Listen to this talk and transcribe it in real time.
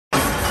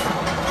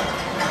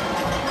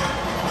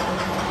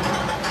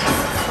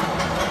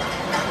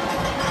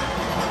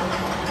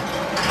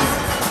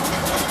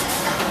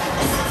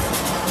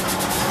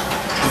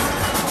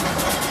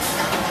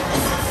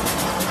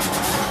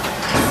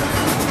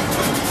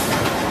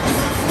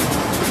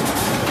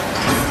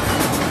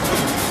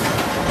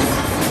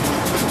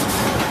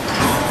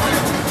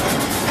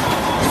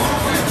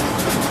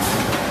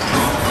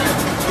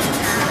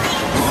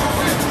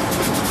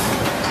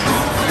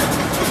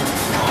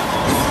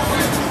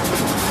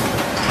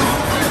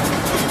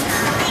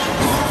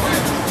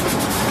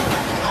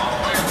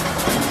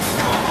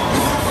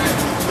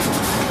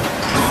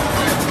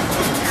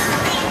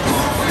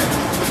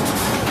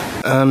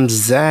I'm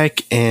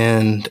Zach,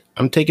 and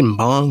I'm taking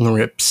bong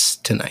rips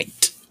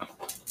tonight.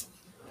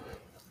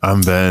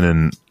 I'm Ben,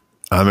 and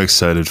I'm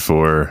excited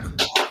for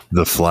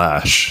the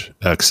Flash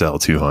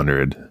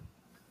XL200.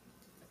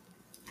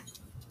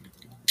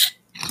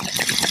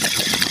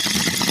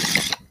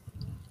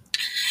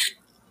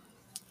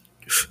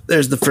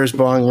 There's the first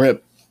bong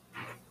rip.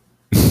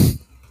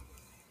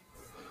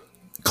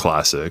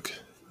 Classic.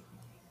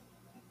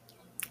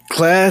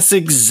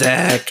 Classic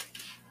Zach.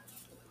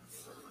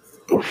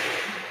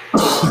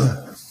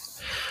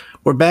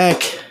 We're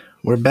back.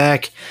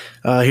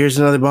 Here's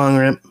another bong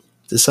rip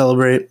to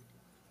celebrate.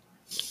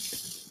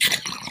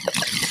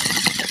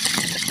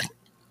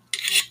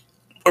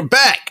 We're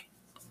back.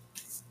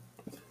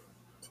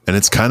 And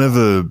it's kind of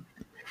a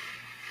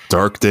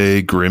dark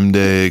day, grim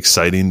day,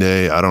 exciting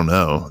day. I don't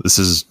know. I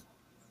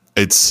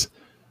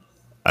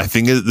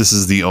think this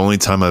is the only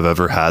time I've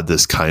ever had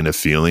this kind of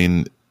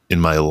feeling in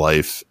my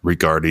life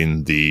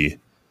regarding the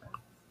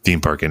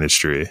theme park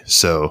industry.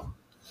 So,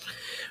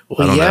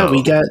 well, yeah,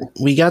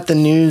 we got the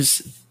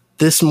news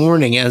this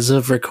morning as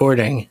of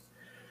recording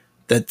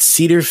that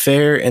Cedar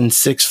Fair and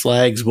Six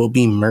Flags will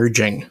be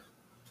merging.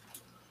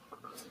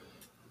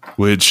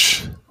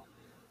 Which,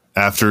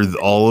 after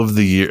all of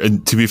the year,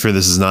 and to be fair,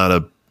 this is not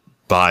a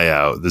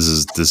buyout.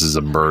 This is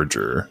a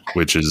merger,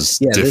 which is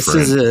different. This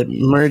is a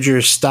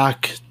merger,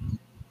 stock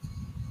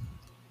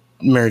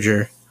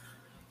merger.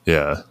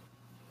 Yeah.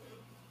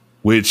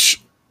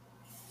 Which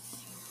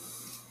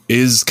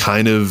is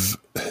kind of,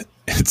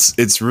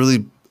 it's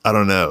really, I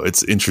don't know.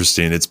 It's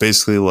interesting. It's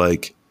basically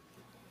like,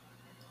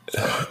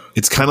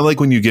 it's kind of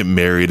like when you get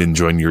married and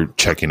join your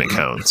checking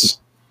accounts.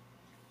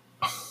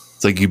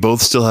 It's like you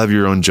both still have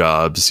your own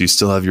jobs. You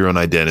still have your own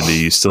identity.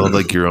 You still have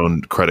like your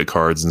own credit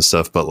cards and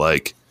stuff, but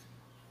like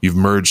you've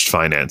merged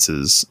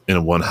finances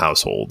in one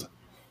household.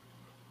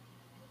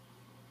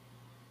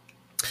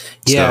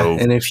 Yeah, so,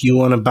 and if you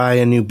want to buy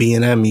a new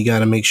B&M, you got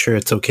to make sure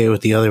it's okay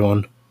with the other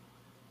one.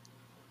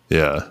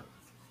 Yeah.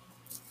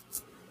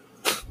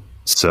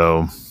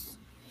 So,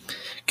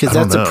 because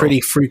that's a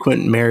pretty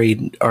frequent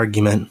married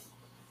argument.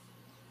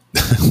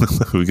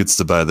 Who gets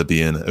to buy the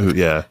B&M?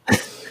 Yeah.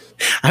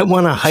 I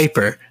want a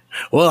Hyper.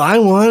 Well, I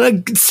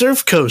want a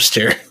surf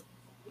coaster.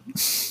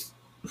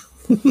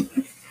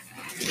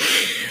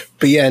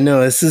 But yeah,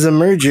 no, this is a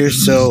merger.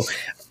 So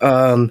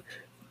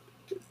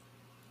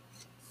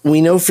we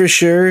know for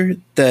sure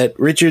that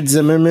Richard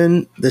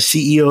Zimmerman, the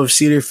CEO of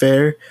Cedar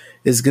Fair,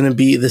 is going to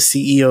be the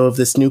CEO of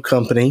this new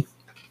company.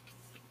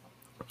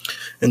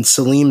 And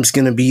Salim's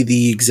going to be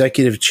the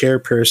executive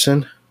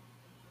chairperson.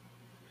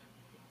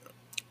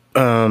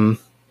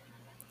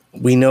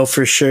 We know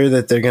for sure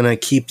that they're going to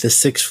keep the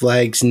Six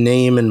Flags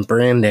name and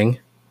branding.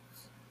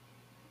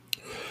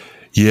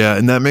 Yeah,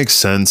 and that makes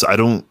sense. I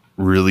don't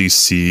really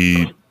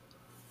see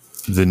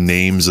the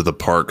names of the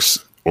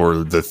parks or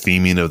the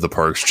theming of the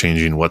parks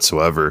changing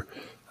whatsoever.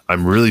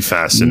 I'm really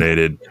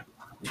fascinated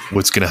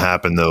what's going to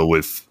happen, though,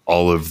 with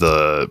all of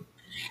the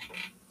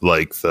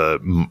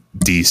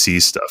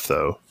DC stuff,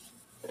 though.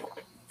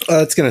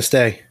 It's going to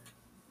stay.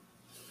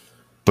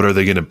 But are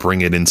they going to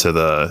bring it into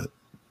the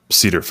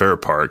Cedar Fair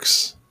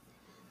parks?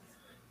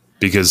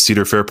 Because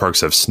Cedar Fair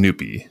parks have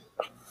Snoopy.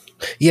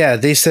 Yeah,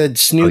 they said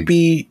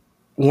Snoopy,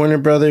 Warner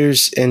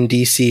Brothers, and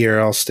DC are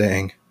all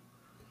staying.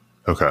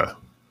 Okay.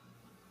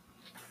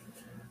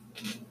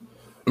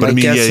 But my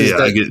guess is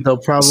that they'll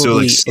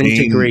probably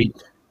integrate.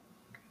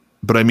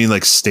 But I mean,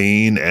 like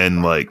staying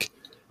and like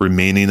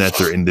remaining at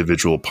their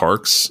individual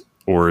parks,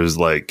 or is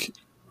like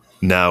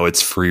now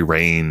it's free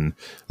reign?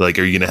 Like,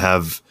 are you going to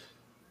have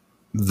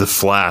the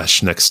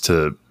Flash next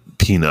to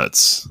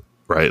Peanuts?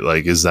 Right?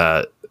 Like, is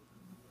that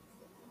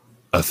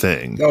a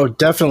thing? Oh,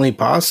 definitely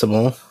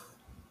possible.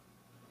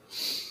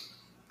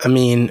 I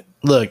mean,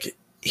 look,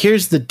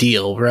 here's the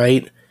deal,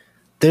 right?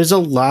 There's a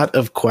lot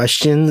of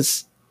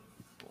questions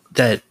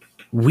that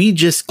we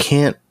just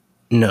can't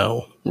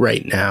know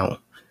right now.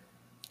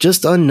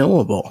 Just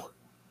unknowable.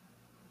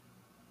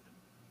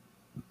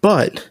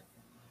 But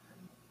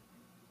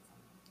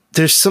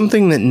there's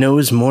something that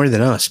knows more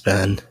than us,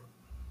 Ben.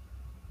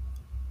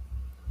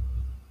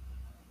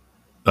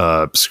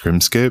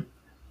 Scrimscape?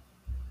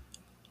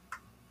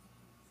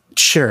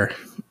 Sure.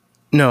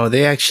 No,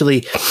 they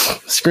actually...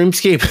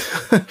 Scrimscape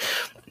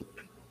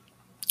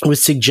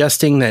was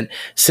suggesting that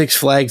Six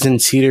Flags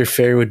and Cedar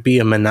Fair would be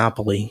a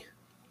monopoly.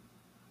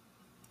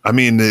 I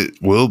mean,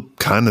 it will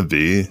kind of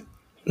be.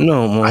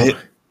 No, more.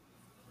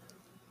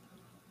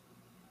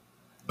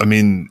 I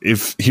mean,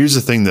 here's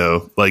the thing,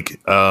 though. Like,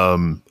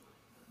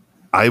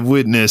 I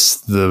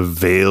witnessed the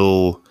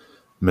Vail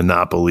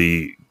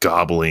monopoly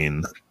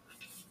gobbling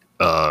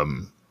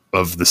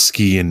of the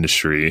ski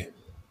industry.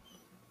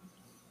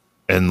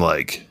 And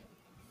like,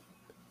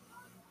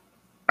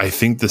 I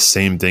think the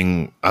same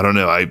thing. I don't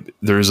know.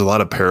 There's a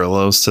lot of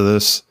parallels to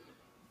this.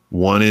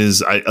 One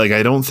is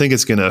I don't think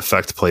it's going to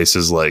affect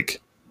places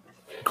like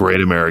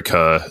Great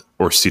America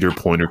or Cedar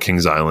Point or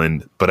Kings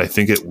Island, but I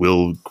think it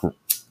will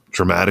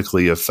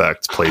dramatically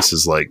affect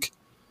places like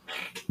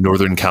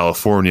Northern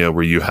California,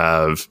 where you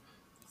have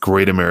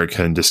Great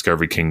America and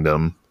Discovery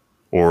Kingdom,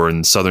 or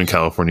in Southern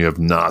California, you have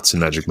Knott's and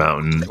Magic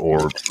Mountain,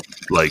 or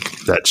like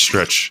that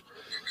stretch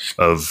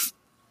of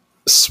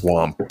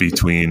swamp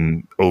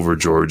between over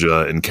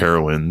Georgia and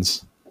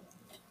Carowinds.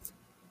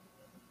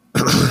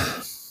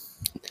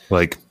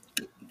 Like,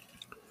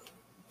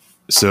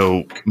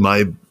 so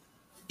my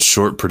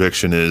short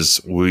prediction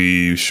is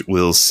we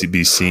will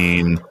be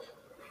seeing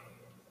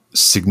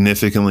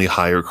significantly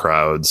higher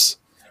crowds,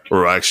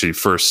 or actually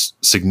first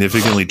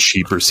significantly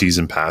cheaper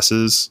season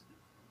passes,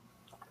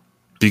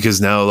 because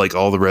now like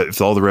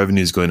if all the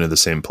revenue is going to the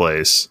same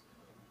place,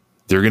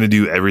 they're going to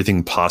do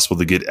everything possible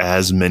to get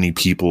as many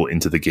people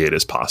into the gate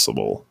as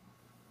possible.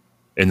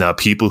 And now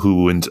people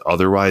who wouldn't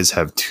otherwise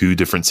have 2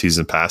 different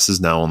season passes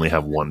now only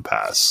have 1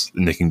 pass,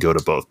 and they can go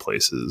to both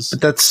places.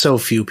 But that's so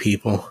few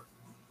people.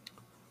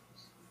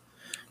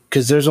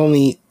 Because there's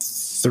only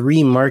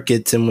 3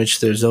 markets in which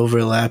there's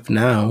overlap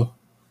now.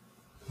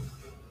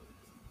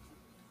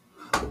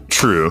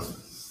 True.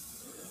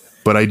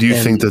 But I do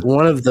think that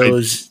one of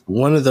those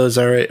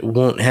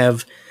won't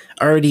have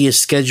already is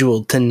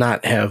scheduled to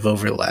not have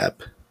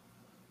overlap.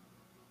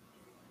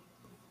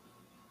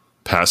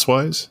 Pass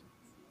wise?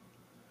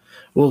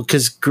 Well,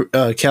 because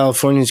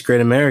California's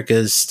Great America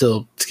is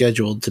still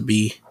scheduled to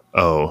be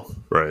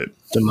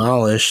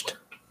demolished,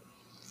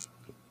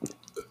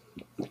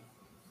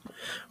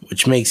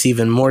 which makes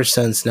even more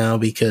sense now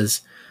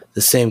because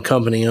the same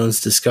company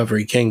owns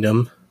Discovery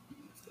Kingdom.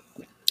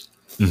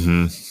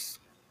 Mm-hmm.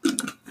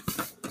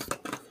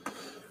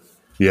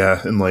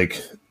 Yeah, and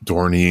like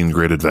Dorney and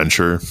Great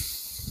Adventure.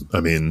 I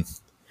mean,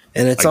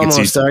 and it's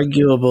almost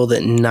arguable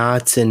that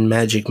Knott's and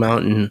Magic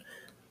Mountain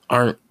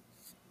aren't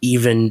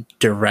even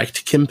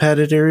direct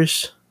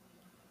competitors.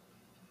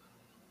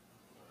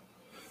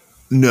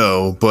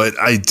 No, but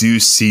I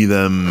do see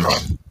them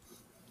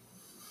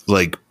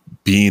like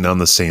being on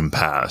the same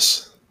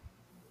pass.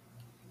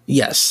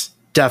 Yes,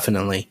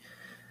 definitely.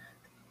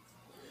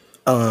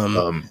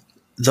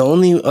 The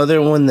only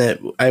other one that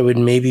I would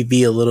maybe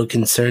be a little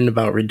concerned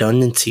about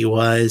redundancy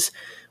wise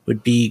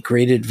would be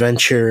Great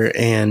Adventure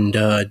and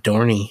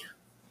Dorney.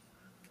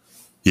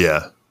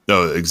 Yeah.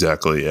 Oh,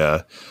 exactly.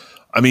 Yeah.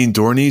 I mean,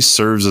 Dorney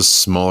serves a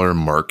smaller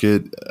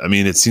market. I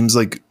mean, it seems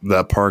like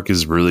that park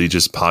is really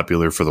just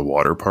popular for the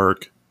water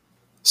park.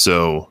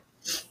 So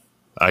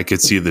I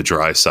could see the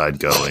dry side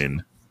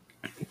going.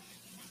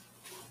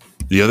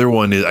 The other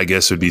one, I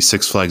guess, would be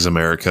Six Flags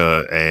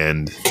America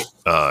and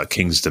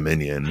King's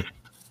Dominion.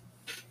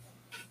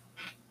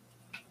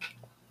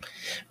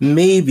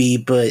 Maybe,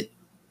 but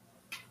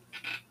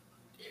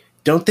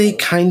don't they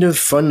kind of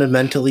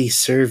fundamentally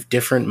serve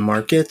different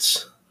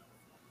markets?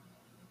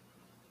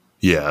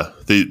 Yeah,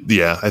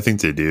 I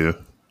think they do.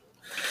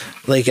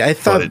 Like, I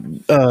thought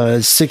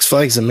Six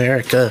Flags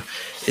America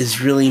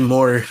is really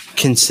more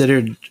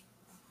considered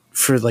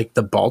for, like,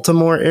 the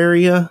Baltimore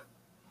area.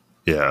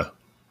 Yeah.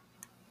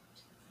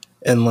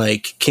 And,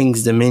 like,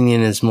 King's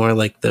Dominion is more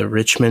like the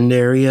Richmond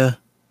area.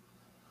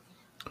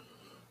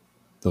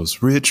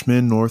 Those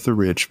Richmond, north of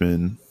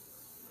Richmond.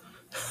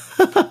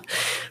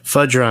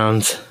 Fudge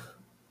rounds.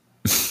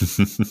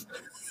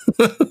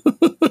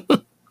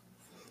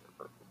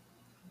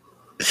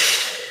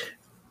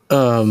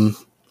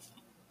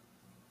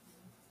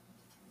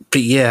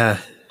 But yeah,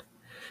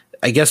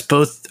 I guess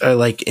both are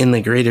like in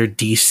the greater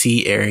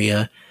DC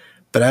area,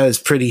 but I was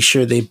pretty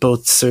sure they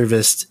both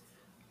serviced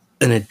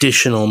an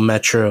additional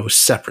metro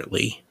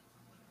separately.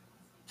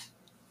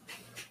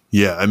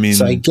 Yeah, I mean,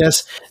 so I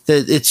guess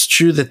that it's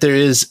true that there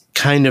is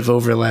kind of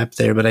overlap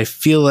there, but I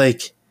feel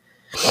like,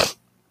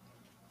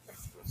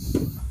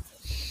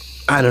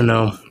 I don't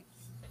know.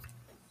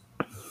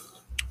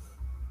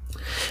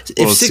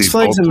 If Six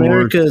Flags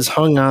America is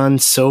hung on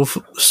so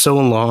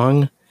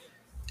long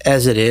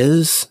as it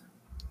is,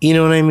 you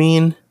know what I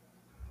mean?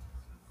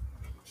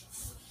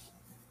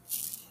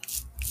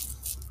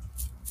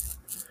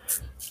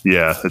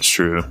 Yeah, that's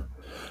true.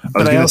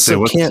 But I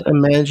also can't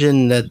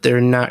imagine that they're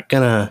not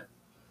gonna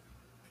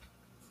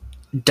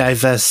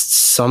divest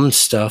some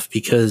stuff,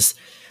 because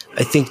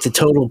I think the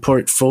total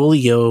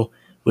portfolio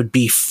would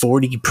be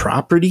 40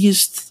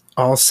 properties,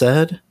 all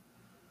said.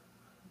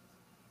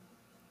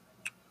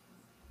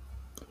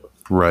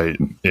 Right,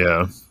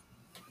 yeah.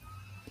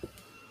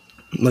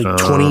 Like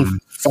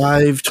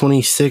 25,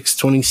 26,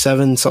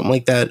 27, something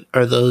like that.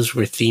 Are those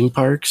were theme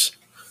parks?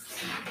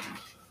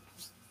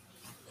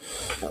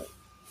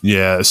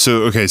 Yeah,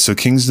 so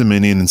King's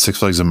Dominion and Six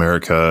Flags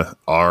America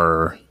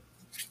are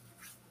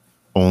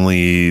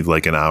only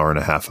like an hour and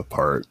a half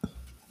apart.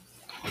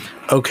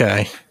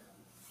 Okay.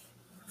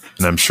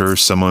 And I'm sure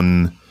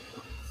someone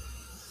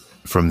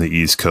from the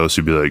East Coast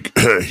would be like,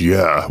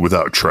 yeah,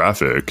 without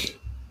traffic.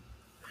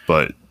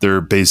 But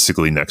they're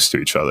basically next to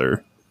each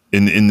other.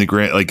 In the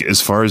grand, like,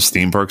 as far as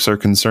theme parks are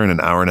concerned, an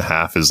hour and a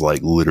half is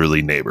like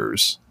literally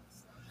neighbors.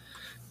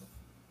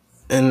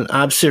 An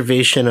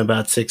observation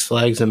about Six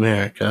Flags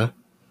America.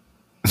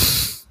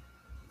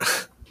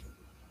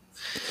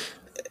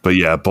 But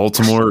yeah,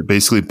 Baltimore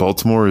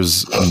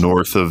is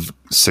north of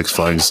Six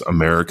Flags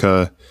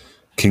America.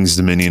 Kings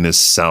Dominion is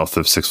south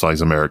of Six Flags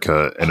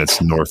America, and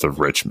it's north of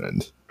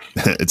Richmond.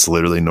 It's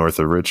literally north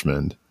of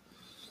Richmond.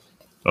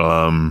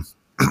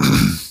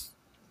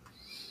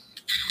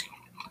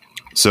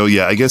 So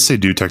yeah, I guess they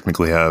do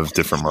technically have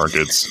different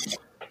markets,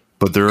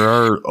 but there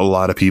are a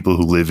lot of people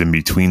who live in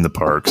between the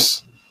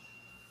parks.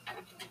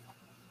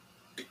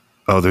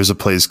 Oh, there's a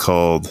place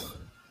called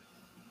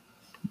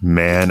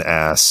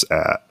Manassas.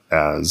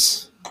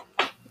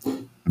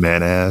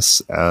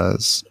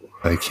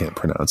 I can't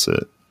pronounce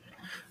it.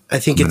 I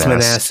think it's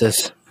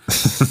Manassas.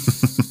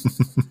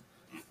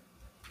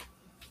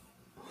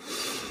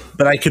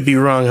 But I could be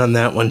wrong on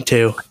that one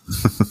too.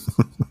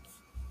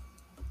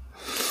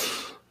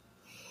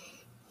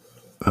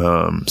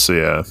 So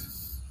yeah.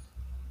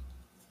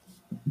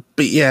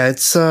 But yeah,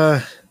 it's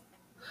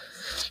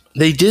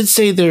they did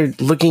say they're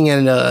looking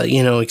at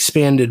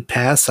expanded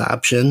pass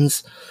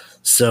options.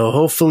 So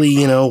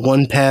hopefully,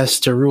 one pass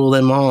to rule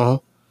them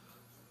all.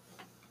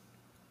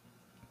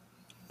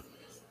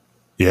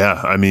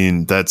 Yeah, I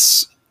mean,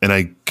 and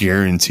I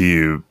guarantee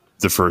you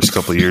the first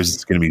couple of years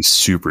it's going to be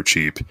super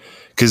cheap,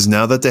 because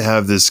now that they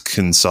have this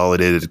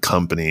consolidated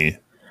company,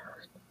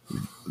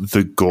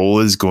 the goal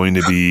is going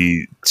to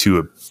be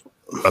to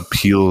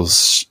appeal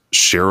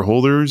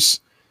shareholders.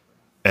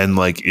 And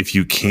like, if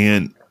you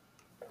can't,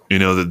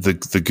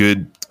 the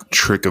good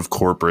trick of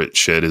corporate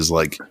shit is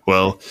like,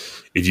 well,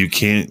 if you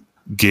can't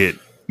get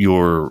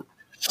your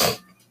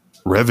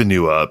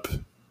revenue up,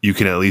 you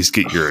can at least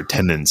get your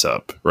attendance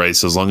up, right?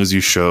 So as long as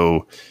you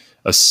show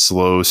a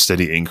slow,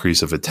 steady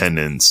increase of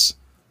attendance,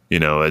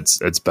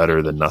 it's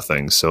better than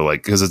nothing. So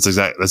like, because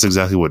that's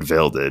exactly what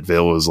Vail did.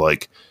 Vail was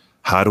like,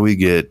 how do we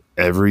get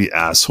every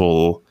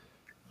asshole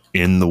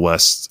in the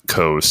West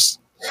Coast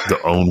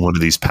to own one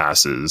of these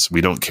passes?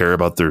 We don't care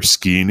about their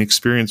skiing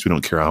experience. We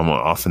don't care how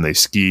often they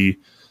ski.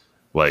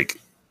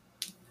 Like,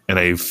 and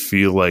I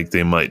feel like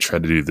they might try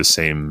to do the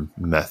same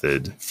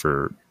method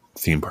for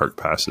theme park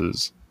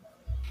passes.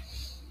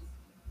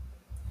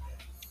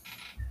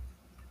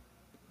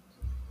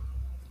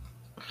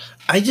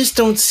 I just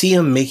don't see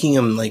them making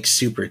them like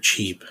super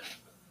cheap.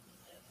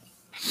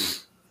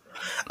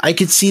 I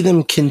could see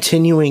them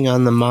continuing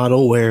on the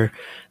model where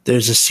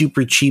there's a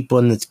super cheap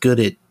one that's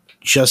good at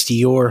just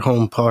your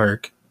home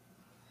park.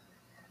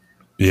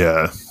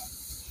 Yeah.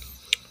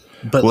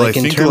 But like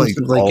in terms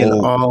of like an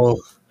all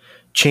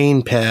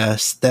chain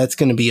pass, that's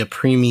going to be a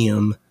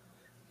premium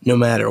no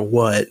matter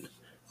what,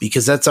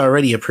 because that's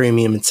already a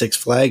premium at Six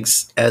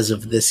Flags as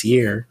of this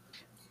year.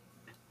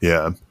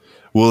 Yeah.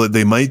 Well,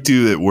 they might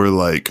do it where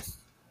like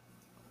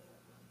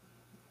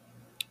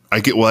I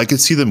could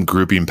see them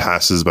grouping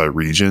passes by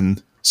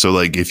region. So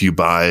like if you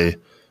buy,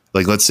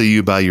 like let's say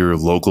you buy your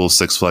local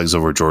Six Flags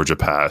Over Georgia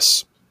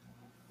pass,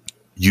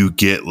 you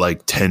get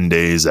like 10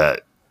 days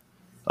at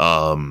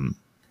Carowinds.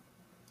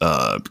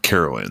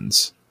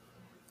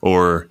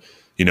 Or,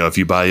 if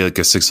you buy like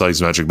a Six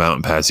Flags Magic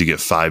Mountain pass, you get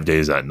 5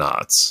 days at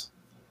Knott's.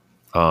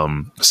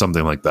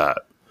 Something like that.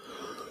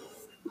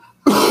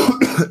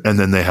 And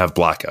then they have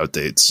blackout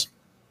dates.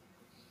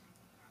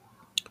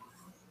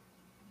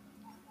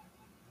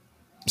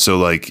 So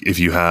like if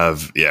you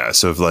have,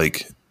 so if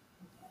like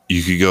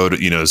you could go to,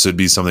 so it'd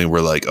be something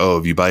where like, oh,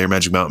 if you buy your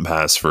Magic Mountain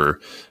pass for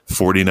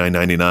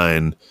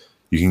 $49.99,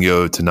 you can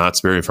go to Knott's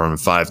Berry Farm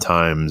 5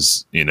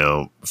 times,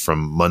 from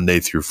Monday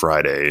through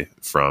Friday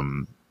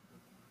from,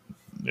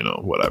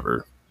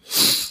 whatever.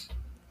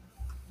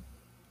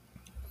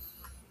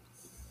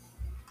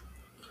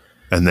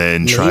 And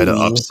then try to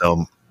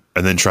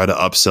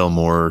upsell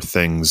more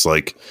things,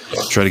 like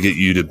try to get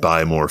you to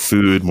buy more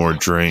food, more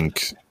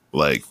drink,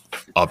 like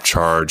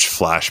upcharge,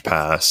 flash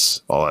pass,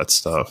 all that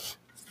stuff.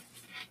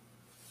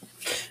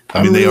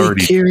 I'm really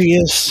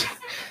curious.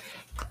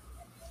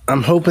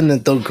 I'm hoping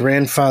that they'll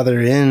grandfather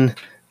in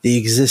the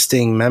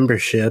existing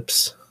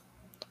memberships.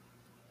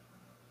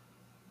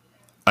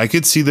 I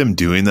could see them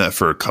doing that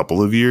for a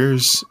couple of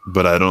years,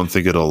 but I don't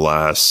think it'll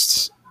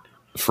last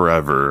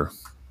forever.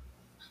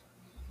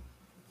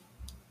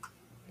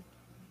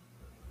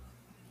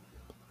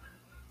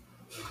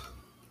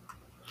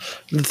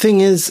 The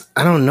thing is,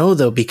 I don't know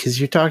though, because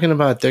you're talking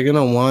about they're going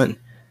to want,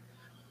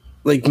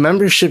 like,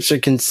 memberships are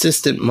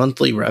consistent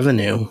monthly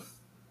revenue.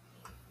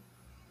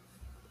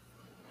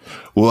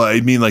 Well,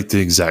 I mean, like the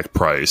exact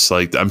price.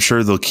 Like, I'm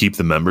sure they'll keep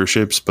the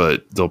memberships,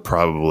 but they'll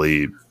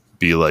probably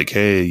be like,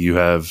 hey, you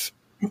have,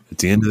 at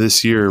the end of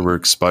this year, we're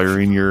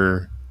expiring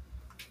your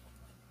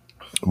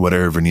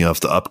whatever, and you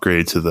have to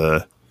upgrade to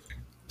the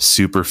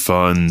super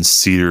fun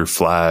Cedar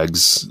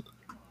Flags,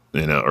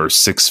 or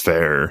Six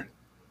Fair.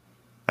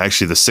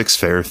 Actually, the Six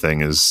Fair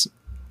thing is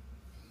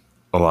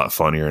a lot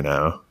funnier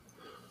now.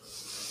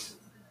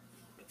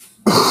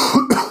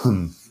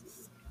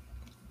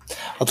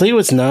 I'll tell you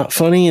what's not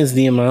funny is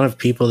the amount of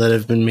people that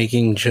have been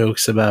making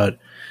jokes about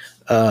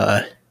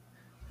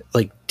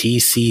like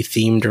DC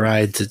themed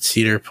rides at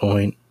Cedar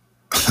Point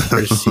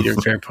or Cedar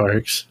Fair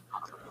Parks.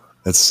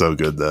 That's so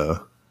good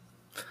though.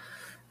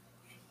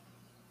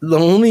 The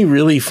only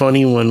really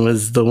funny one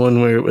was the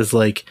one where it was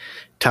like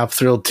Top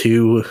Thrill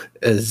 2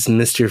 as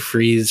Mr.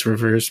 Freeze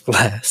Reverse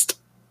Blast.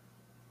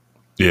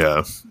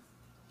 Yeah.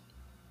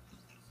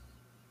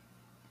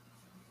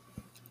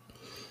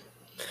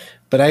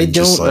 But I And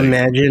just don't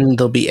imagine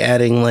they'll be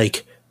adding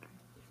like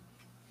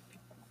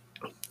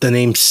the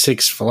name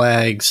Six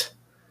Flags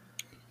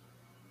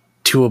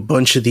to a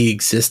bunch of the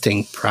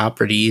existing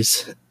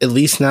properties, at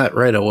least not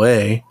right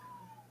away.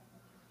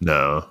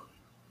 No.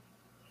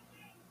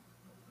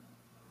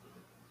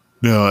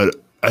 No,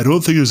 I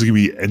don't think there's going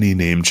to be any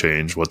name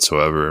change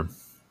whatsoever.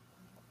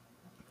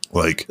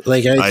 I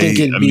think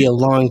it'd be a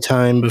long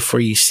time before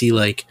you see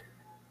like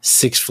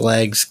Six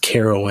Flags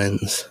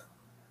Carowinds.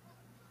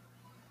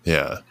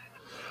 Yeah.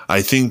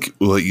 I think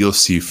what you'll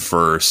see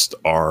first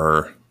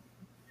are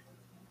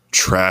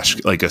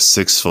trash, like a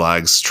Six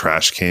Flags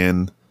trash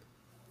can,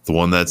 the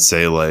one that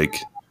say like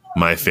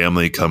my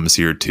family comes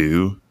here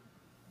too.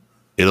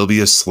 It'll be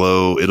a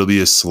slow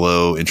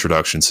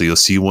introduction. So you'll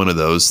see one of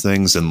those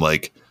things in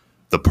like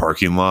the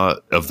parking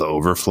lot of the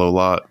overflow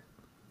lot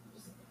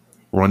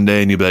one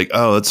day, and you'll be like,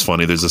 oh, that's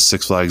funny, there's a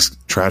Six Flags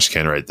trash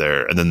can right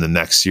there. And then the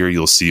next year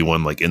you'll see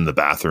one like in the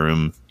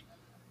bathroom.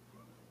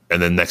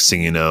 And then next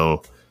thing you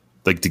know,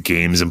 like the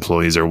games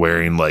employees are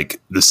wearing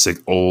like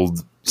the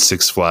old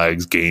Six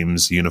Flags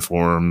games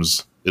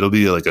uniforms. It'll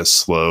be like a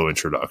slow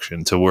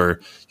introduction to where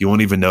you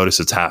won't even notice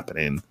it's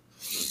happening.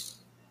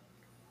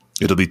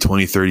 It'll be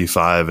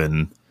 2035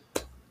 and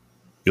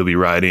you'll be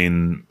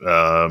riding,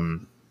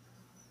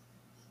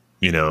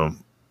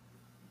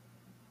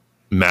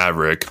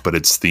 Maverick, but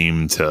it's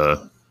themed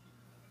to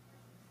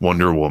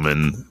Wonder Woman.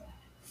 And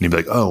you'd be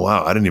like, oh,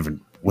 wow,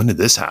 when did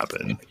this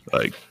happen?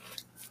 Like,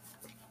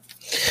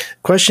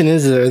 question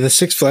is, are the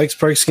Six Flags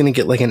parks going to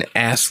get like an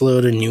ass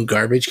load of new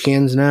garbage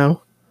cans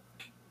now?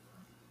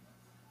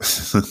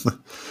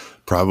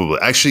 Probably.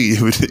 Actually,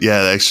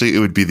 it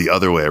would be the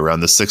other way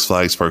around. The Six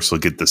Flags parks will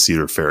get the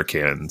Cedar Fair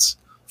cans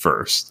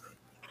first.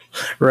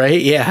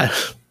 Right? Yeah.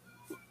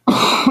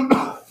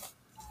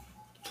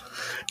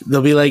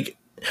 They'll be like,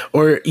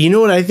 or you know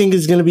what I think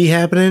is going to be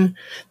happening?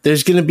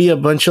 There's going to be a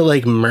bunch of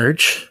like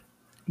merch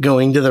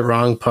going to the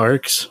wrong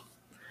parks.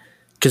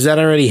 Because that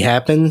already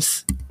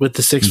happens with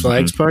the Six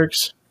Flags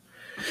parks.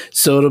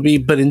 So it'll be,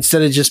 but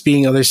instead of just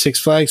being other Six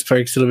Flags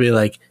parks, it'll be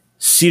like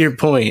Cedar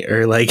Point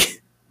or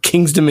like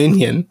King's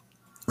Dominion.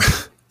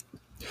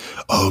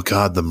 Oh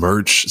God, the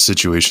merch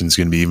situation is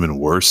going to be even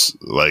worse.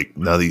 Like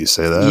now that you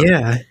say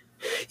that,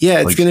 yeah,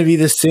 it's going to be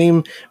the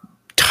same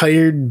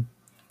tired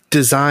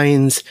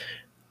designs,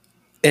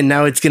 and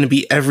now it's going to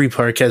be every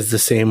park has the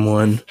same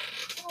one.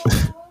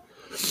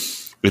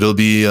 It'll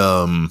be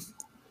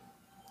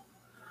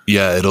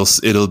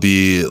it'll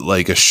be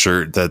like a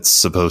shirt that's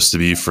supposed to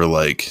be for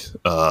like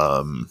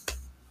I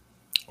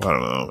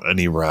don't know,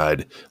 any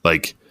ride,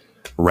 like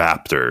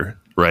Raptor,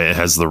 right? It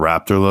has the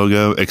Raptor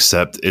logo,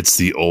 except it's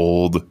the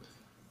old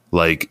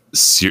like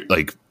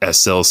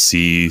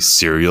SLC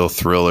serial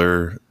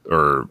thriller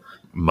or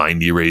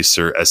Mind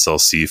Eraser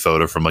SLC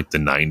photo from like the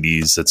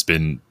 90s that's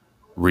been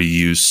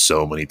reused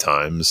so many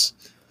times.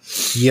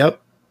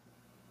 Yep.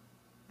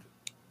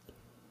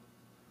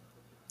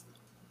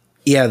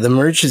 Yeah, the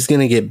merch is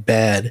going to get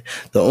bad.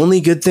 The only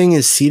good thing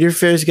is Cedar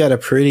Fair's got a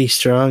pretty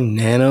strong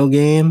nano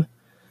game.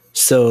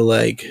 So,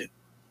 like,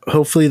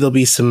 hopefully there'll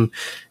be some,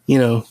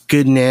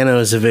 good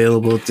nanos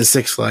available at the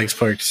Six Flags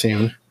Park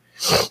soon.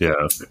 Yeah.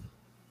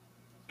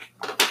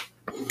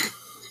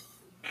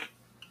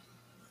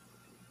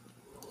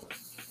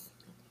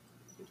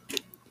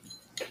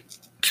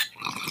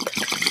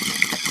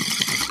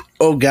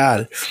 Oh,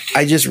 God.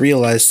 I just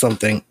realized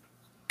something.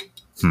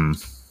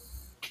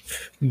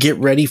 Get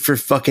ready for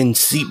fucking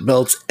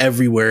seatbelts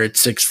everywhere at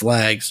Six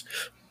Flags.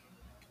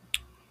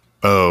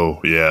 Oh,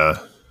 yeah.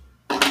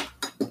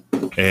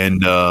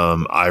 And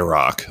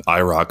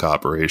IROC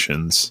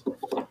operations.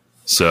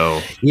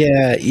 So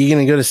yeah, you're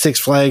gonna go to Six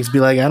Flags, be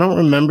like, I don't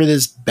remember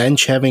this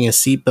bench having a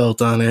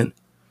seatbelt on it.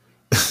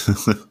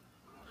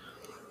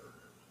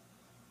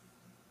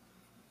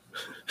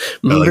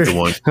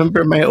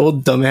 Remember my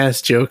old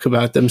dumbass joke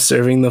about them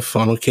serving the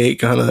funnel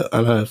cake on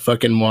a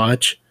fucking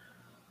watch?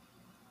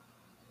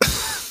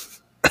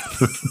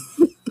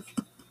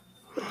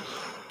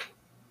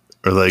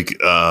 Or like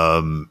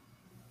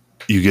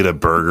you get a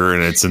burger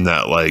and it's in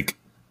that like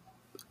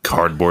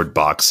cardboard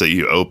box that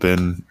you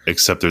open,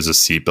 except there's a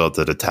seatbelt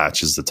that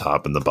attaches the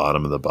top and the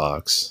bottom of the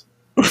box.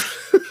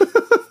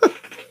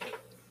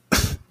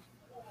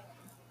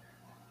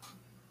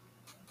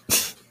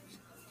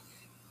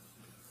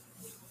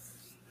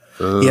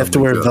 You have to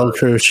wear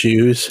Velcro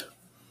shoes.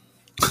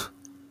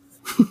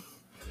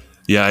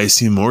 Yeah, I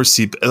see more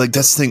like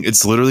that's the thing.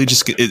 It's literally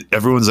just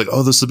everyone's like,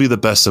 "Oh, this will be the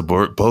best of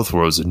both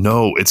worlds."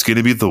 No, it's going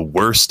to be the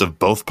worst of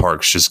both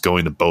parks. Just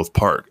going to both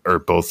park or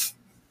both.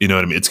 You know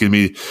what I mean? It's going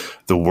to be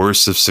the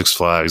worst of Six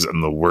Flags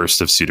and the worst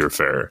of Cedar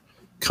Fair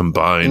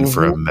combined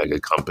for a mega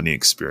company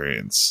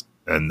experience,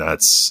 and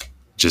that's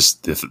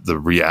just the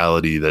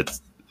reality that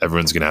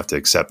everyone's going to have to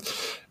accept.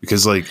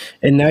 Because like,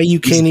 and now you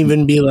can't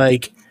even be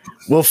like,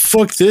 "Well,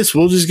 fuck this.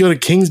 We'll just go to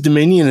King's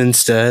Dominion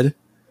instead."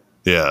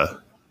 Yeah.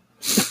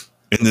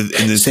 And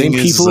the same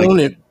thing people is, like, own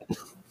it,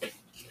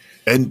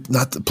 and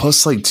not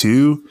plus like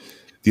too.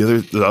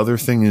 the other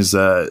thing is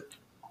that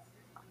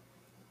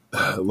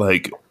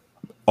like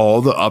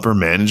all the upper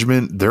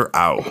management, they're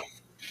out.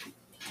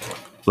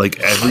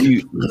 Like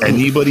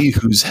anybody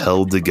who's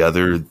held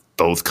together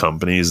both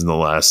companies in the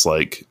last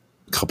like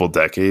couple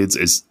decades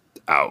is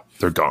out.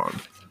 They're gone.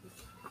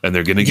 And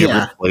they're going to get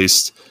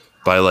replaced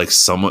by like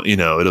someone,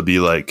 it'll be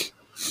like,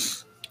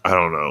 I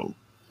don't know,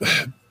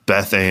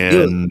 Beth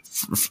Ann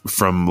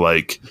from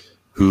like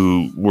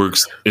who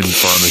works in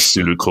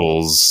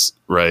pharmaceuticals,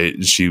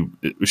 right? She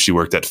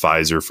worked at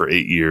Pfizer for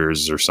 8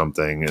 years or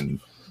something. And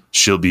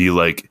she'll be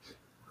like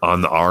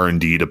on the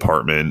R&D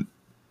department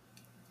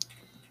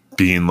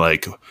being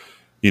like,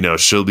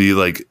 she'll be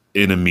like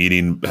in a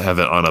meeting, have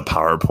it on a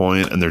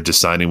PowerPoint, and they're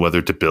deciding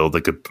whether to build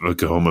like a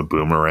Goma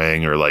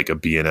Boomerang or like a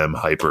B&M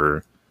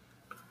Hyper,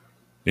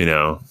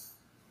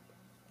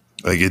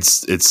 like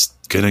it's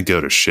going to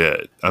go to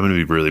shit. I'm going to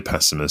be really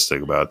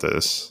pessimistic about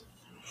this.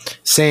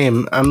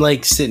 Same. I'm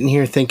like sitting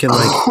here thinking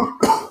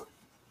like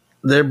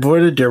their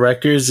board of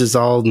directors is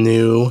all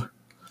new.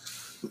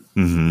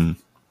 Mm-hmm.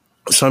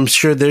 So I'm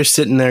sure they're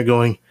sitting there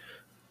going,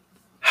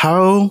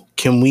 how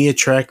can we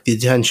attract the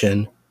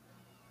attention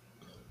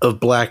of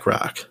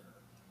BlackRock?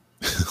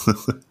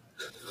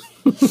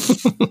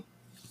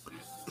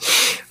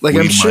 Like,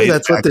 I'm sure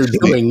that's what they're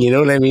doing. You know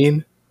what I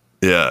mean?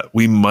 Yeah.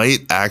 We might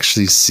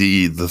actually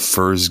see the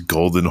first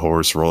Golden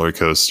Horse roller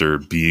coaster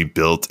be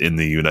built in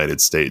the United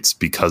States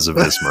because of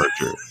this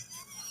merger.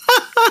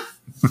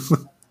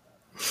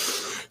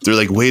 They're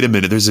like, wait a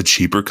minute, there's a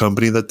cheaper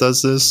company that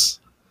does this?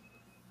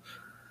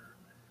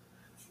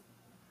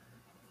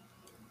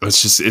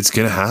 It's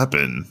going to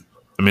happen.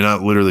 I mean,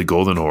 not literally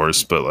Golden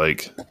Horse, but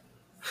like,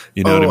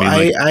 you know what I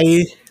mean?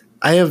 Like,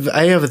 I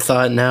have a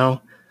thought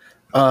now.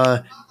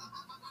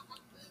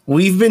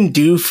 We've been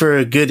due for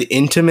a good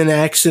Intamin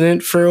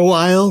accident for a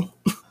while.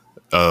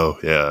 Oh,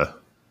 yeah.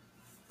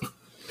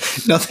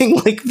 Nothing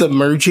like the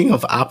merging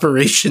of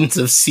operations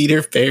of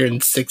Cedar Fair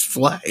and Six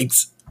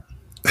Flags.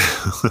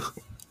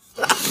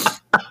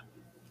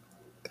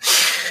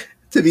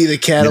 To be the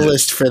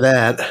catalyst for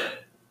that.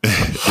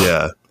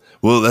 Yeah.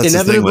 Well, that's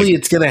inevitably the thing, like,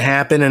 it's going to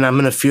happen, and I'm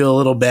going to feel a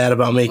little bad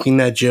about making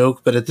that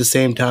joke, but at the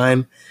same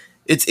time,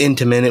 it's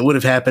Intamin. It would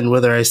have happened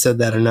whether I said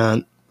that or not.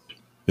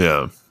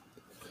 Yeah.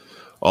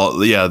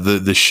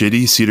 The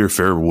shitty Cedar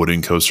Fair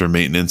wooden coaster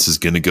maintenance is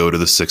going to go to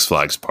the Six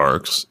Flags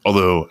parks.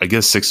 Although I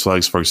guess Six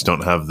Flags parks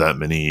don't have that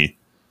many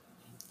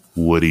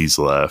Woodies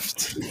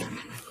left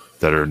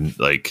that are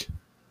like,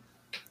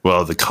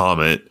 well, the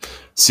Comet.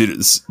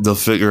 They'll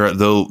figure out.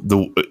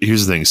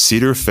 Here's the thing: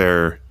 Cedar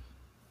Fair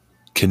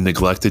can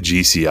neglect a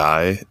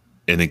GCI,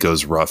 and it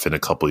goes rough in a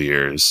couple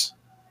years.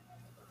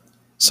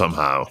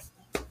 Somehow.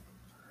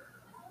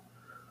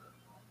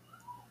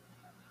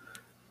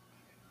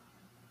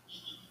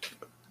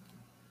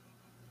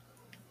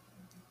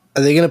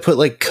 Are they going to put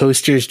like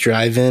Coasters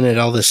Drive-In at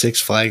all the Six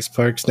Flags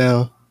parks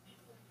now?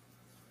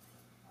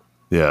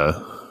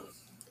 Yeah.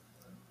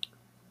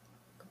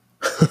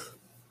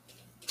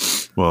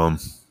 Well,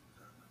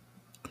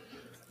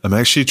 I'm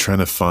actually trying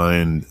to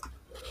find,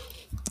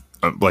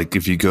 like,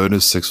 if you go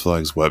to Six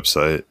Flags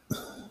website,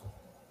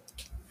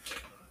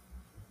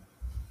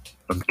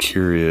 I'm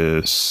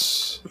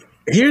curious.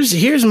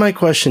 Here's my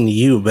question to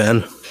you,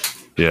 Ben.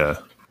 Yeah.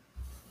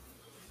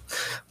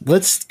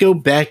 Let's go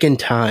back in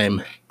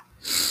time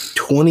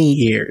 20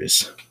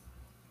 years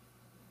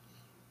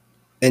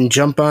and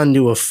jump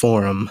onto a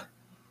forum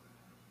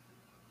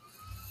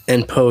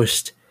and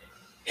post,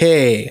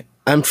 hey,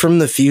 I'm from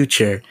the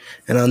future,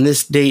 and on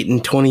this date in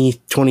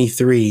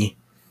 2023,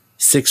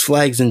 Six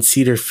Flags and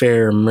Cedar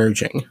Fair are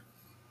merging.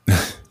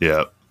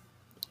 Yeah.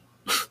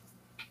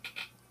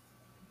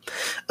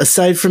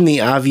 Aside from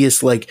the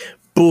obvious, like,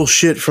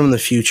 bullshit from the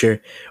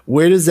future,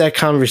 where does that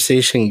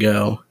conversation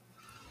go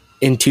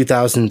in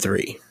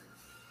 2003?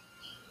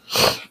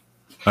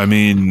 I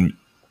mean,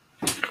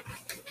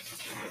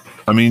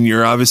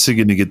 you're obviously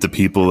going to get the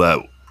people that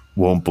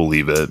won't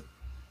believe it,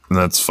 and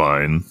that's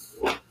fine.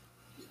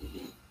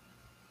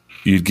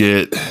 You'd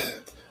get,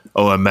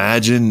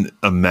 imagine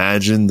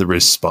the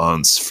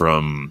response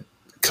from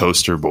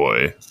Coaster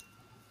Boy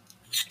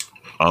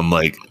on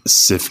like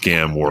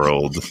Sifgam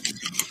World.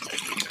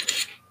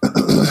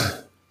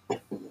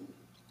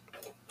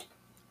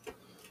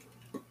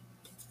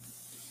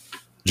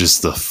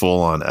 Just the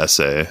full-on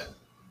essay.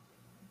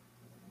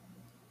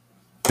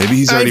 Maybe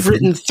he's already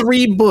written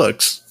 3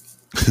 books.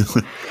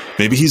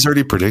 Maybe he's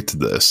already predicted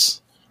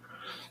this.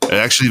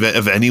 Actually,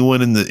 of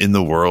anyone in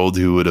the world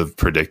who would have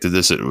predicted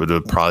this, it would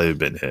have probably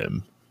been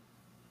him.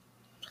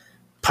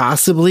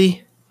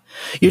 Possibly.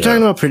 You're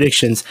talking about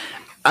predictions.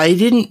 I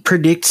didn't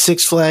predict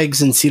Six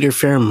Flags and Cedar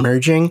Fair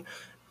merging,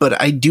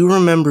 but I do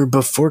remember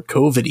before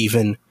COVID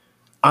even,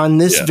 on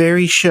this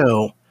very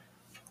show,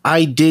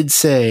 I did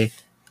say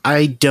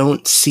I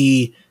don't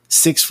see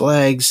Six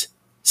Flags,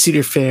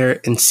 Cedar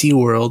Fair, and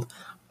SeaWorld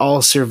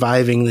all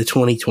surviving the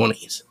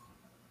 2020s.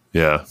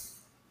 Yeah.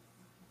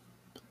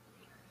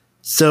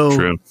 So,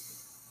 true.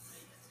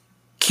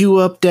 Cue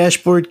up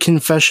Dashboard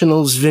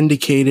Confessionals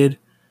vindicated,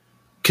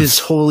 because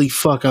holy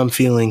fuck, I'm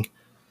feeling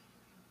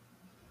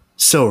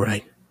So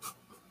right.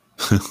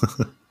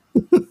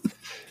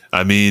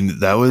 I mean,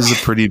 that was a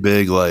pretty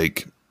big,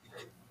 like,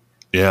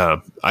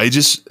 yeah. I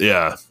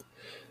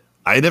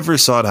never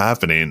saw it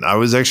happening. I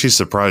was actually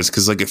surprised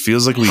because, like, it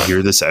feels like we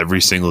hear this every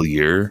single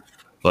year.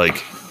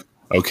 Like,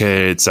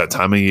 okay, it's that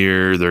time of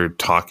year. They're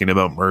talking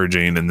about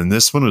merging. And then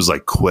this one was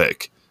like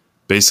quick.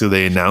 Basically,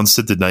 they announced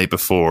it the night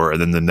before.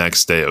 And then the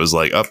next day it was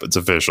like, oh, it's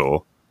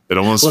official. It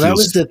almost Well, feels. that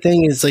was the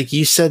thing is like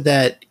you said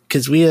that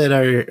because we had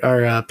our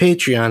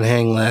Patreon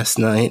hang last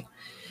night.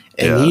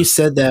 And Yeah. you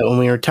said that when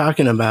we were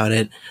talking about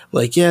it,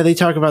 like, yeah, they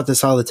talk about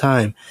this all the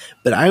time.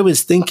 But I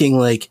was thinking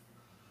like,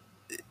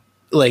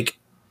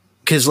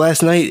 because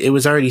last night it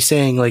was already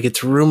saying like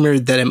it's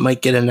rumored that it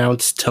might get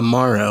announced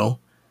tomorrow.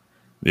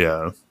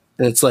 Yeah.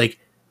 And it's like,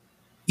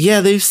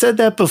 yeah, they've said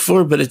that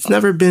before, but it's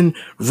never been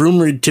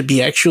rumored to be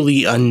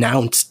actually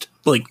announced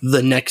like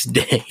the next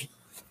day.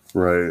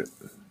 Right.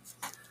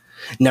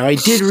 Now, I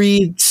did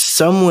read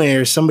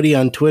somewhere, somebody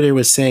on Twitter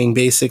was saying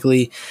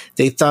basically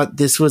they thought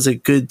this was a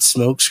good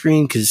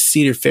smokescreen because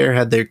Cedar Fair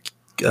had their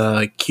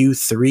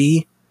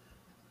Q3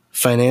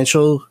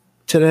 financial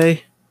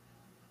today.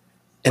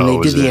 And they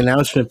did the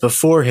announcement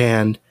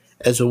beforehand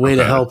as a way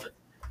to help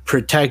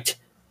protect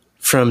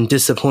from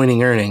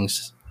disappointing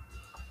earnings,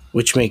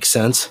 which makes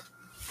sense.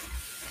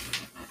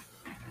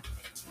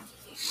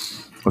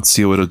 Let's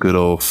see what a good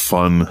old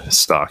fun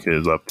stock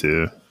is up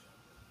to.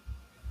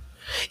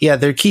 Yeah,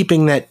 they're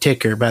keeping that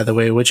ticker, by the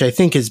way, which I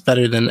think is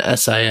better than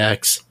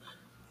SIX.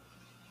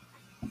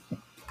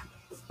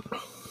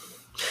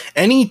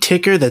 Any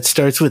ticker that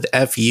starts with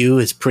FU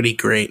is pretty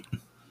great.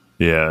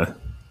 Yeah.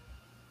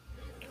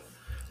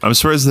 I'm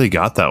surprised they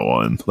got that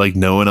one. Like,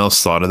 no one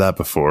else thought of that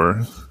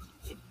before.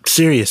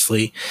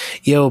 Seriously.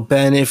 Yo,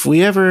 Ben, if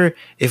we ever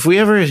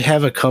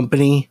have a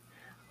company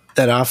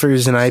that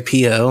offers an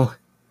IPO,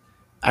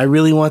 I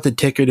really want the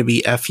ticker to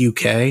be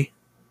FUK.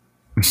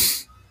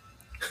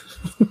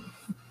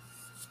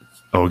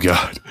 Oh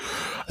God.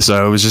 So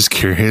I was just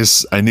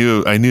curious. I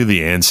knew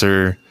the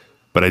answer,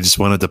 but I just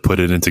wanted to put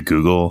it into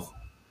Google.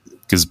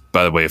 Because,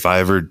 by the way, if I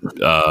ever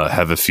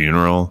have a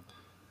funeral,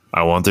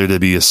 I want there to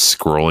be a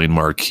scrolling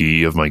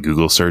marquee of my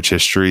Google search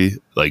history,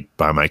 like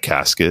by my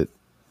casket.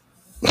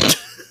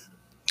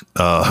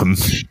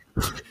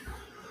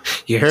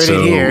 You heard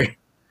it here.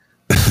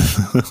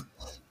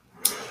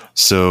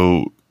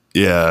 So,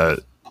 yeah,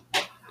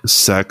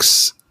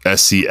 SEX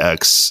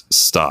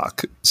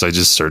stock. So I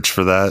just searched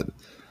for that.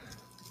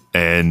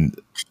 And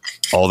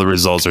all the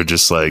results are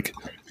just like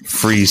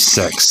free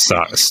sex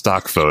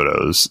stock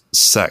photos,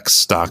 sex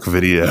stock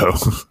video.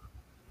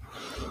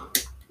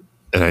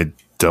 And I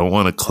don't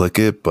want to click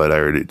it, but I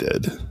already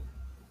did.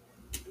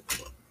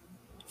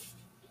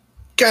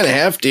 Kind of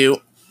have to.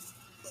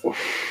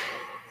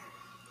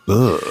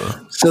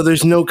 Ugh. So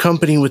there's no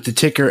company with the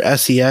ticker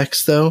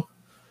SEX, though?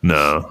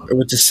 No. Or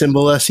with the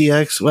symbol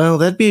SEX? Well,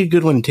 that'd be a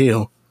good one,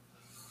 too.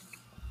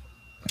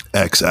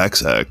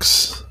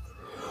 XXX.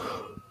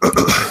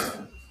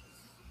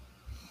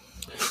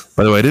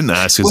 By the way, I didn't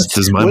ask.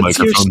 Does my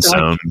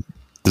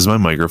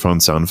microphone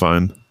sound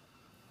fine?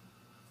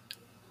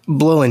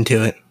 Blow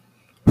into it.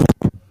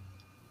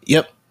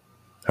 Yep.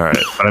 All right.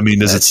 But I mean,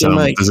 does it sound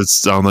like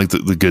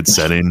the good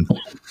setting?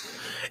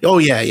 Oh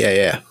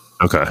yeah.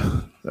 Okay.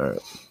 All right.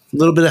 A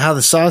little bit of how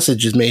the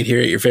sausage is made here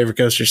at Your Favorite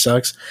Coaster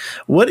Sucks.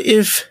 What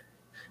if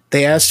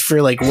they asked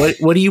for like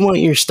what do you want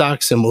your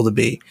stock symbol to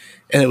be?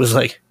 And it was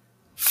like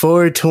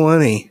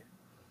 420.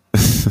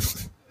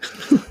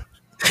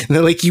 And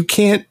they're like, you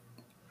can't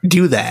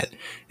do that.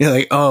 You're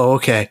like, oh,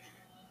 okay.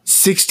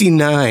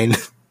 69.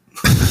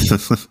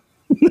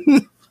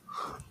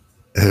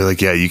 They're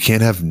like, yeah, you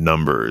can't have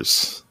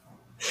numbers.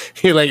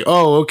 You're like,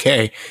 oh,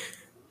 okay.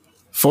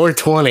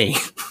 420.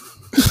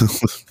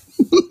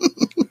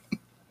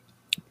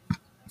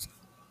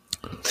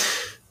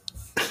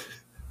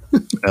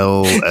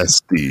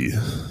 LSD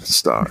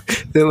stock.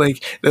 They're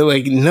like,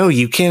 no,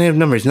 you can't have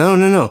numbers.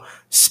 No.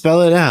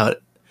 Spell it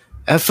out.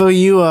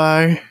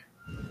 FOUR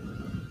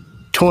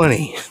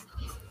 20.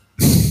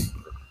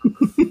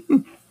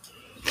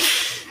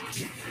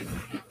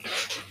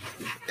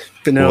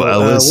 But no,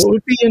 what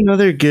would be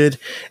another good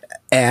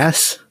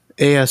ASS?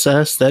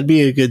 That'd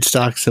be a good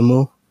stock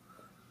symbol.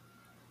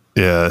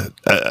 Yeah.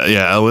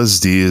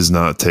 LSD is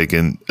not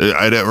taken.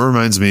 It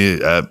reminds me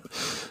at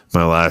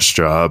my last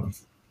job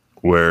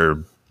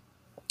where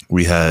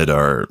we had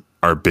our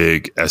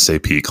big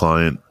SAP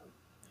client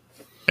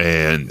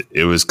and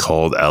it was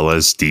called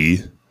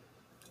LSD.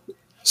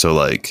 So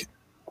like,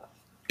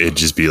 it'd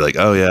just be like,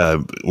 oh yeah,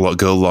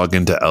 go log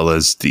into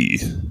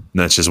LSD. And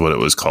that's just what it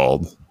was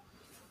called.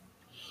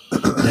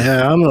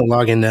 Yeah, I'm going to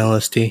log into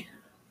LSD.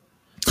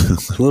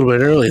 It's a little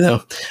bit early,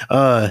 though.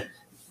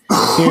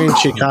 Here in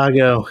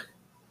Chicago,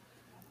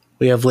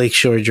 we have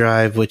Lakeshore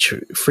Drive, which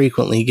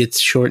frequently gets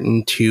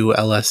shortened to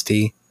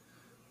LSD.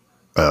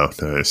 Oh,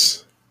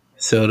 nice.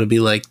 So it'll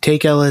be like,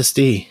 take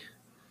LSD.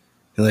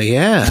 You're like,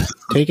 yeah,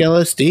 take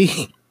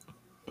LSD.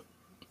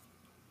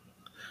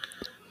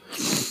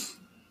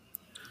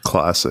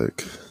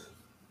 Classic.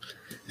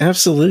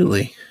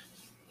 Absolutely.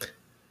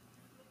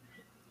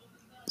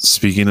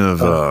 Speaking of,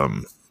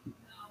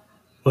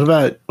 what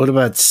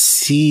about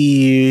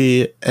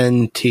CNT?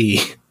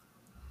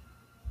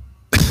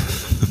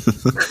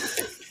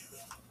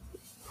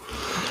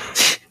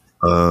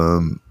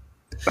 I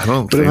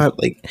don't What think about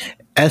like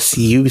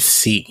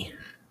SUC?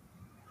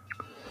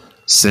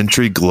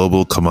 Century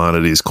Global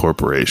Commodities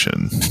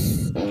Corporation,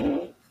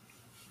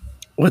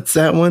 What's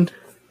that one?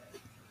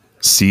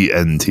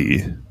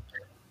 CNT.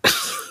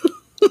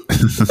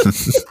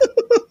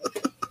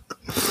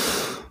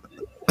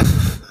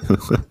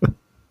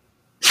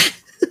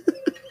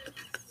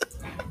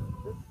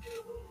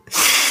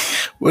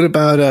 What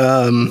about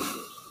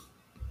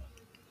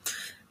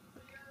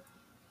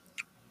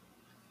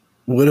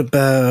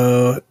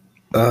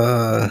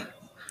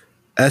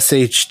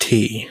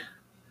SHT?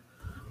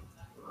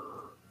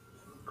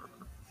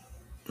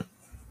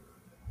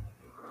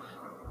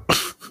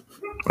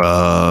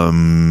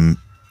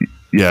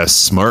 Yeah,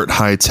 Smart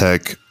High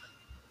Tech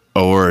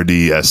ORD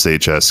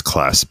SHS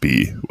Class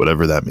B,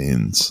 whatever that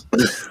means.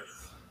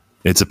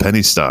 It's a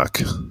penny stock.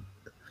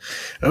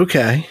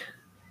 Okay.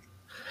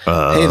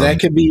 Hey, that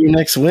could be your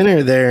next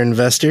winner there,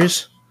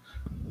 investors.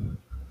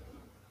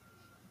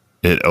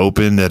 It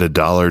opened at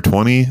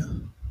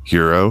 $1.20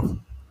 euro,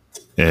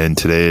 and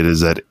today it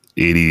is at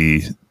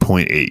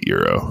 80.8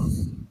 euro.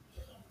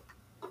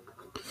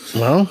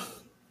 Well,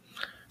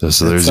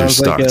 So there's your sounds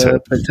stock like a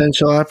tip.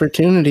 potential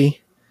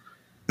opportunity.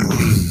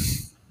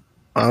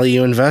 All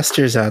you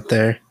investors out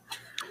there.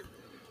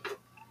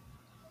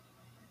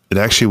 It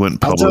actually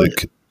went I'll tell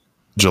public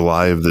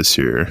July of this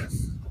year.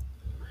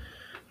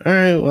 All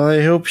right. Well,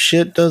 I hope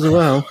shit does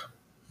well.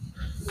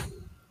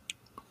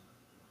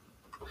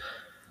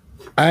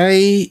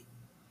 I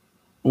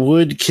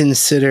would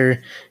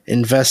consider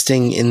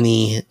investing in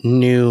the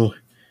new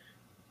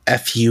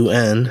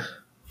FUN.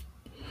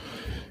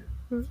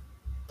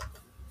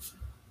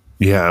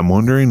 Yeah, I'm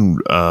wondering.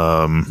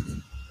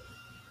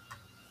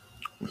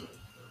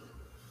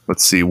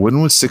 Let's see.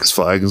 When was Six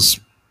Flags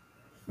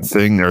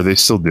thing? Are they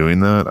still doing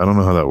that? I don't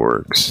know how that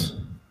works.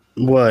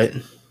 What?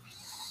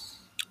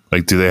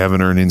 Like, do they have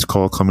an earnings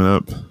call coming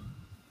up?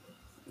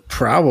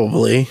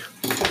 Probably.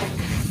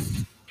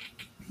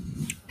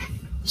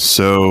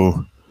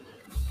 So,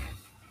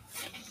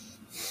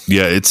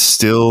 yeah, it's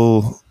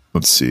still.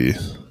 Let's see.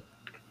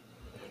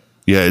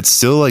 Yeah, it's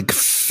still like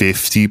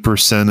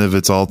 50% of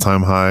its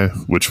all-time high,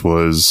 which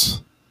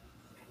was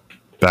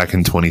back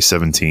in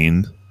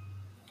 2017.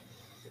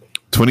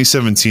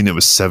 2017, it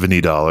was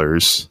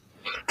 $70.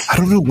 I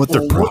don't know what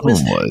their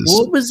problem was.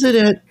 What was it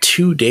at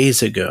 2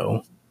 days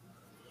ago?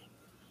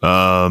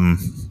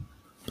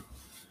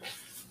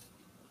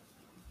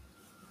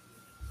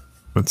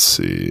 Let's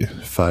see.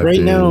 5 Right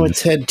days. now,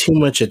 it's had too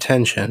much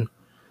attention.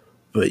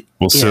 But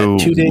Well, yeah, so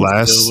 2 days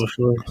last. ago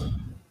before.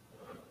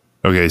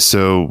 Okay,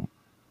 so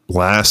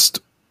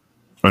last.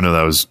 Oh no,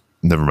 that was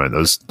never mind. That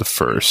was the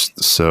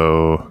first.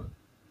 So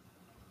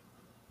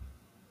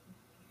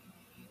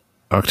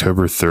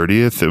October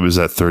 30th, it was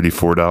at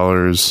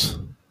 $34.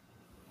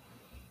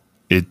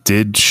 It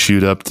did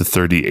shoot up to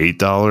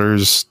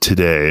 $38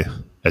 today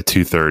at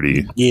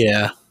 2:30.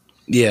 Yeah.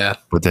 Yeah.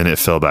 But then it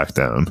fell back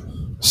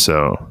down.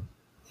 So,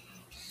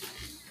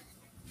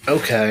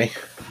 Okay.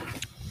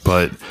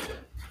 but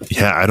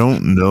yeah, I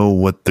don't know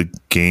what the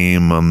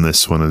game on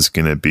this one is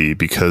going to be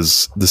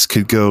because this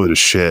could go to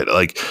shit.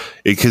 Like,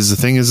 because the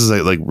thing is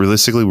that, like,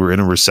 realistically, we're in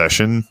a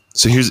recession.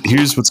 So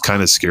here's what's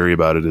kind of scary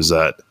about it is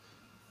that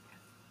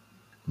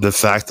the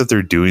fact that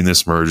they're doing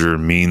this merger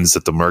means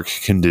that the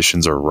market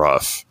conditions are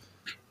rough,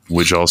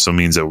 which also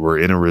means that we're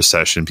in a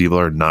recession. People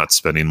are not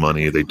spending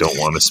money. They don't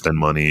want to spend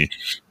money.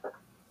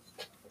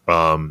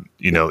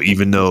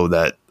 Even though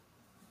that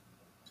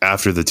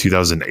after the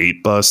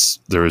 2008 bust,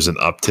 there was an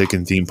uptick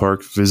in theme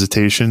park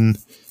visitation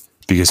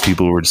because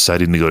people were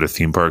deciding to go to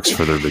theme parks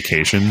for their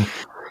vacation.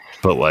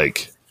 But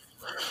like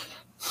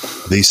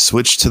they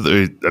switched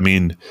to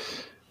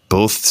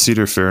both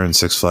Cedar Fair and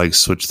Six Flags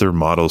switched their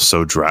model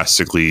so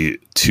drastically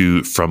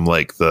from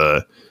like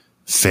the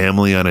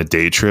family on a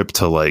day trip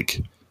to like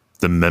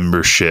the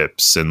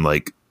memberships and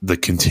like the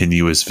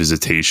continuous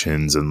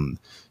visitations and,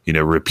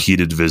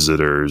 repeated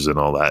visitors and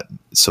all that.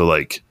 So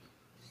like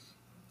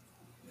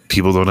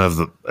people don't have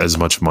as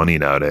much money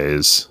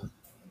nowadays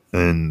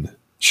and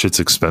shit's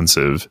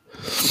expensive.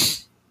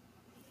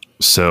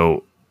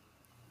 So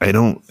I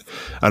don't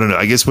know.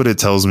 I guess what it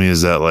tells me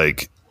is that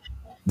like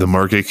the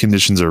market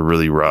conditions are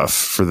really rough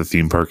for the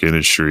theme park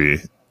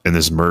industry, and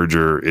this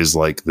merger is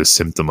like the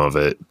symptom of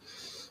it,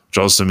 which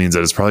also means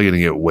that it's probably going to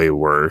get way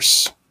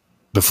worse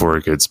before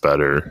it gets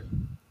better.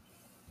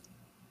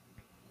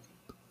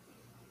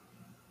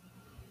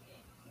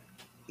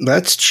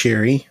 That's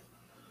cheery.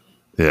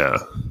 Yeah.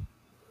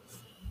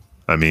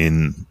 I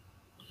mean,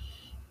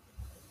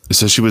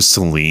 especially with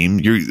Salim,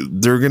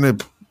 they're going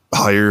to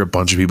hire a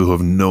bunch of people who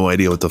have no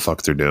idea what the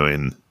fuck they're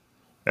doing,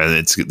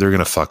 and they're going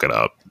to fuck it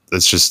up.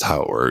 That's just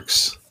how it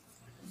works.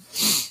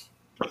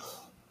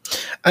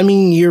 I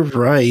mean, you're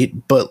right,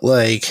 but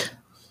like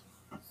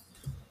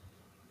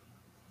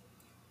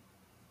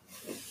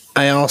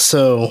I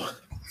also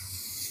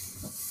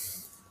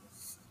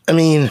I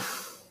mean,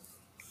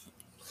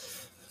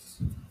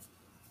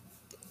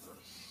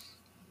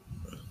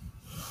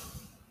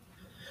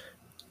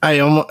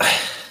 I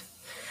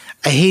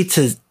hate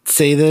to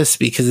say this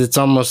because it's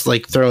almost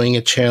like throwing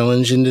a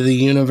challenge into the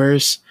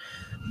universe,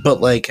 but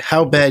like,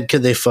 how bad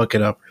could they fuck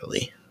it up,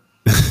 really?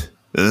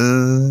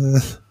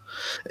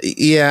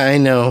 Yeah, I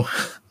know,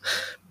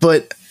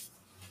 but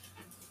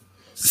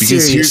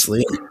because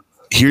seriously,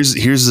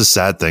 here's the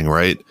sad thing,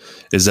 right?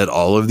 Is that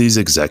all of these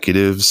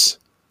executives,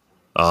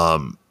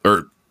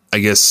 or I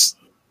guess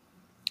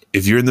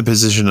if you're in the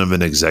position of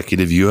an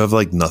executive, you have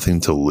like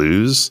nothing to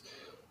lose.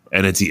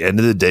 And at the end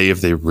of the day,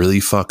 if they really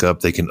fuck up,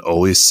 they can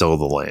always sell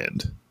the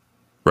land,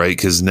 right?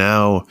 Because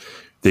now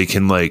they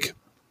can like,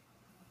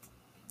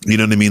 you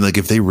know what I mean? Like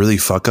if they really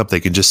fuck up, they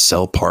can just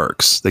sell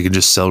parks. They can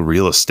just sell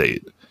real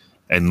estate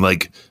and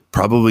like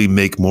probably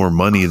make more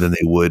money than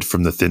they would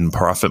from the thin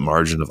profit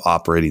margin of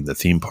operating the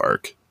theme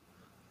park.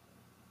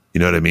 You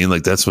know what I mean?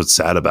 Like that's what's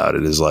sad about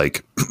it is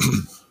like,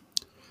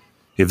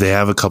 if they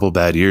have a couple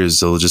bad years,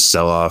 they'll just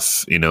sell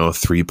off,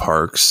 3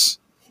 parks,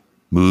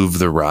 move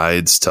the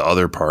rides to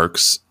other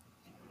parks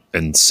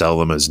and sell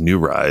them as new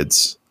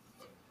rides.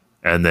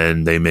 And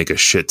then they make a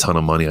shit ton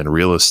of money on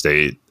real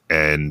estate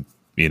and,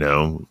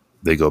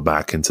 they go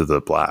back into the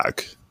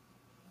black.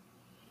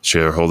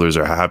 Shareholders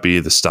are happy.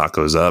 The stock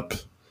goes up.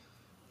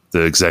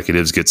 The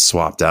executives get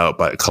swapped out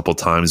by a couple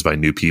times by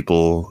new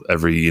people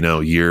every,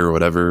 year or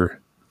whatever.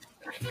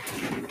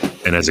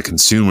 And as a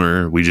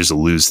consumer, we just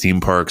lose theme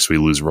parks. We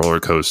lose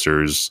roller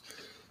coasters.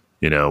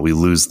 We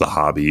lose the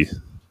hobby.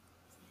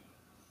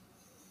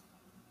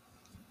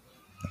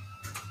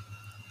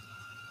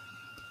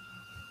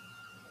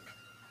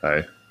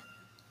 Hi.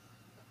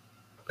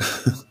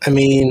 I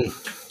mean,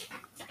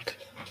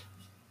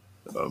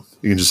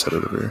 you can just head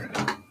it over.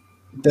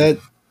 That.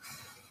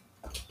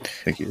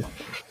 Thank you.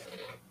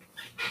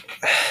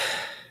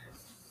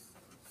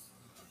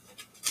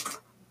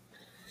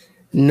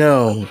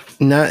 No,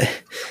 not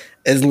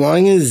as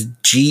long as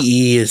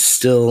GE is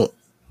still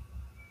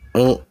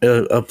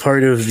a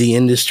part of the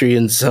industry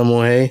in some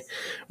way.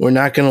 We're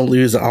not going to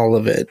lose all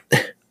of it.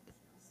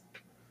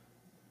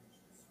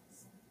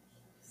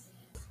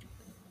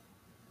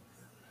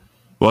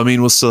 Well, I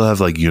mean, we'll still have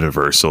like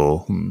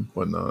Universal and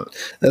whatnot.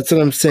 That's what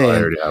I'm saying. I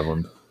already have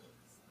one.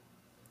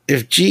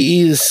 If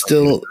GE is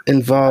still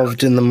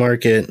involved in the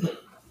market,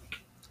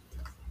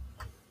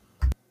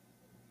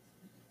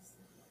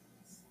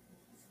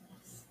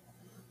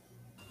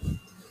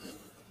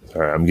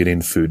 all right, I'm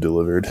getting food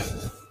delivered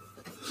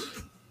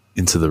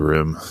into the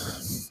room.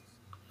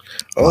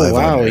 Oh, live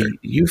wow,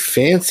 you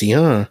fancy,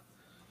 huh?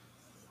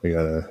 I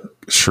got a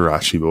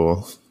sriracha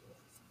bowl.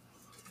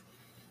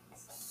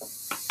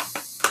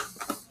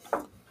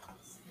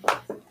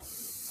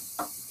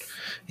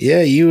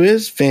 Yeah, you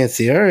is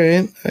fancy. All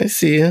right, I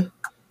see you.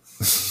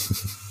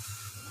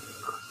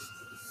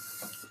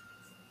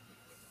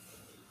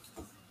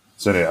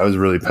 So anyway, I was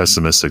really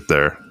pessimistic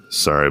there.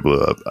 Sorry, I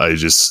blew up. I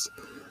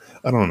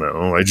don't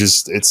know.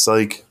 It's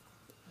like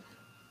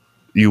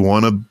you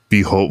want to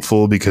be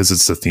hopeful because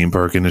it's the theme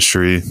park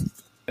industry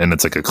and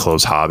it's like a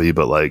close hobby,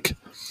 but like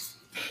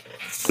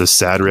the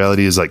sad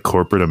reality is like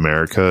corporate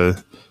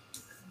America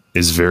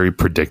is very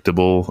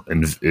predictable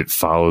and it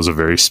follows a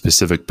very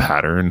specific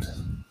pattern.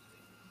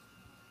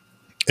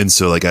 And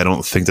so like, I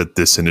don't think that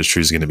this industry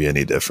is going to be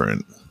any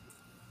different.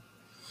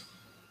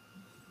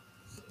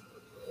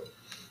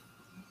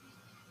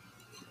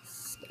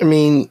 I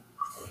mean,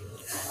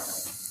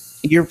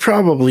 you're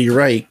probably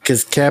right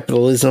because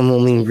capitalism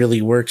only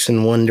really works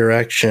in one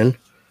direction.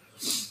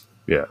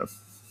 Yeah.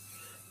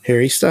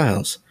 Harry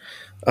Styles.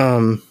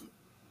 God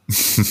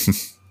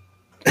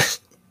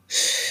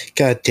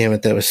damn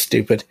it, that was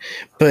stupid.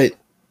 But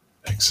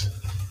thanks.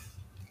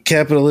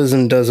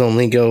 Capitalism does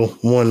only go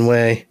one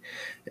way,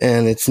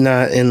 and it's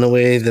not in the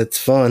way that's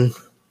fun.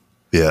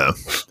 Yeah.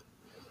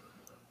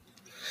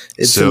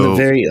 It's in the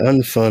very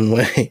unfun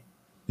way.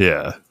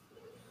 Yeah.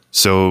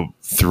 So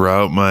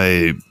throughout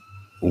my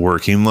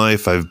working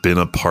life, I've been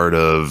a part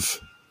of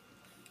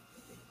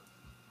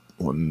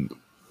my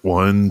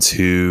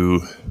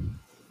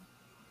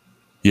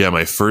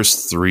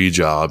first 3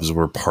 jobs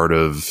were part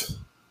of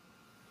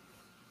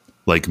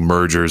like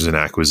mergers and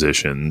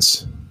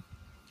acquisitions.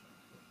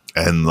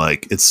 And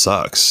like, it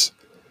sucks.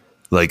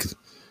 Like,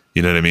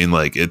 you know what I mean?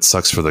 Like it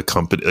sucks for the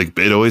company. Like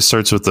it always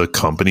starts with the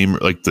company,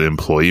 like the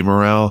employee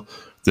morale.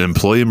 The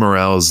employee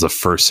morale is the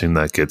first thing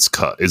that gets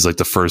cut, is like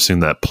the first thing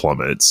that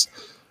plummets.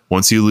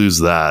 Once you lose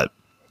that,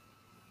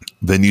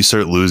 then you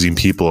start losing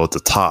people at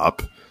the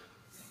top.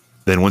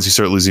 Then once you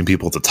start losing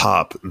people at the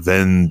top,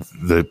 then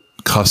the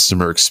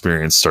customer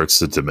experience starts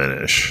to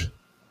diminish.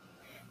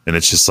 And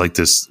it's just like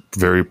this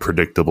very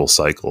predictable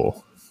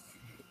cycle.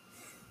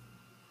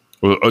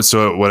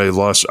 So what I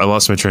lost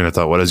my train of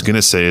thought. What I was going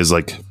to say is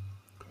like,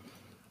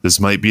 this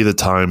might be the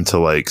time to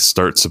like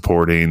start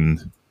supporting,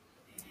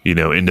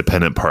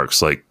 independent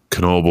parks like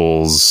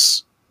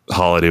Knoebels,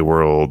 Holiday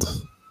World,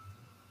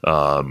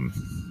 I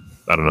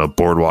don't know,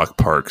 Boardwalk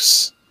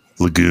Parks,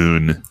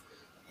 Lagoon,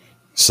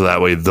 So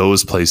that way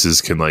those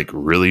places can like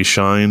really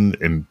shine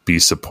and be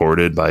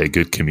supported by a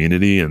good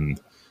community, and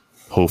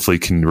hopefully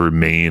can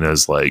remain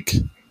as like,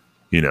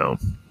 you know,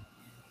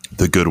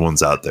 the good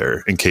ones out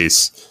there in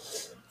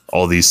case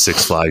all these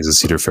Six Flags and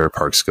Cedar Fair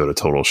parks go to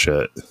total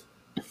shit.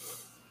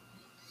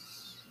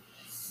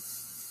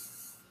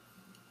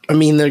 I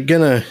mean,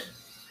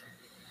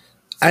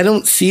 I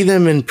don't see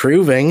them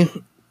improving.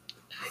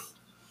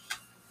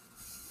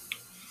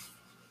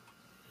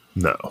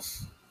 No.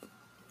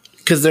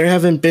 Because there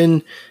haven't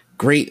been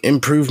great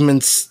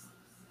improvements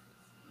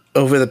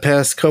over the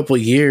past couple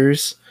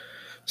years.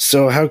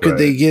 So how could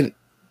they get...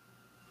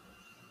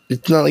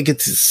 It's not like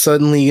it's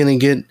suddenly going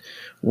to get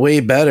way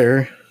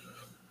better.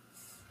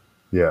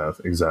 Yeah,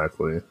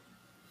 exactly.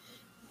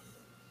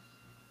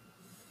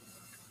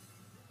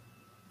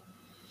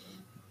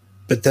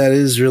 But that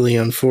is really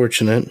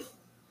unfortunate.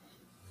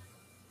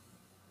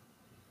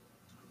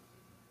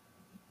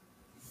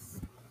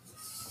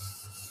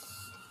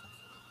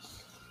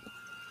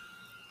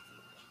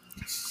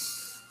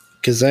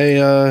 Because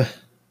and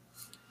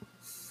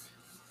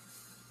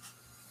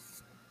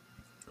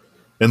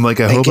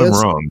like, I hope I'm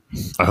wrong.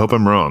 I hope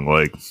I'm wrong.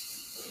 Like,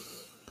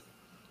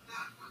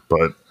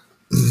 but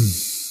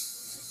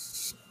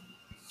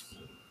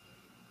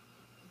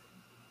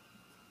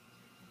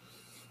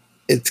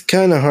it's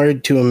kind of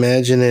hard to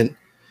imagine it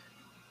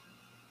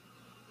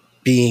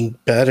being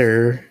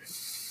better,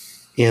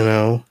 you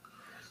know?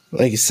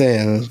 Like you're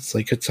saying, it's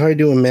like, it's hard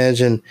to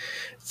imagine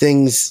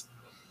things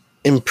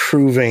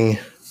improving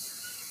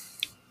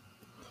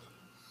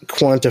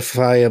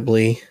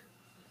quantifiably.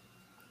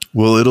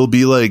 Well, it'll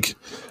be like,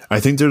 I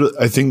think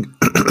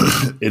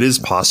it is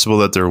possible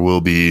that there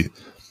will be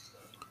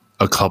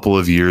a couple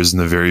of years in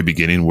the very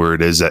beginning where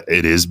it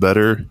is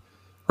better,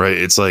 right?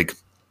 It's like,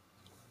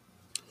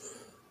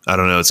 I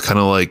don't know. It's kind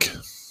of like,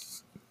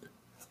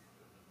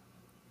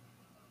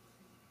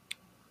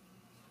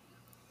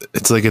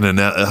 it's like I don't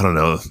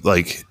know.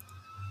 Like,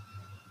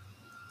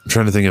 I'm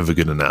trying to think of a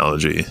good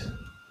analogy.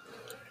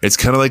 It's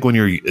kind of like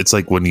it's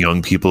like when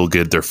young people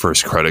get their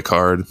first credit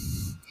card,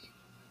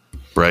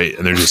 right?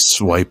 And they're just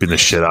swiping the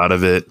shit out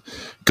of it,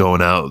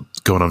 going on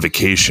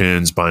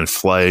vacations, buying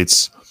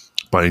flights,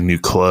 buying new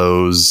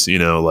clothes, you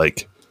know,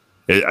 like,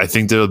 I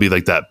think there'll be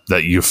like that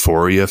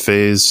euphoria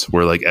phase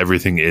where like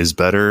everything is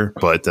better,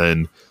 but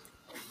then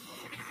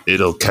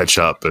it'll catch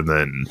up and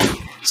then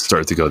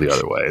start to go the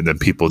other way. And then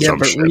people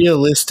jump ship.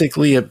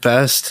 Realistically, at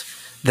best,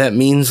 that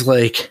means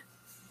like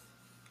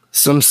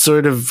some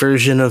sort of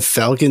version of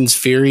Falcon's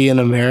Fury in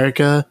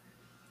America,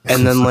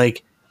 and then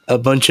like a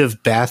bunch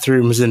of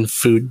bathrooms and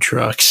food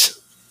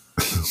trucks.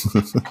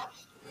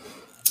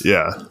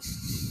 Yeah.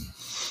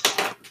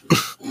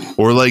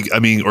 Or like, I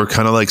mean, or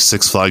kind of like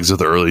Six Flags of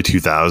the early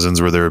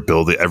 2000s where they were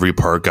building, every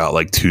park got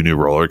like 2 new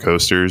roller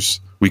coasters.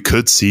 We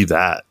could see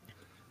that.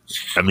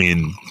 I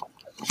mean,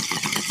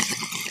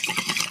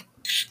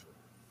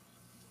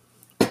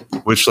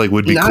 which like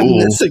would be not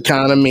cool. In this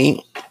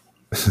economy.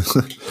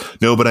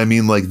 No, but I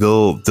mean, like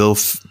they'll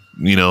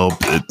you know,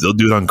 they'll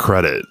do it on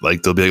credit.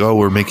 Like they'll be like, oh,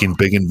 we're making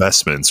big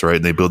investments, right?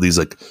 And they build these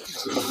like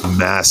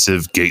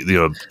massive,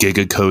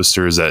 giga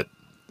coasters at,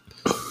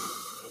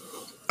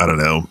 I don't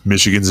know,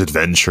 Michigan's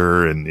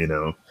Adventure, and you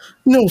know,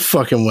 no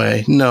fucking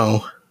way,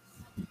 no,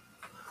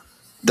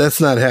 that's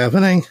not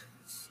happening.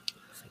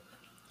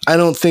 I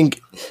don't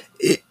think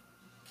it.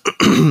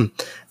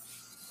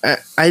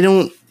 I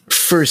don't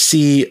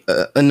foresee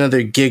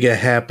another giga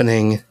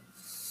happening,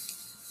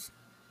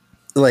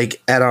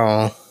 like, at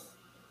all.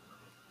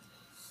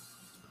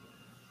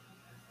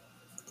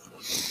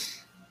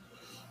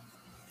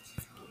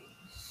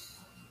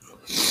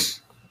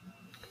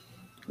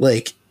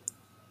 Like,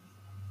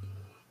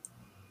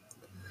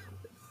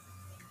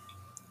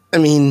 I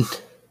mean,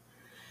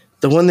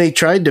 the one they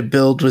tried to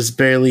build was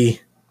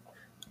barely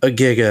a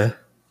giga.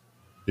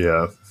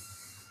 Yeah.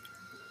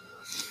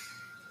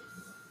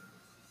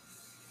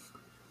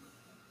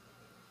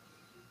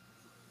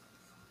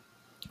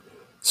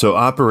 So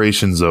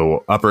operation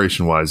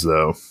wise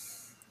though,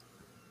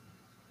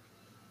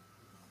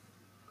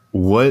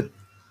 what,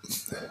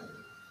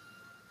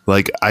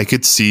 like, I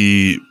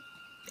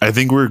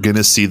think we're going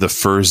to see the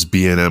first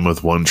B&M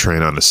with one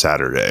train on a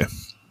Saturday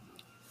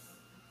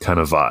kind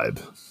of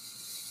vibe.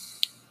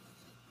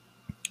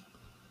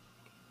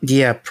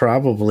 Yeah,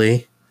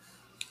 probably.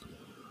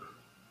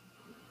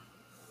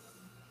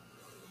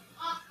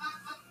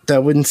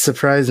 That wouldn't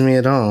surprise me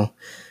at all.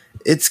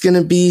 It's going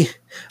to be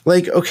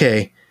like,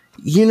 okay,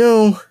 you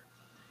know,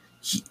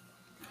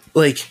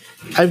 like,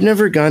 I've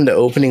never gone to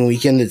opening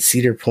weekend at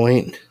Cedar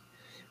Point,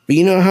 but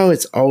you know how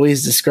it's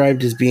always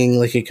described as being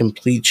like a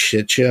complete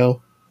shit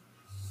show?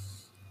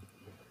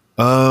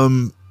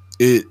 I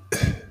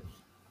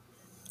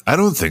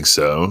don't think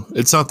so.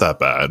 It's not that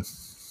bad.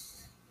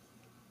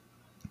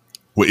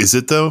 Wait, is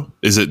it though?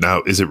 Is it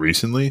now? Is it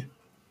recently?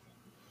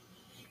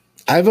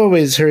 I've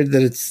always heard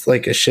that it's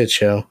like a shit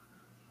show.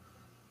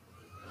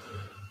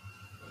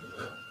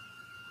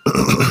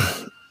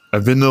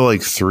 I've been to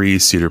like 3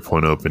 Cedar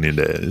Point opening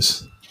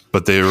days.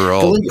 but they were But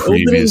all like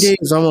opening previous. day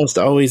is almost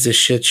always a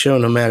shit show,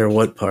 no matter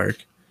what park.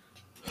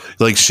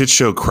 Like shit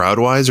show crowd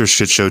wise or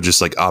shit show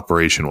just like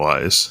operation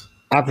wise?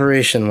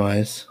 Operation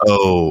wise.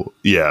 Oh,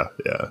 yeah,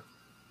 yeah.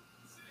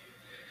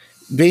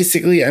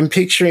 Basically, I'm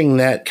picturing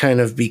that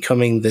kind of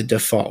becoming the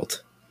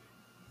default.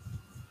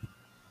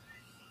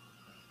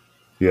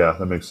 Yeah,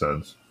 that makes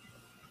sense.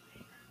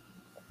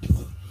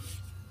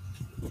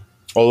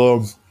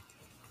 Although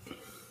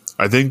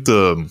I think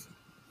a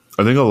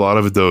lot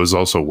of it though is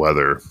also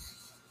weather.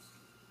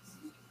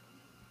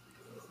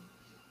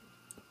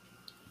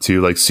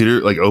 Too, like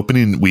Cedar, like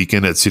opening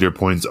weekend at Cedar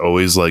Point's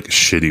always like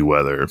shitty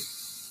weather.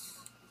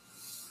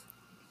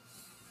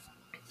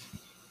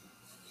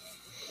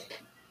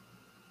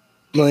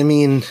 Well, I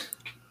mean,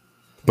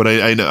 But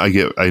I know I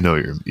get what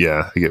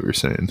you're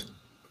saying.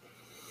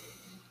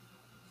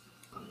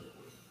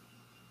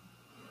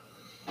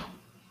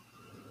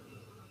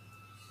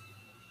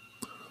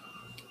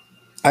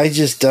 I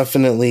just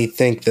definitely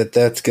think that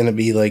that's going to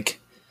be like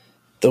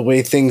the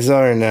way things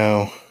are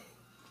now.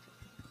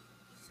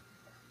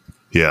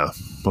 Yeah,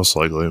 most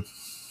likely.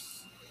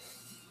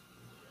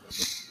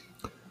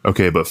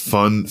 Okay, but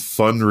fun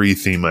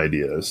retheme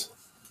ideas.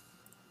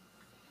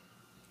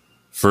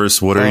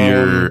 First, what are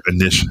your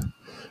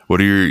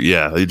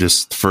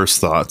just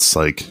first thoughts?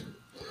 Like,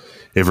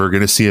 if we're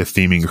gonna see a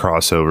theming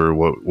crossover,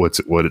 what's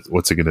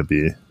it gonna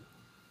be?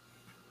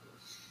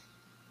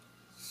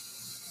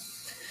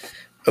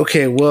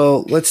 Okay,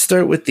 well, let's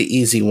start with the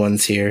easy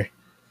ones here.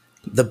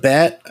 The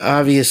Bat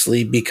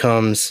obviously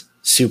becomes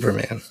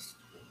Superman.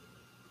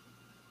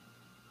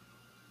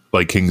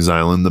 Like King's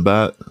Island, the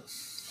Bat.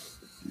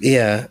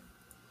 Yeah.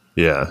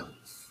 Yeah.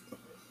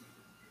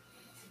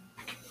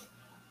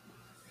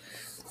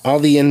 All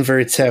the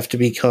inverts have to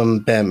become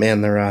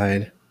Batman the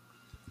Ride.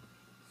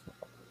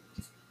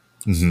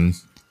 Mm-hmm.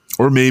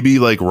 Or maybe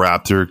like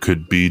Raptor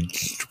could be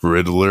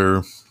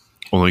Riddler,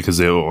 only because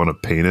they don't want to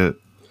paint it.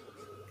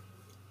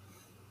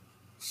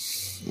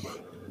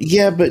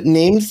 Yeah, but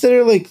names that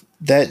are like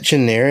that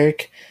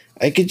generic,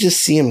 I could just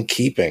see him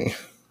keeping.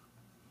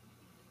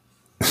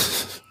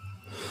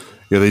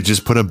 Yeah, they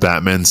just put a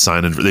Batman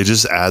sign in. They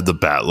just add the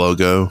Bat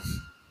logo,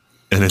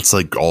 and it's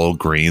like all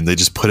green. They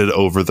just put it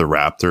over the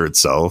Raptor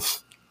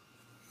itself.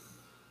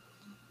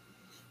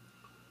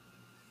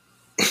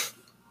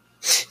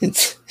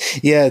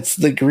 It's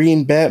the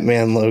green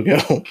Batman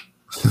logo.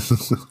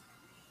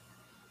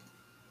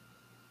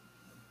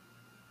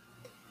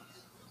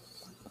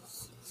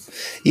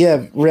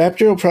 Yeah,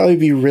 Raptor will probably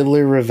be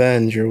Riddler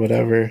Revenge or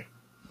whatever.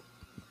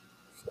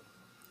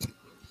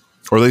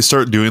 Or they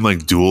start doing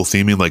like dual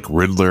theming, like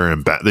Riddler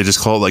and Bat. They just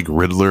call it like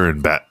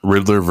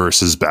Riddler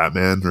versus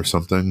Batman or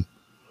something.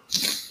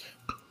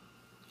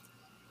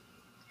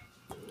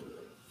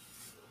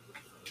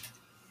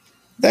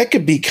 That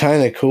could be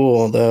kind of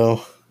cool,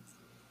 though.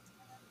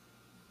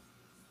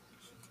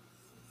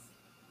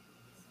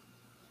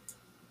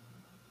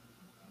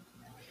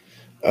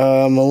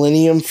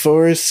 Millennium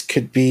Force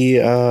could be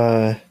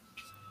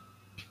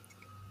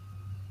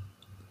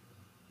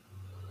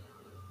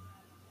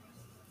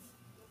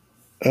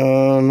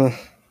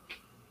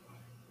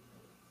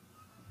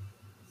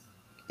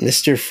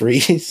Mr.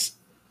 Freeze.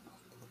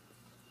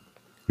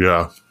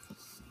 Yeah.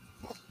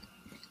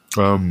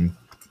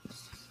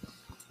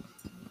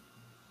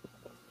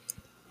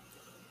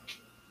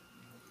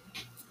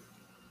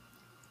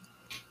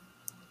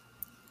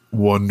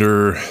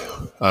 Wonder,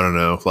 I don't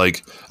know.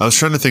 Like, I was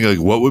trying to think, like,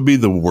 what would be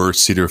the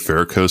worst Cedar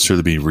Fair coaster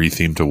to be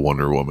rethemed to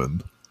Wonder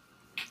Woman?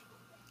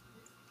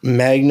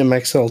 Magnum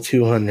XL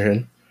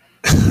 200.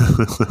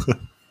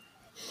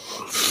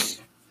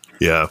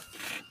 Yeah.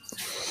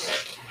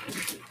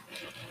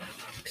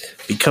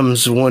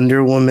 Becomes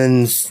Wonder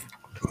Woman's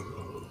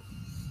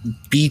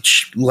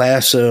beach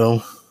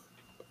lasso.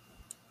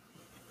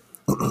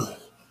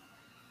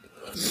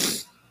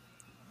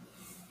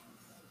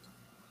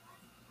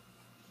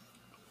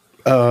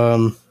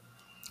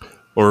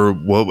 Or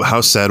what? How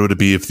sad would it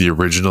be if the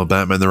original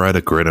Batman the Ride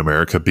at Great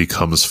America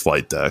becomes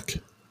Flight Deck?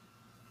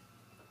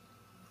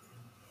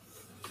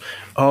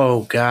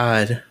 Oh,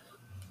 God.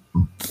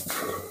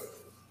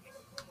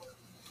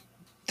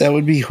 That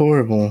would be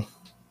horrible.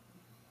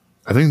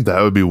 I think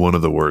that would be one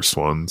of the worst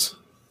ones.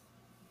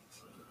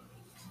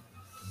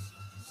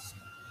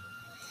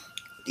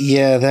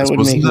 Yeah, that would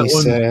make me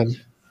sad.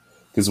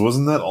 Because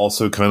wasn't that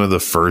also kind of the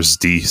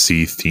first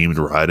DC themed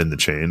ride in the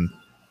chain?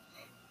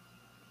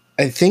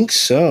 I think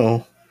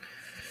so.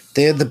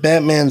 They had the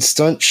Batman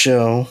stunt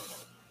show,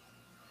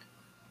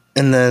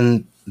 and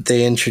then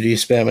they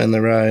introduced Batman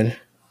the Ride.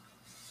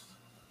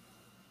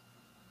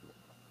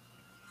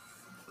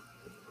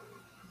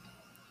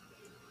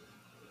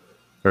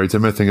 Every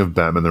time I think of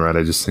Batman the Ride,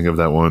 I just think of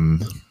that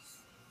one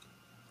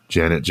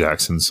Janet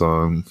Jackson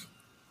song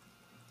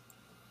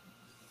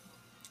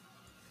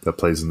that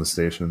plays in the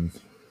station.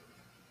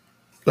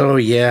 Oh,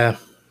 yeah.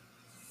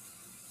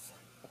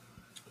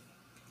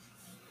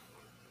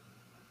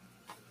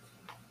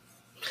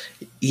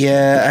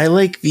 Yeah, I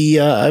like the,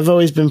 I've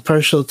always been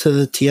partial to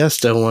the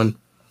Tiesto one.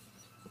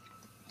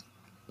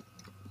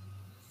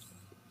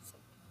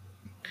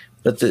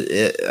 But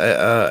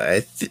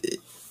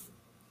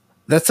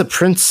that's a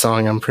Prince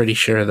song, I'm pretty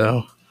sure,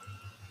 though.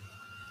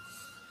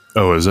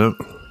 Oh, is it?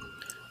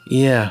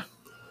 Yeah.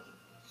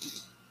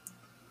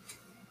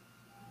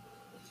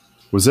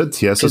 Was that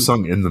Tiesa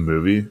song in the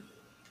movie?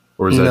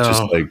 Or is that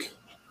just like...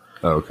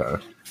 Oh, okay.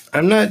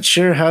 I'm not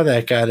sure how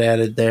that got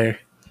added there.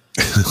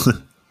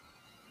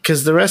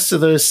 Because the rest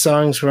of those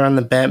songs were on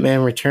the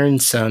Batman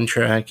Returns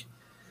soundtrack.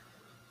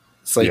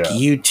 It's like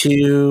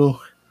U2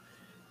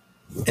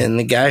 and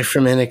the guy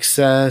from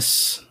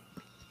INXS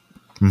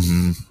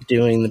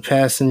doing The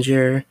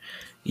Passenger.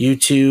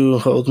 U2,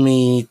 Hold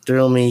Me,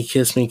 Thrill Me,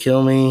 Kiss Me,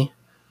 Kill Me.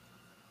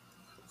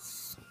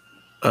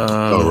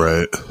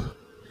 Right.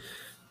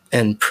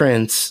 And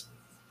Prince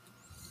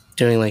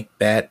doing like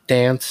Bat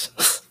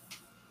Dance.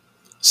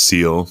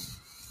 Seal.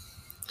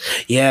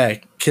 Yeah,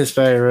 Kiss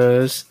by a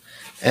Rose.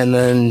 And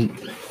then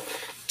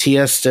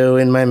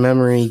Tiesto, In My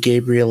Memory,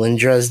 Gabriel and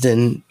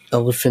Dresden,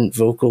 Elephant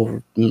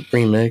Vocal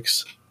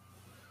Remix.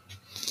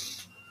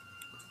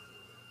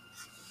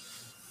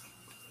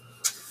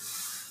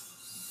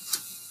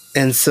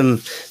 And some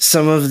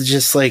of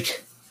just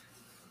like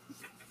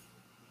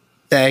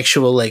the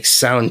actual like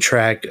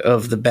soundtrack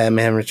of the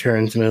Batman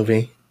Returns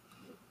movie.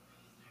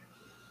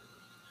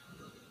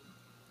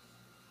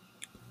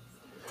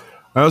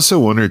 I also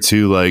wonder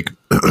too, like,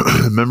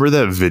 remember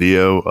that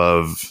video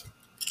of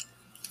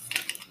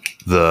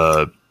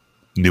the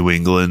New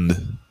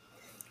England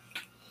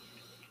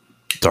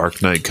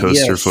Dark Knight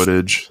coaster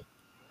footage?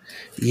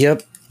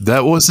 Yep.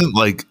 That wasn't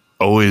like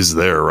always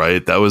there,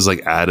 right? That was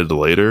like added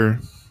later.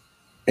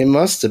 It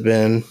must have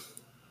been.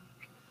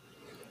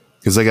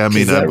 Because like, I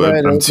mean,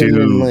 I'm too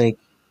in like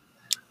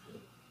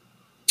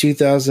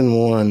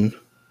 2001.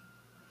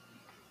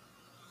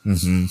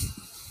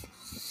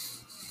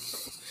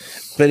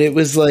 But it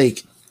was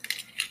like,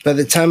 by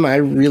the time I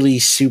really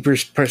super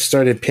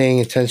started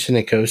paying attention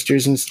to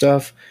coasters and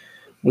stuff,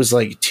 was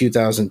like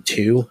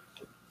 2002.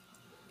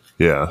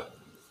 Yeah.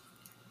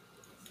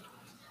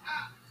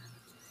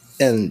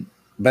 And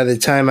by the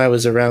time I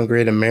was around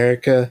Great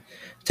America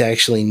to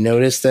actually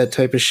notice that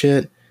type of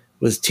shit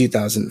was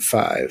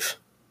 2005.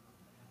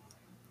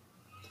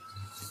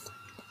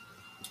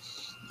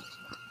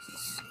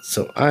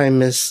 So I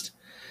missed.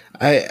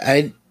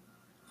 I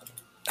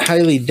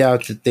highly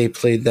doubt that they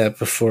played that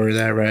before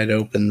that ride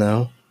opened,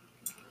 though.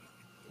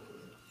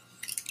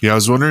 Yeah, I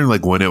was wondering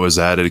like when it was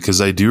added, because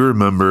I do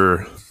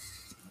remember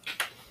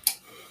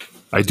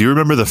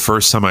the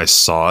first time I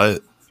saw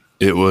it.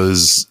 It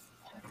was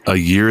a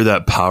year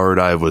that Power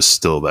Dive was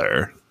still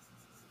there.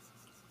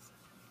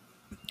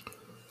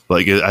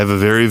 Like, I have a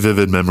very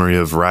vivid memory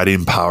of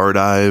riding Power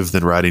Dive,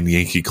 then riding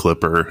Yankee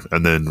Clipper,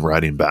 and then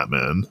riding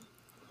Batman.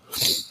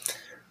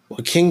 Well,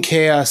 King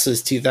Chaos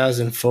is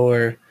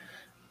 2004.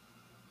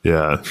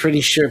 Yeah.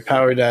 Pretty sure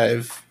Power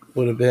Dive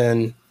would have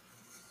been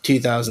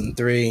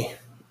 2003.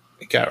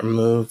 It got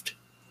removed.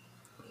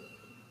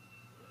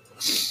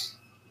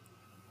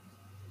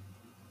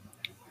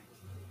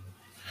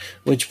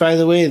 Which, by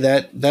the way,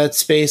 that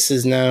space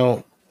is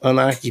now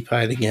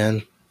unoccupied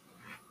again.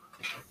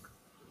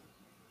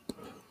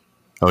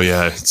 Oh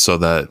yeah, so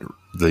that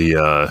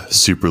the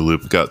Super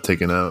Loop got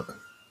taken out.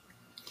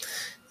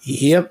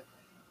 Yep.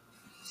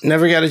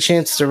 Never got a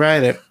chance to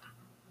ride it.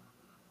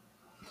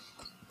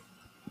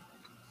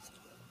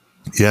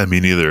 Yeah,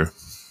 me neither.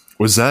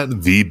 Was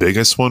that the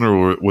biggest one,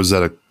 or was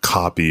that a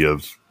copy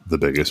of the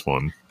biggest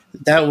one?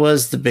 That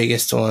was the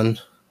biggest one.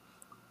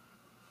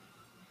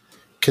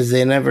 Because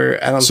they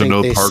never, I don't think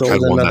they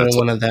sold another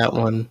one of that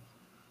one.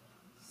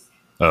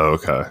 Oh,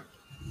 okay.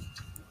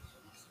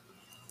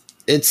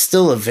 It's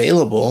still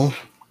available.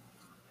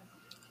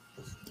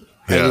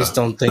 Yeah. I just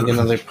don't think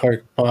another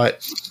park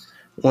bought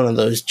one of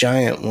those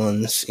giant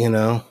ones, you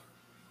know?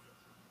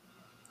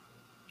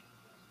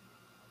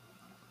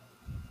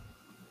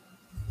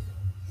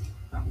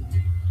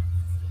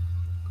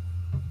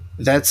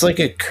 That's like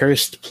a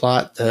cursed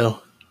plot,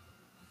 though.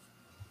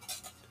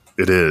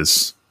 It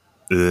is.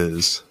 It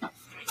is.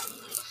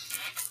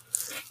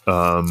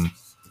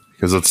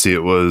 Because let's see,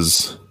 it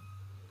was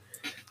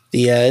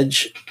The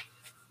Edge.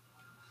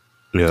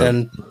 Yeah.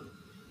 Then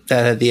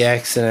that had the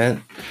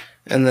accident.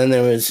 And then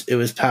it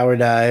was Power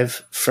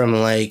Dive from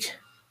like,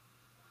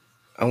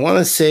 I want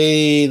to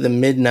say the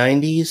mid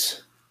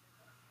 90s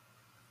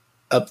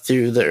up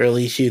through the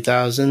early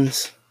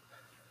 2000s.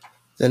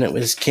 Then it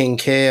was King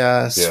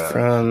Chaos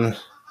from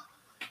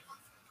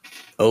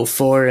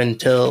 04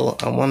 until,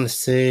 I want to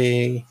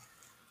say,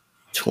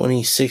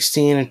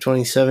 2016 or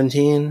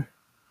 2017.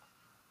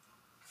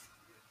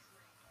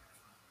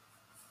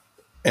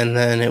 And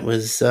then it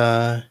was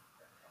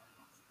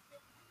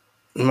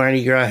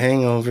Mardi Gras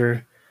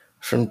Hangover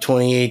from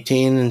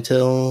 2018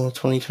 until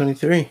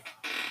 2023.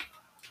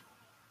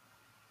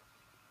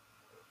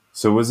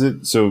 So was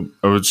it? So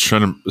I was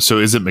trying to. So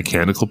is it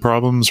mechanical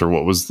problems, or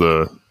what was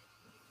the?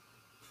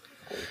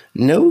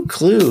 No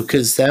clue,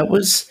 because that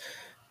was.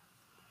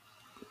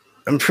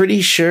 I'm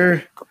pretty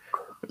sure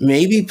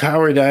maybe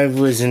Power Dive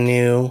was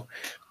new,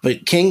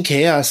 but King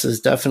Chaos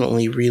is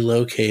definitely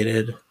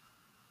relocated.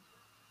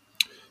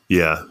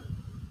 Yeah.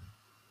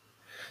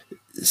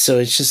 So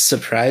it's just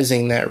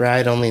surprising that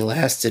ride only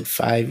lasted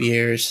 5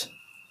 years.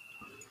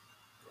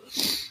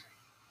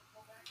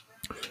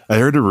 I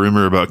heard a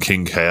rumor about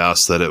King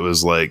Chaos that it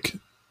was like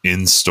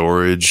in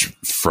storage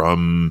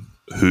from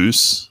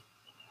Hoos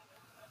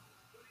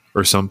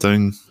or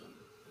something.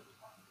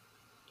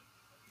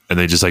 And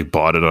they just like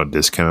bought it on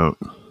discount.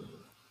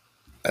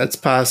 That's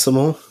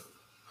possible.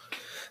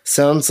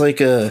 Sounds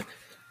like a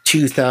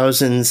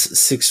 2000s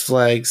Six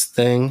Flags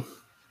thing.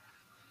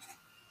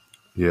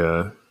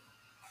 Yeah.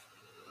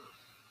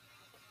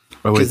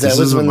 Oh wait, Because this that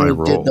was isn't when my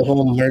they did role. the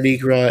whole Mardi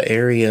Gras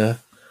area.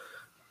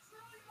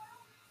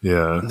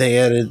 Yeah. They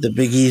added the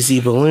Big Easy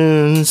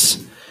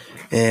balloons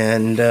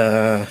and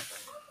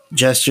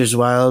Jester's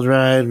Wild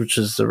Ride, which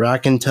is the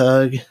Rockin'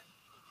 Tug,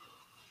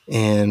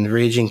 and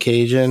Raging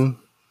Cajun.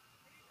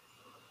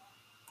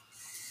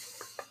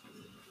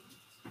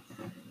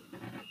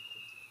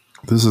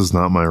 This is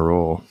not my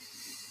role.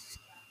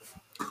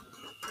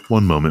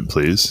 One moment,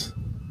 please.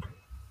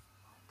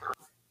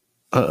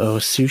 Uh-oh,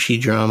 sushi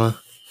drama.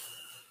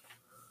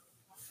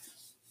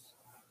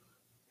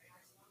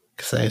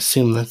 Because I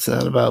assume that's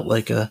not about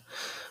like a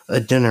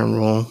dinner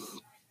roll.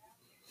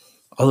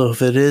 Although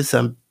if it is,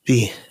 I'd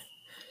be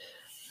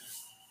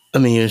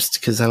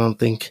amused because I don't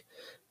think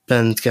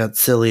Ben's got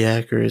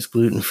celiac or is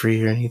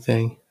gluten-free or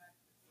anything.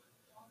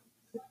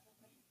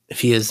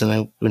 If he is, then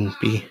I wouldn't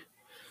be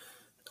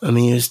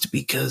amused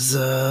because,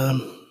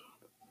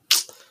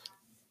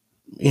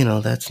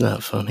 that's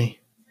not funny.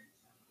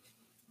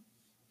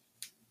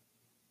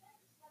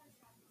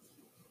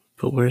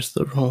 But where's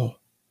the roll?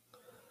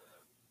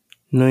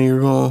 Know your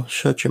role,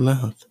 shut your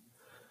mouth.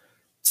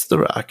 It's The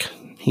Rock.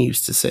 He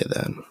used to say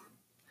that.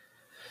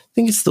 I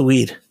think it's the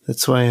weed.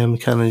 That's why I'm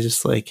kind of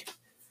just like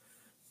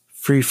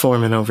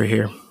free-forming over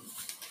here.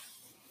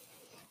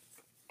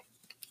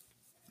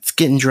 It's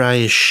getting dry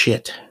as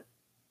shit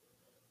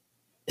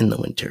in the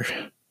winter.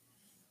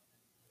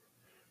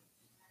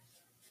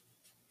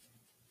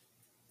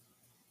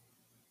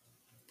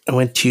 I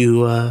went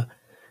to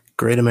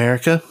Great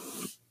America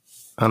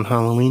on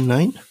Halloween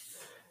night.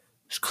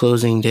 It's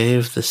closing day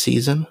of the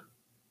season.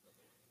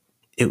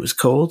 It was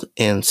cold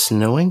and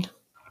snowing,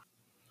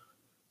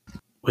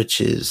 which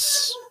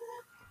is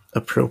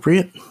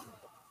appropriate.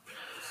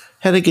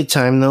 Had a good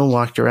time though.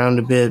 Walked around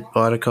a bit,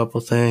 bought a couple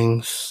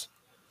things.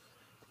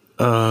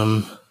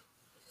 Was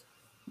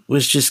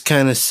just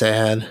kind of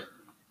sad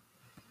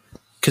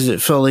because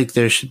it felt like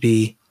there should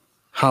be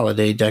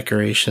holiday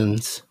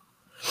decorations,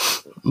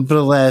 but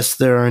alas,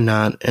 there are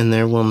not, and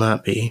there will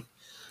not be.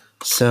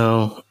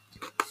 So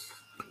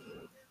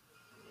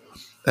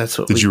that's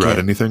what. Did you write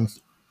anything?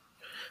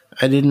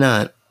 I did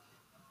not.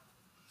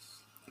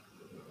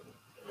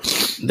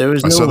 There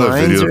was I no saw that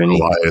lines video or of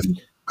Goliath.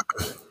 anything.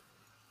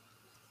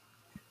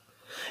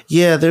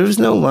 Yeah, there was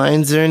no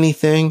lines or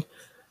anything,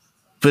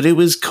 but it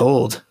was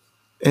cold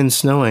and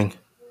snowing.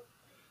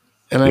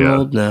 And I'm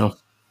old now.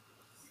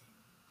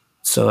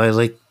 So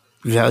I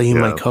value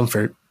my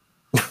comfort.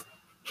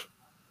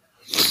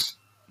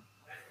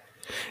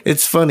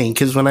 It's funny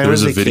because when I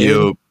was a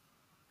video. Kid.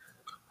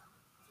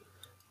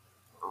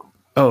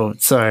 Oh,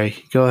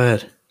 sorry. Go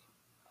ahead.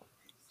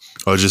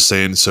 I was just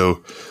saying,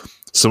 so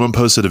someone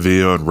posted a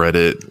video on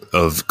Reddit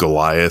of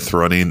Goliath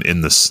running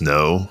in the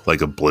snow,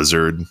 like a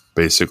blizzard,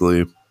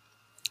 basically.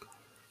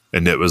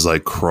 And it was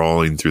like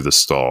crawling through the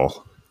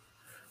stall.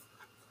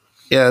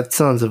 Yeah, that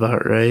sounds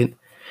about right.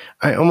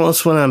 I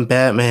almost went on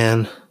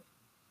Batman.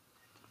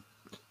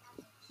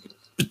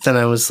 But then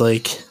I was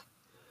like,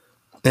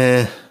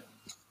 eh.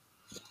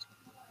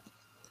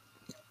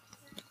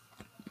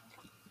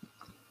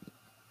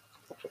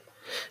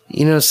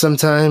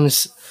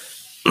 Sometimes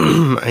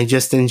I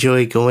just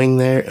enjoy going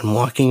there and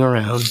walking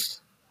around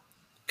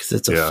because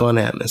it's a fun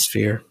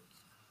atmosphere.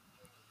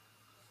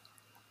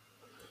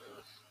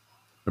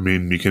 I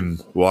mean, you can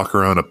walk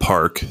around a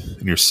park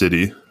in your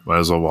city. Might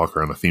as well walk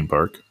around a theme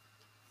park.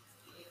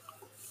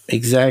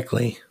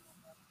 Exactly.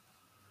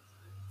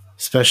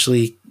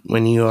 Especially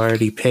when you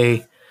already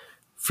pay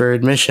for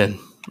admission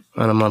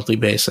on a monthly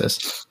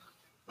basis.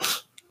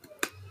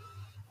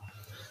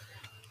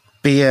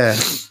 But yeah,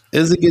 it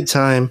was a good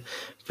time.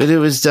 But it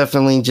was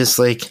definitely just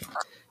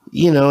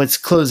it's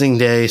closing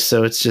day,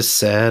 so it's just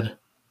sad.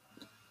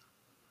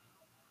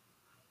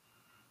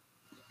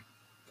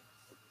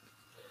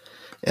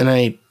 And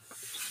I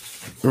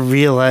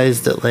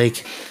realized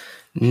that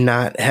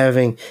not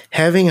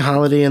having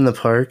holiday in the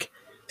park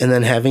and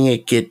then having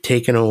it get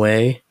taken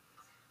away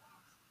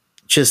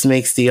just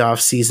makes the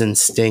off season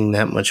sting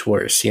that much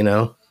worse,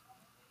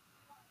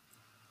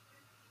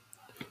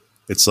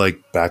 It's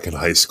like back in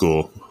high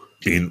school,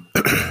 being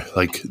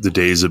like the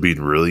days of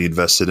being really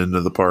invested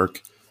into the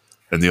park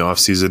and the off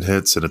season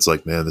hits, and it's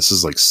like, man, this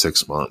is like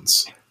 6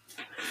 months.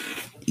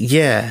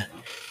 Yeah.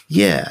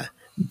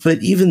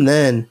 But even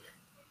then,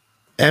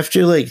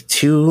 after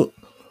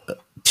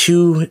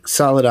two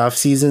solid off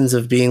seasons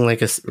of being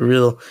like a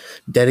real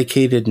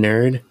dedicated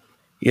nerd,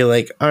 you're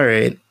like, all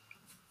right,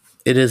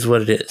 it is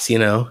what it is,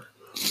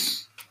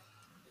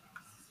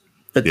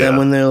 But then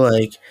when they're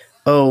like,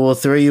 oh, we'll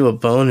throw you a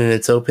bone and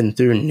it's open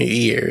through New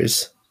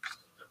Year's.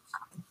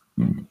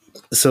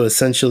 So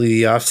essentially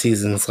the off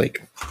season is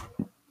like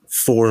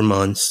 4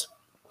 months.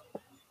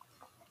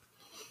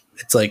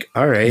 It's like,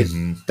 all right,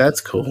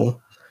 that's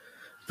cool.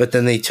 But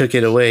then they took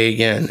it away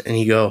again, and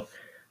you go,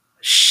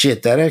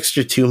 shit, that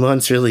extra 2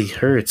 months really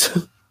hurts.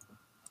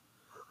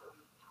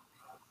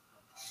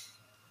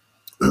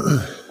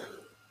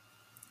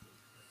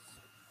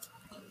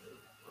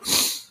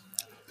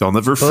 I'll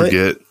never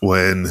forget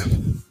when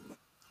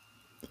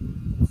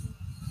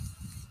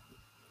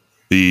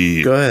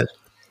Go ahead.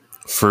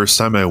 first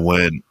time I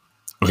went.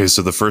 Okay,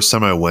 so the first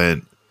time I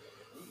went,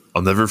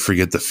 I'll never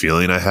forget the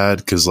feeling I had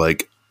because,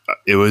 like,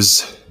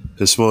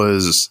 this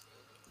was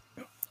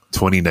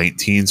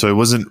 2019, so I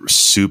wasn't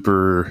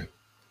super.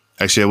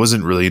 Actually, I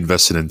wasn't really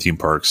invested in theme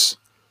parks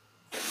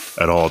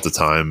at all at the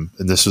time,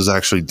 and this was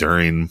actually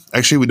during.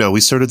 Actually,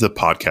 we started the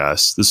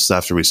podcast. This was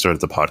after we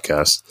started the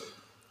podcast,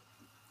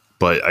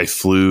 but I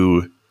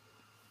flew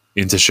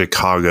into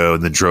Chicago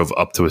and then drove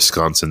up to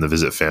Wisconsin to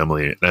visit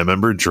family. And I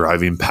remember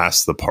driving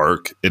past the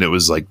park, and it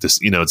was like this.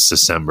 It's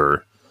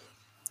December,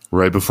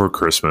 right before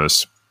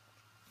Christmas,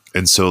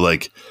 and so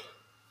like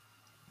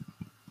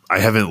I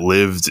haven't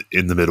lived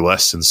in the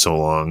Midwest in so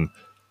long.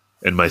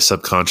 And my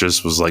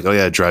subconscious was like, oh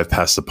yeah, drive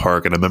past the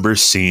park. And I remember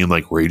seeing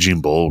like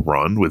Raging Bull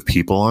run with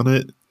people on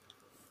it.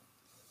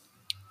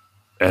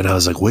 And I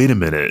was like, wait a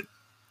minute.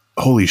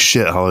 Holy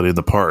shit, Holiday in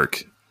the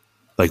Park.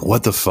 Like,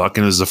 what the fuck?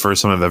 And it was the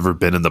first time I've ever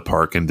been in the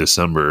park in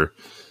December.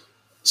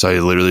 So I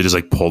literally just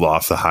like pulled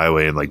off the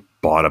highway and like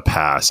bought a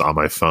pass on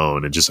my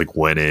phone and just like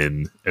went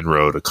in and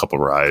rode a couple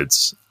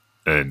rides.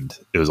 And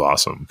it was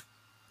awesome.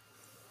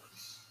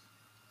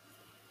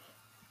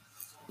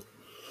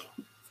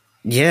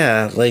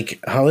 Yeah, like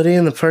Holiday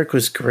in the Park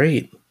was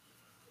great.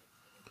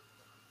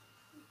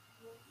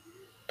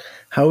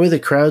 How were the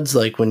crowds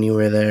like when you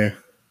were there?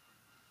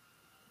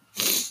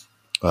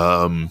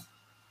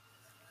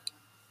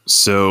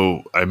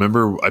 So I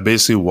remember I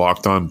basically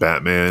walked on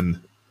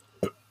Batman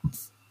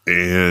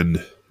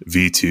and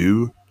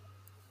V2,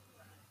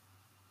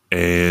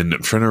 and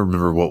I'm trying to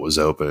remember what was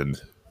open.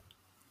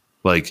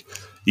 Like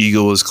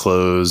Eagle was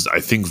closed.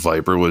 I think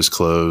Viper was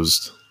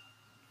closed.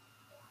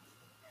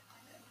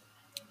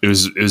 It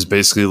was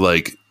basically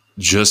like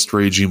just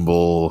Raging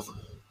Bull.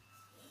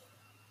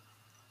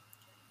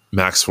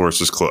 Max Force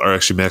was closed. Or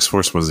actually, Max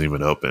Force wasn't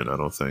even open, I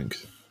don't think.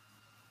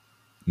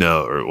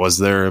 No, or it was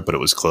there, but it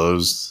was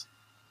closed.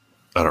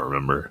 I don't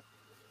remember.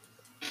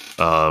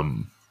 Yeah,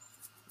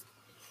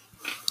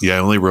 I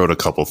only rode a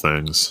couple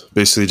things.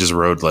 Basically just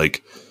rode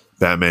like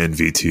Batman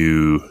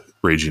V2,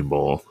 Raging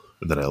Bull,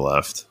 and then I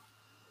left.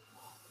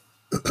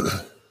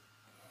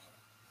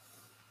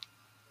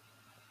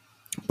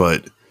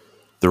 But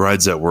the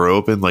rides that were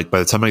open, like by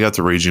the time I got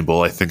to Raging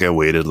Bull, I think I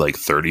waited like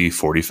 30,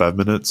 45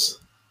 minutes.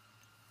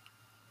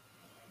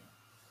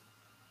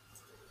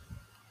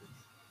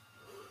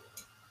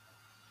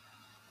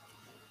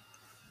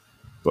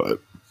 But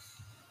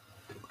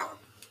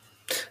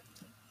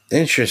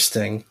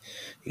Interesting.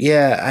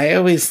 Yeah, I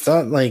always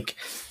thought like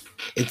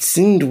it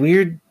seemed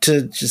weird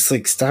to just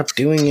like stop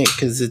doing it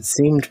because it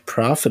seemed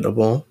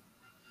profitable.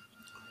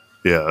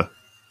 yeah.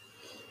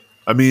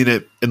 I mean,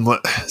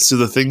 so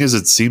the thing is,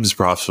 it seems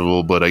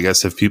profitable, but I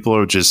guess if people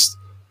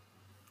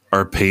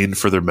are paying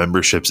for their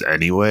memberships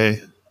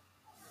anyway,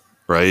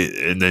 right?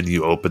 And then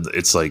you open,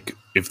 it's like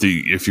if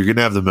you're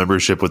gonna have the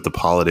membership with the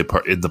holiday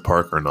part in the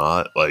park or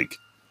not, like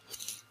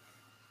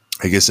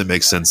I guess it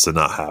makes sense to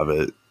not have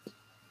it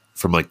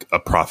from like a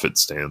profit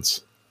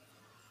stance.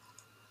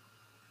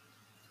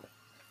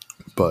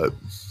 But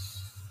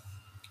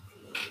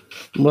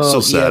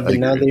Well, still yeah, sad. but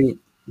now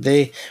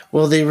they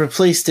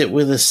replaced it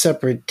with a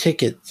separate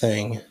ticket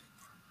thing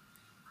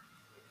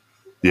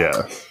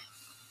Yeah.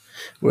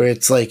 where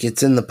it's like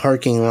it's in the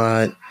parking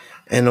lot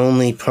and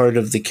only part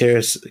of the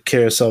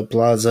Carousel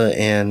Plaza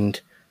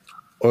and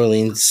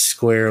Orleans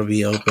Square will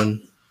be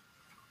open.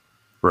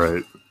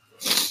 Right.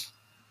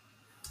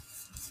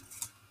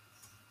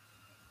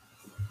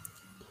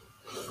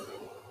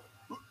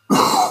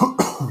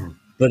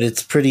 But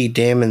it's pretty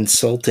damn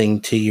insulting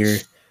to your,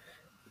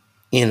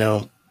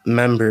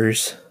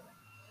 members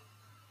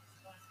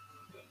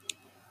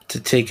to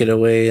take it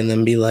away and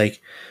then be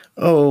like,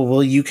 oh,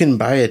 well, you can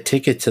buy a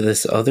ticket to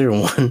this other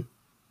one.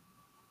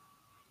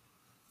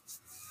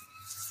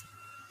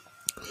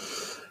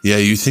 Yeah,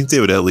 you think they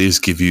would at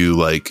least give you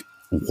like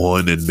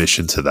one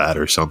admission to that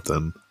or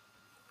something.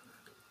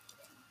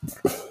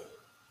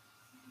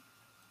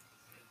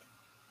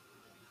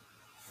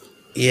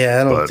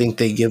 Yeah, I don't think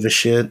they give a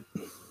shit.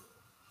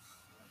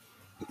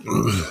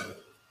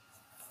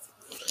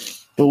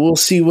 But we'll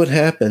see what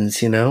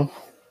happens,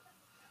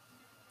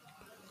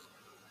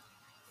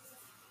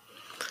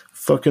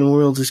 Fucking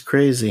world is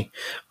crazy.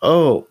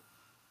 Oh,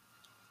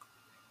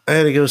 I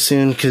had to go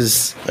soon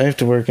because I have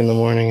to work in the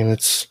morning and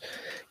it's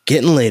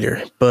getting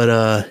later.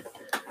 But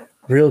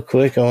real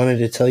quick, I wanted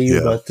to tell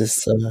you about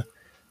this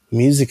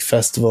music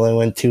festival I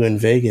went to in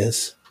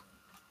Vegas.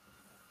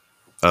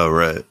 Oh,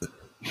 right.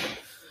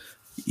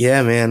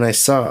 Yeah, man, I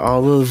saw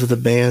all of the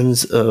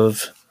bands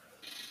of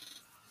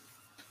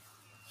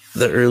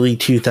the early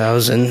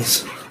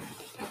 2000s.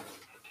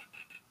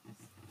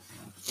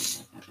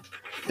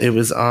 It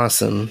was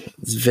awesome.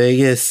 It's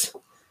Vegas.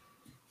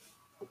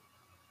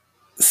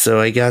 So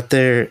I got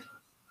there.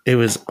 It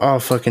was all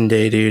fucking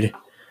day, dude.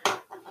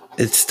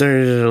 It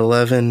started at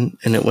 11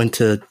 and it went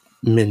to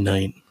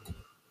midnight.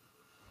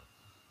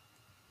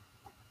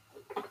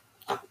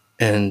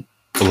 And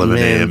 11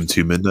 man, a.m.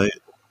 to midnight.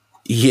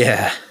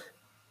 yeah.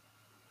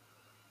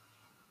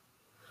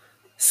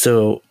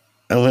 So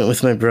I went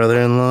with my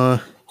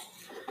brother-in-law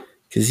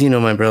because you know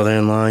my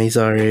brother-in-law, he's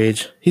our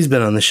age. He's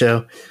been on the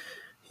show.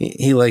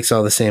 He likes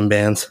all the same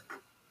bands.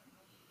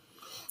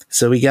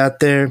 So we got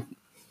there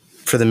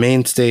for the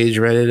main stage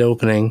right at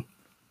opening,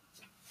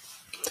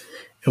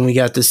 and we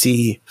got to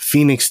see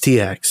Phoenix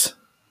TX.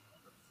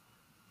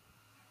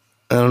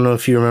 I don't know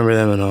if you remember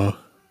them at all,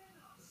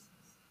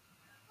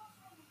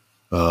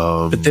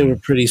 but they were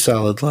pretty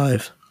solid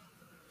live.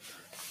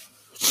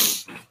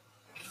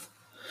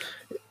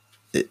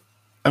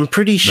 I'm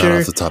pretty sure. Not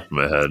off the top of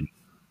my head.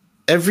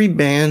 Every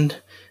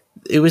band,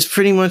 it was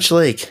pretty much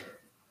like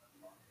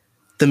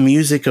the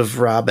music of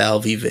Rob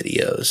Alvey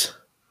videos.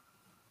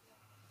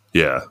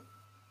 Yeah.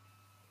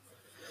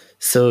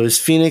 So it was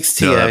Phoenix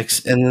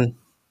TX, and then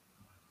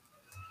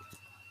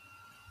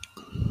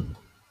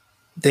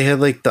they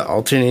had like the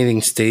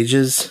alternating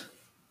stages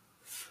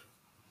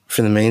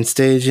for the main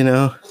stage, you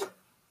know?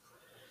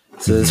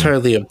 So there's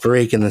hardly a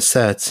break in the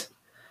sets.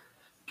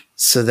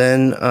 So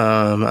then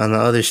on the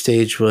other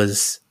stage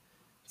was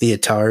the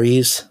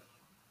Ataris.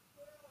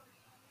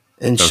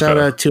 And shout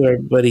out to our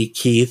buddy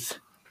Keith,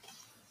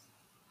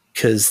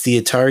 because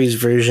the Ataris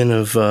version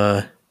of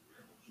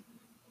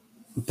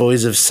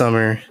Boys of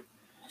Summer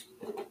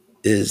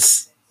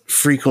is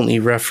frequently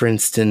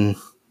referenced in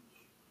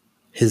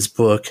his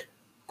book.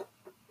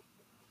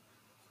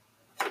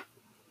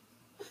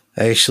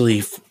 I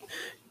actually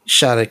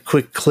shot a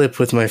quick clip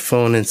with my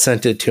phone and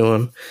sent it to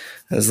him.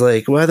 I was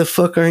like, why the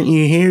fuck aren't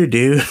you here,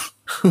 dude?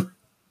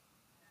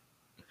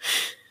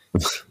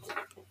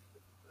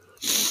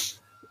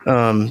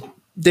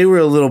 They were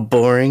a little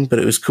boring, but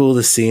it was cool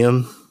to see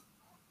them.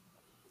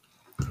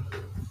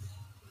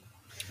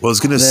 Well, I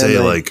was going to say,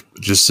 like,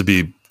 just to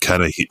be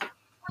kind of,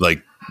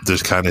 like,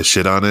 there's kind of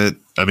shit on it.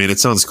 I mean, it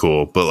sounds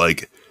cool, but,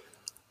 like,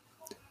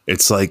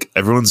 it's like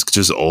everyone's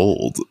just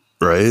old,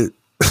 right?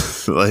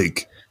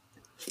 Like,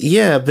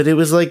 yeah, but it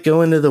was like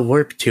going to the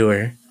Warped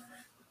Tour,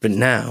 but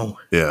now.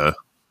 Yeah.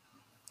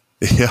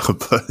 Yeah,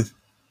 but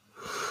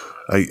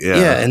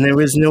yeah, and there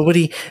was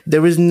nobody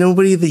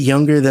the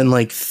younger than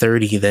like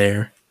 30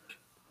 there.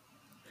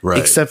 Right.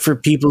 Except for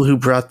people who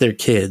brought their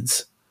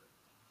kids.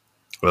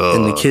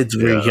 And the kids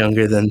were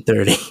younger than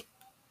 30.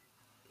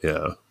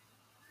 Yeah.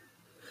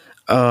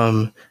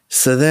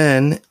 So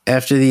then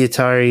after the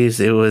Ataris,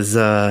 it was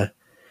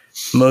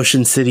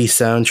Motion City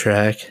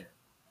Soundtrack.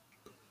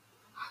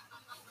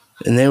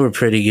 And they were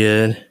pretty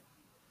good.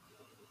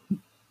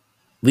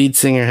 Lead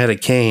singer had a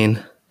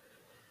cane.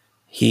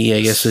 He,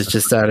 I guess, was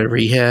just out of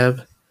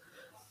rehab.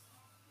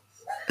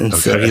 And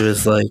so he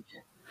was like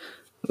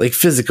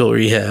physical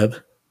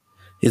rehab.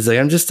 He's like,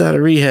 I'm just out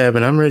of rehab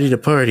and I'm ready to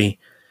party.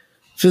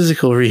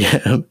 Physical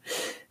rehab.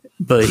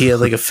 But he had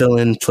like a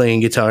fill-in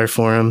playing guitar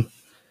for him.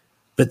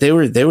 But they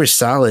were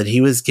solid. He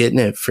was getting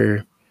it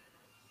for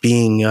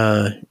being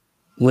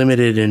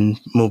limited in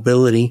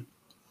mobility.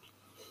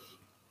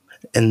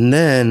 And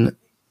then,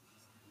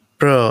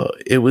 bro,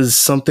 it was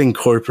Something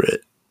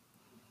Corporate,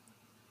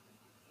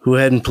 who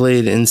hadn't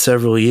played in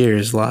several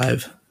years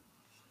live.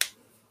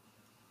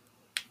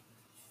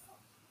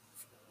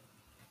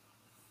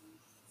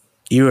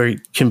 You are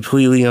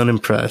completely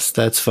unimpressed.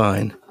 That's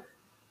fine.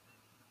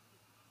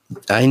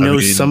 I know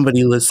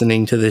somebody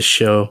listening to this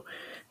show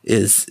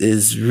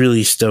is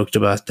really stoked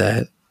about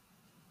that.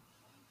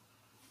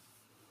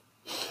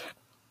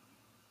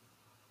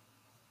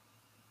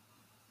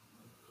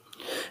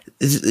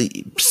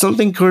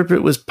 Something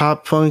Corporate was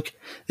pop punk.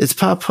 It's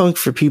pop punk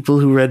for people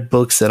who read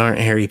books that aren't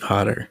Harry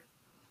Potter.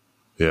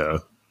 Yeah.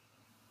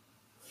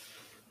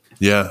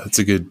 Yeah, it's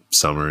a good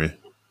summary.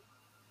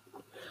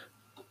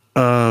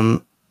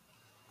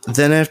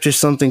 Then after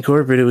Something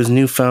Corporate, it was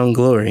Newfound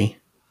Glory.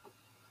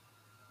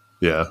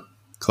 Yeah,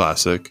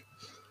 classic.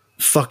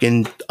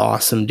 Fucking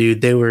awesome,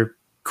 dude. They were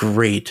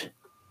great.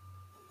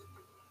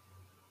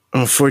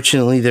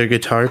 Unfortunately, their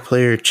guitar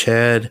player,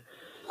 Chad,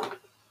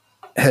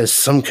 has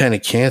some kind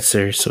of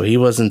cancer, so he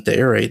wasn't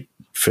there right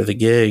for the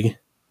gig.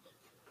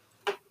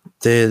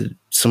 They had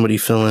somebody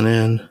filling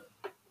in.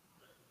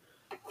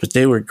 But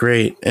they were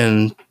great,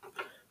 and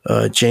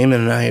Jamin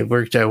and I had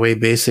worked our way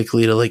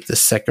basically to like the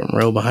second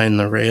row behind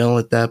the rail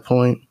at that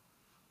point.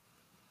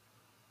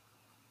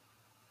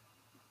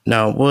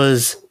 Now, it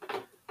was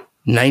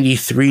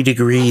 93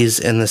 degrees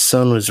and the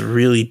sun was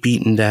really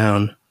beaten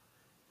down.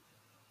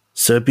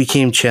 So it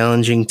became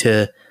challenging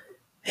to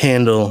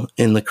handle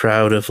in the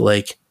crowd of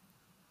like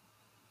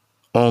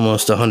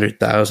almost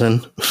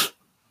 100,000.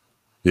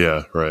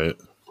 Yeah, right.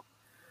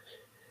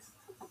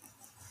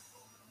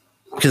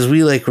 because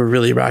we were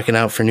really rocking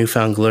out for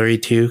Newfound Glory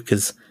too,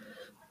 because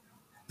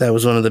that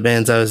was one of the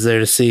bands I was there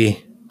to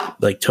see,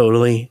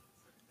 totally,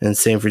 and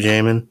same for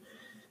Jamin.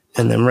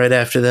 And then right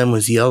after them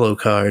was Yellow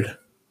Card.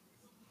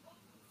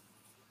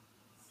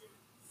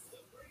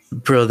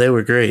 Bro, they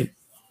were great.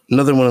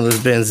 Another one of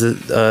those bands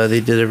that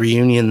they did a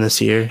reunion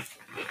this year.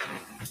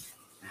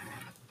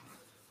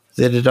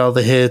 They did all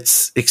the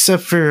hits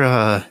except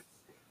for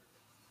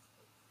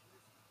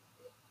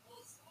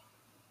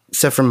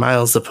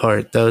Miles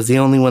Apart. That was the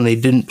only one they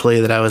didn't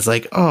play that I was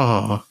like,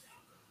 oh.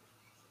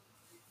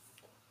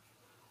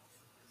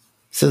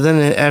 So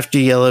then after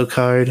Yellow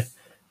Card,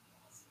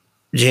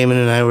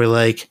 Jamin and I were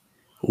like,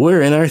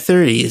 we're in our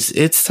 30s.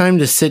 It's time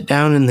to sit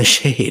down in the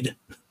shade.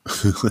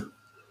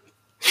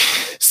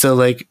 So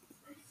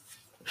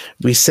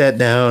we sat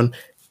down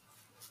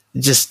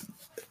just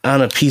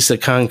on a piece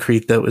of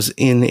concrete that was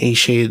in a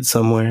shade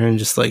somewhere and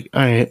just all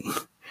right,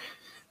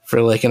 for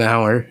an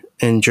hour,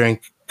 and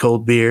drank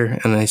cold beer,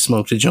 and I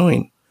smoked a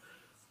joint.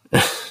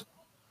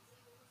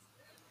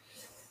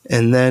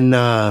 And then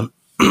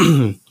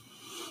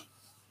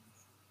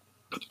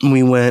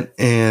we went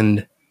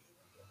and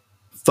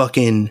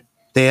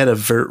they had a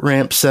vert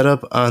ramp set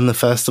up on the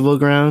festival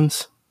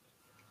grounds,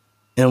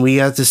 and we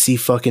got to see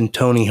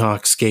Tony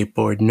Hawk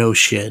skateboard. No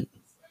shit.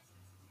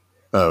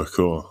 Oh,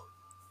 cool.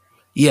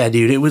 Yeah,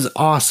 dude, it was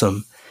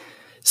awesome.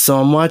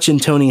 So I'm watching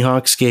Tony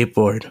Hawk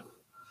skateboard,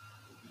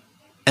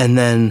 and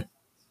then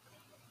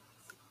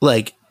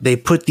they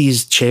put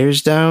these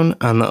chairs down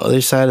on the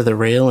other side of the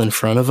rail in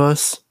front of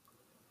us,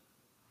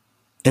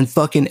 and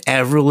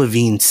Avril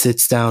Lavigne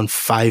sits down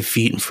 5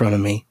 feet in front of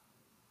me.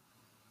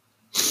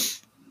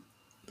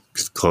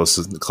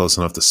 Close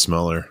enough to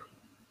smell her.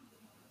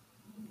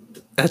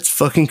 That's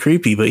fucking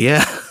creepy, but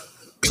yeah.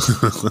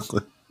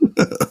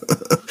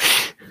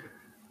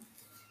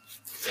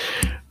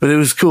 But it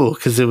was cool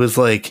because it was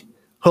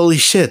holy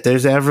shit,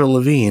 there's Avril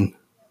Lavigne.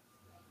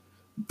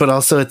 But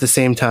also at the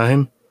same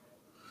time,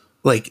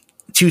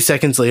 2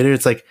 seconds later,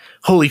 it's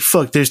holy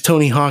fuck, there's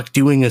Tony Hawk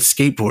doing a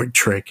skateboard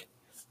trick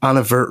on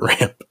a vert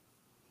ramp.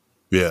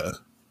 Yeah.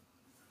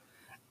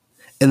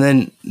 And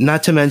then,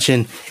 not to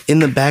mention, in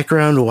the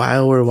background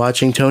while we're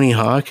watching Tony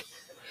Hawk,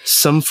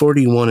 Sum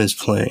 41 is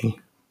playing.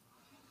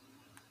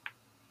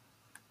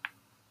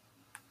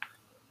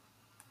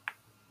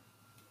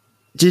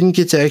 Didn't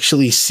get to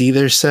actually see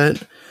their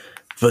set,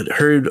 but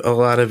heard a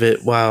lot of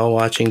it while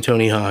watching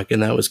Tony Hawk,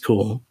 and that was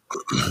cool.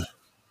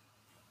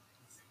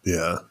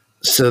 Yeah.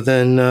 So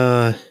then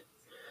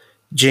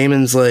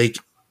Jamin's like,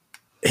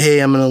 hey,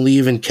 I'm going to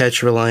leave and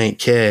catch Reliant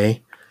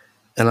K.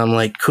 And I'm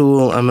like,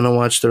 cool, I'm going to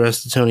watch the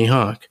rest of Tony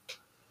Hawk.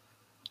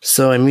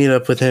 So I meet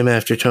up with him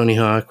after Tony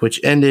Hawk, which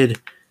ended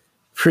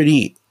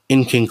pretty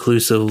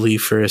inconclusively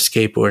for a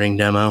skateboarding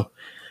demo.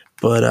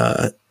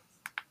 But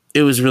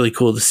it was really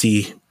cool to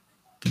see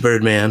the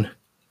Birdman.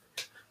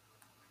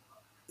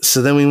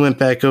 So then we went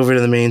back over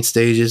to the main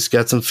stages,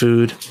 got some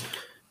food,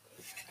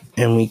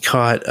 and we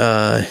caught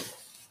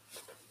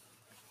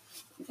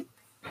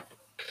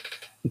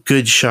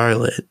Good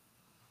Charlotte.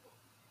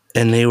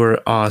 And they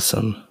were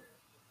awesome.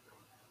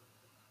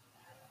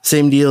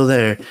 Same deal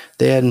there.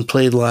 They hadn't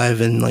played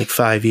live in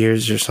 5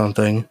 years or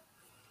something.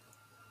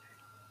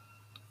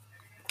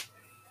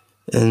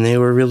 And they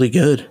were really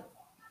good.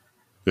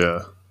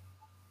 Yeah.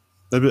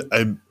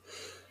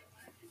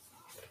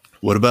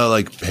 What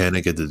about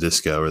Panic at the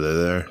Disco? Were they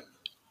there?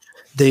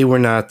 They were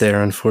not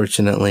there,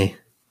 unfortunately.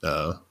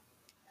 Oh.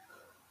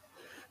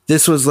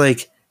 This was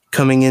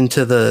coming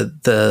into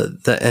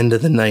the end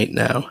of the night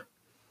now.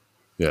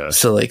 Yeah.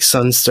 So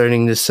sun's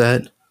starting to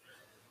set,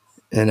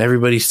 and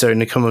everybody's starting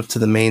to come up to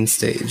the main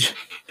stage.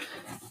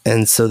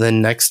 And so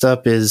then next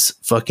up is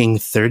fucking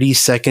 30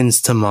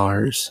 Seconds to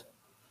Mars.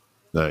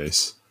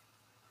 Nice.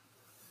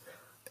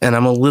 And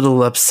I'm a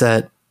little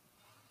upset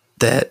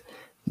that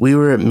we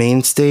were at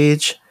main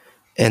stage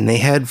and they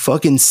had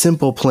fucking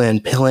Simple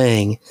Plan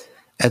playing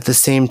at the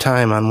same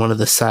time on one of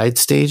the side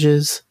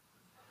stages.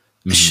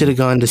 I should have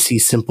gone to see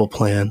Simple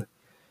Plan,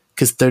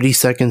 because 30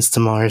 Seconds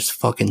to Mars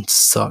fucking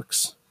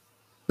sucks.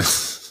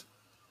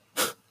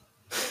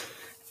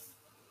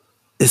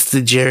 It's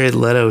the Jared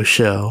Leto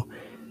show.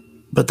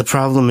 But the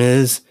problem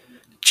is,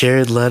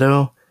 Jared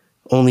Leto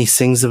only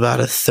sings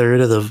about a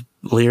third of the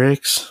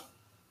lyrics.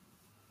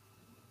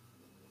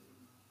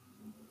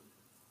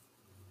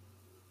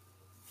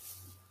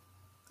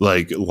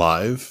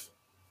 Live?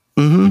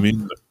 Mm-hmm. You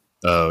mean?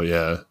 Oh,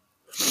 yeah.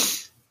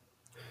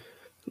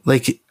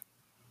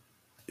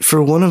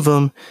 For one of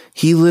them,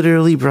 he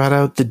literally brought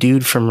out the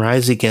dude from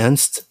Rise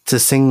Against to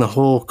sing the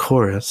whole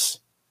chorus.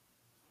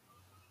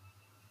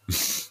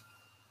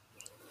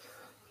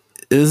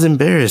 It was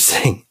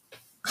embarrassing.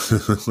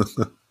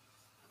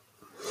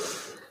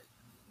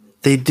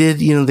 They did,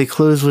 they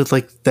closed with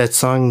that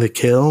song The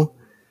Kill,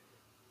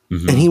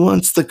 and he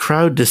wants the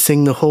crowd to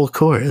sing the whole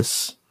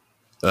chorus.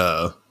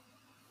 Oh.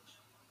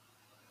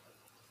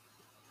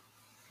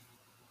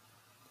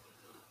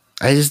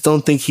 I just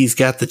don't think he's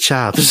got the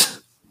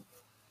chops.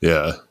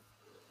 Yeah.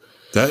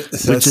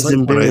 That's which is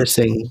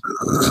embarrassing.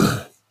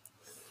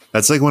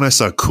 That's like when I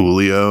saw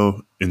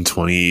Coolio in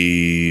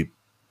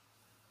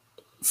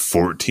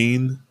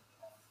 2014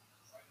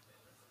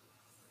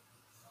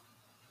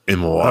 in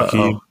Milwaukee.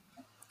 Uh-oh.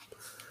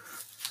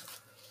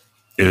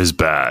 It was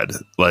bad,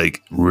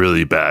 like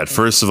really bad.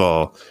 First of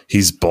all,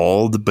 he's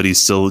bald, but he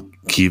still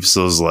keeps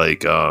those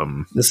like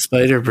The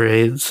spider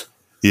braids.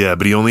 yeah,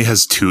 but he only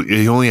has two.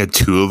 He only had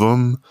two of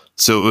them,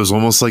 so it was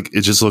almost like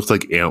it just looked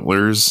like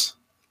antlers,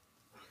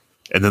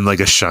 and then like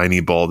a shiny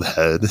bald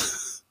head.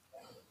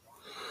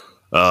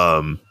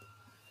 And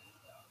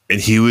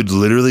he would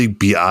literally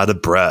be out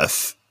of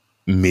breath,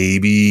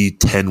 maybe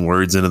 10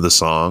 words into the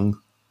song,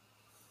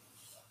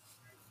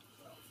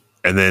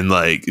 and then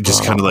like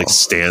just kind of like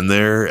stand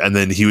there, and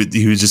then he would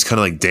just kind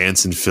of like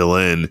dance and fill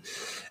in,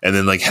 and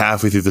then like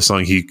halfway through the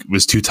song he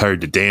was too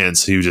tired to dance,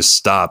 so he would just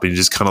stop and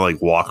just kind of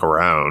like walk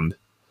around,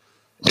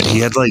 and he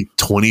had like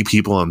 20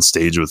 people on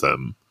stage with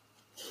him.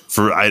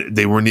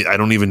 They weren't. I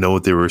don't even know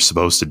what they were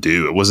supposed to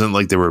do. It wasn't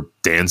like they were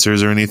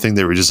dancers or anything.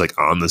 They were just like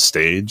on the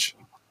stage.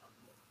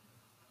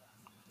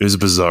 It was a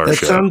bizarre That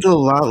show. sounds a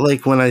lot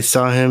like when I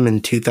saw him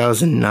in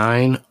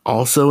 2009,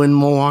 also in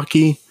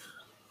Milwaukee,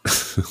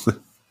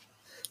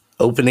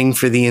 opening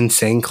for the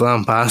Insane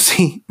Clown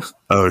Posse.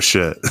 Oh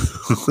shit!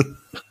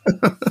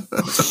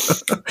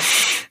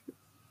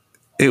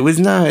 It was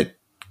not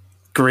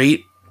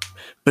great,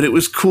 but it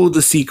was cool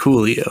to see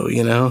Coolio,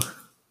 you know?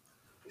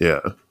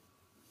 Yeah.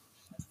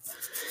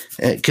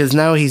 Because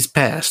now he's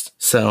passed,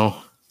 so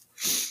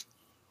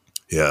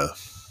Yeah.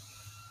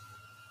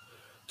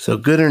 So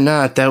good or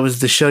not, that was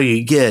the show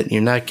you get.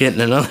 You're not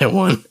getting another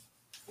one.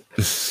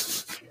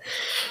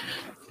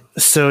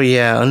 So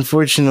yeah,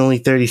 unfortunately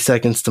 30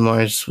 Seconds to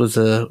Mars was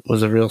a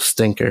real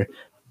stinker.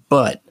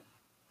 But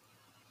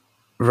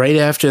right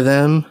after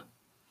them,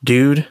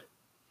 dude,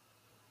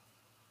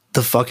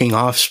 the fucking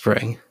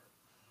Offspring.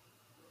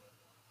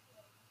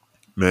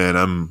 Man,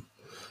 I'm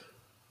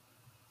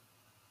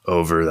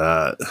over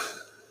that.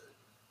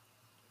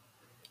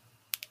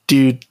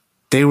 Dude,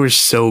 they were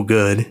so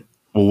good.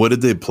 Well, what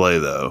did they play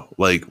though?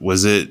 Like,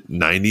 was it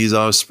 90s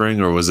Offspring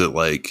or was it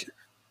like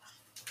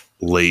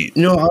late?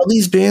 You know, all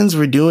these bands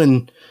were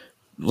doing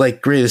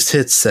like greatest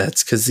hits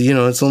sets because, you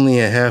know, it's only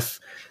a half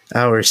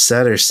hour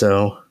set or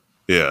so.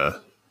 Yeah.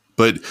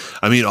 But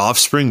I mean,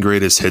 Offspring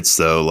greatest hits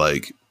though,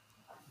 like,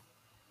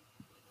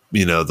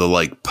 you know, the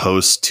like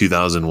post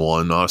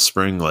 2001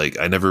 Offspring, like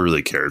I never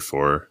really cared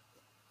for.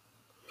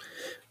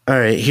 All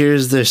right,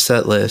 here's their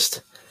set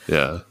list.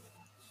 Yeah.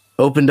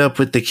 Opened up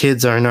with The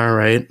Kids Aren't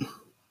Alright.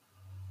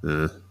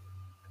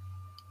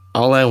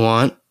 All I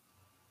Want.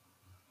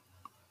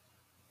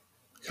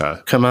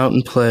 Okay. Come Out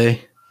and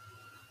Play.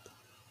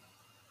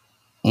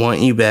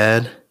 Want You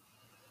Bad.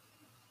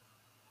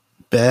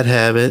 Bad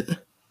Habit.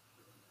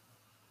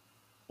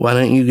 Why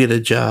Don't You Get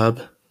a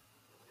Job?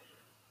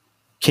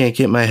 Can't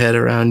Get My Head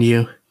Around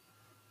You.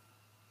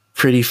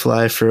 Pretty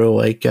Fly for a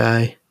White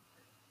Guy.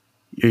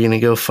 You're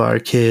Gonna Go Far,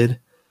 Kid.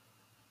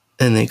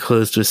 And they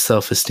closed with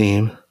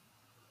Self-Esteem.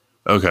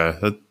 Okay.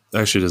 That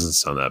actually doesn't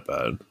sound that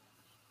bad.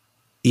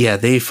 Yeah,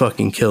 they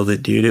fucking killed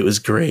it, dude. It was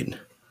great.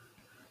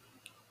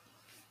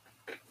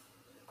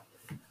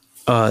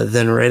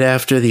 Then right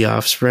after The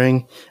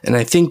Offspring, and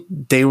I think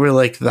they were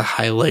like the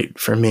highlight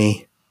for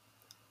me.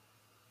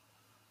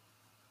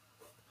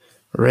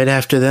 Right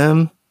after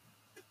them,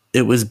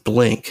 it was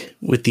Blink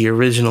with the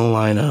original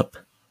lineup.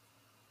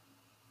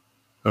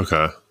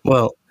 Okay.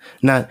 Well,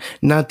 not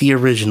the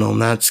original,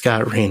 not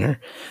Scott Rayner.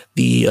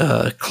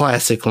 The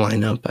classic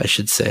lineup, I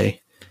should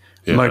say.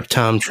 Yeah. Mark,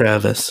 Tom,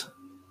 Travis.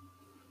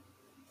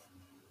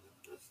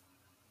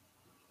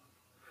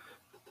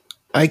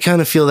 I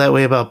kind of feel that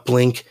way about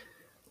Blink,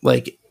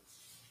 like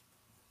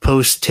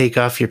post Take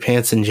Off Your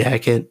Pants and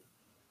Jacket.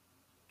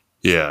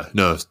 Yeah.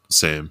 No,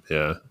 same.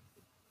 Yeah.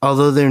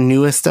 Although their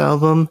newest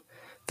album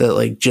that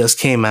like just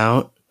came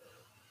out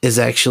is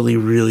actually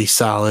really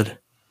solid.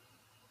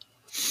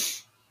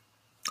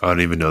 I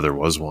don't even know there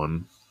was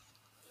one.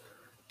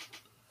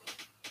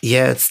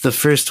 Yeah, it's the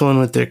first one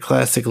with their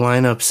classic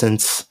lineup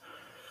since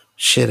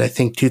I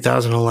think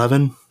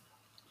 2011.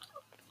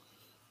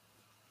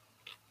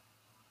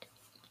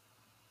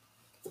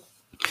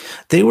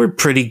 They were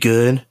pretty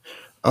good,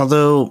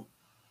 although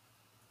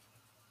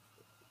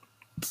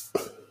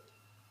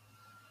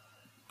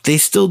they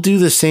still do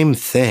the same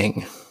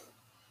thing.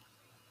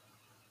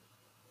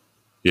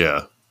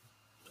 Yeah.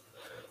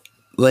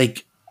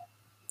 Like,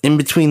 in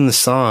between the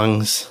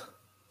songs,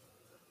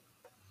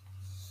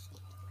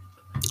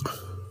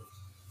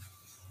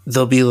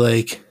 they'll be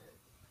like,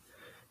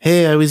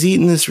 hey, I was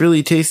eating this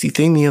really tasty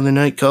thing the other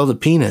night called a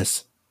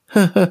penis.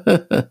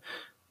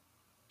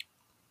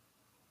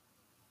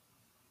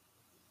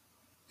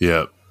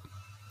 Yeah.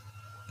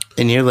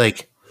 And you're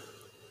like,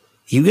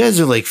 you guys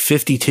are like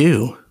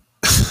 52.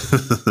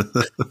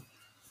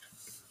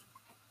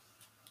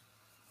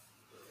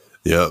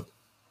 Yep.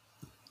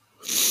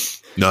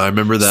 No, I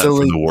remember that So,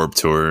 from like, the Warped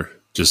Tour.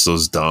 Just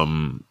those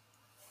dumb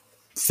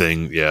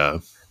thing. Yeah.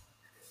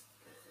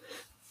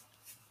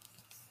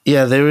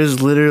 yeah, there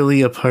was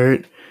literally a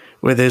part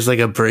where there's like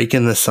a break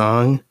in the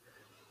song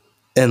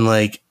and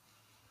like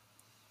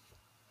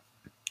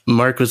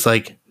Mark was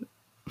like,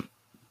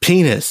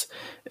 penis.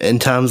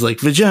 And Tom's like,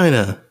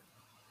 vagina.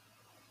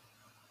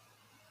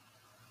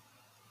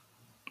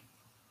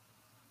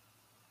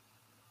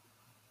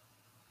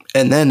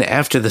 And then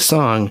after the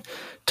song,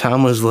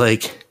 Tom was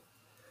like,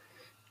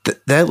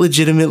 that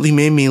legitimately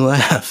made me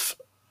laugh.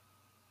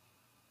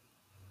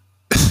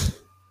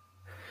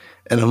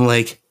 And I'm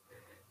like,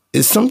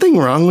 is something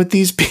wrong with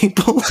these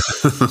people?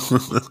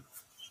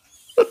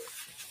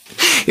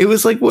 It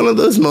was like one of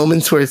those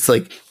moments where it's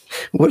like,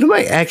 what am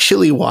I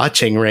actually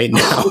watching right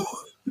now?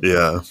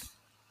 Yeah.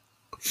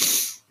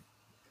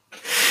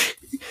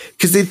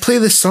 Because they'd play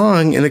the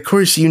song, and of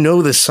course you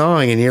know the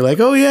song, and you're like,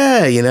 oh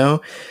yeah, you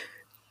know?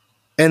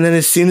 And then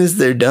as soon as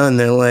they're done,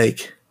 they're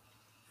like,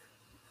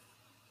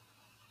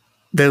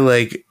 a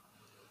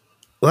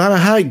lot of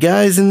hot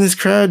guys in this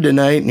crowd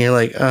tonight. And you're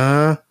like,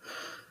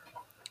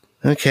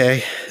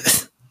 okay.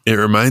 It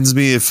reminds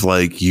me if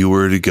like you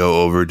were to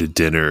go over to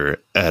dinner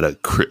at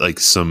like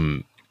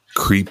some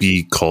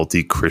creepy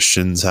culty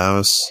Christian's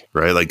house,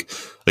 right? Like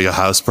a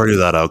house party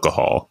without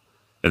alcohol,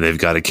 and they've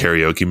got a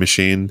karaoke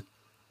machine,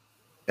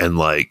 and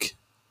like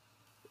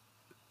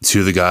two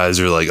of the guys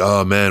are like,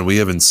 oh man, we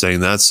haven't sang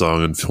that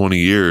song in 20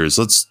 years.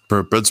 Let's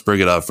bring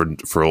it out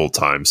for old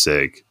time's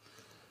sake.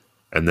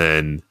 And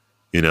then,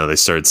 you know, they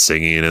start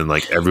singing, and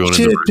like everyone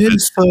in the room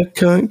is fuck,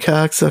 cunt,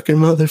 cocksucker,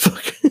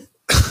 motherfucker.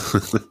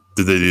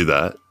 Did they do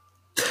that?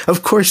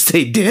 Of course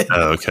they did.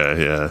 Oh,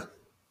 okay, yeah.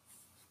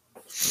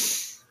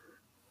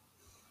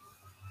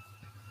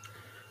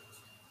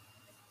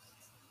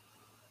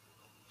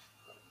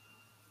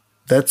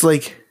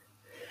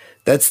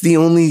 That's the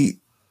only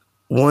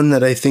one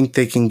that I think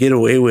they can get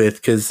away with,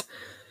 because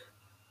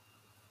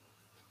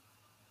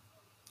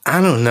I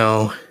don't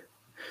know.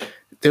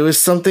 There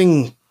was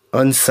something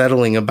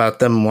unsettling about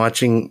them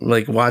watching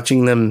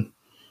them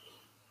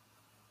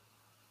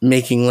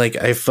making like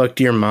I fucked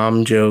your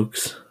mom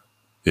jokes.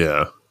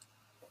 Yeah.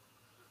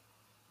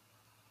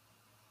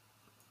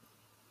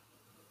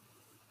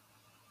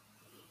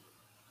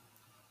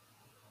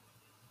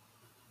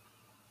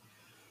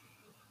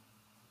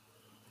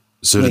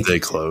 So did they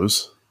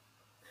close?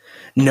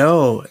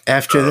 No,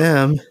 after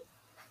them,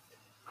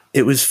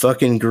 it was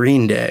fucking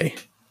Green Day.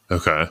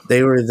 Okay.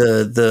 They were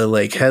the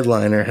like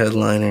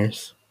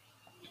headliners.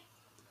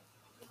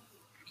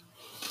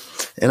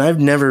 And I've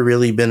never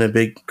really been a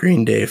big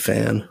Green Day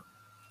fan.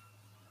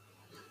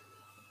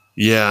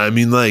 Yeah, I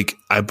mean, like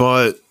I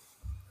bought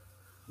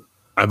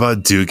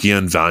Dookie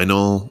on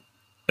vinyl,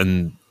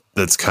 and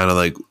that's kind of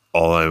like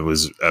all I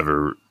was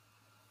ever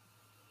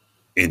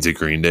into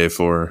Green Day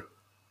for.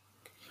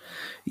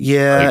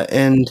 Yeah,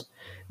 and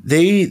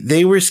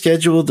they were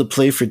scheduled to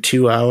play for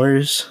 2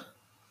 hours.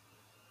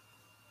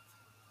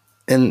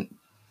 And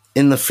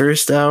in the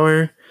first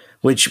hour,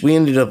 which we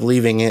ended up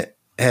leaving it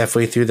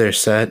halfway through their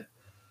set,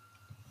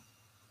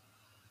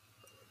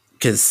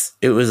 because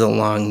it was a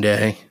long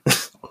day.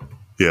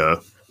 Yeah.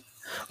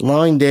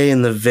 Long day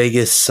in the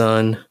Vegas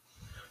sun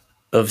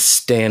of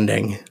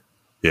standing.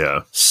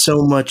 Yeah.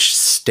 So much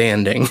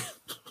standing.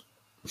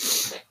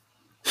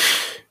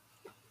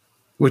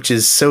 Which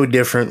is so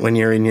different when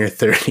you're in your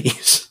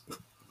 30s.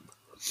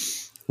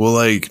 Well,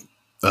 like,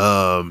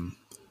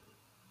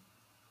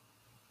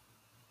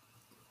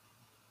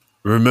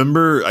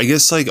 remember, I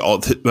guess like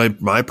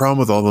my problem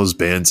with all those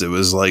bands, it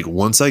was like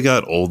once I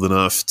got old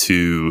enough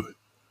to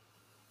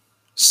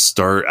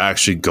start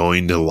actually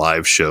going to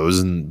live shows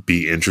and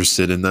be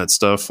interested in that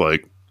stuff,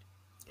 like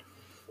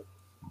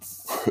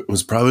it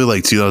was probably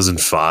like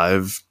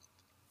 2005,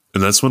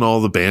 and that's when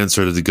all the bands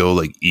started to go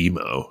like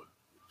emo.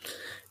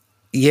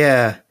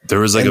 Yeah, there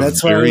was like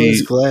that's why I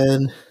was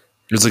glad.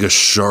 It was like a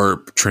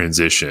sharp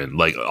transition.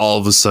 Like all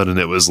of a sudden,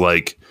 it was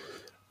like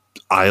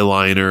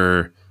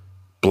eyeliner,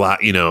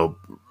 black, you know,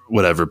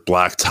 whatever,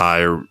 black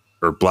tie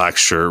or black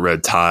shirt,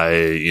 red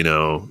tie. You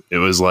know, it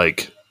was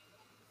like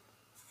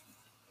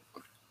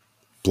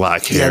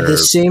black hair. Yeah, the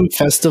same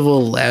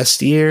festival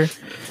last year,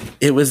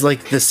 it was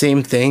like the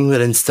same thing,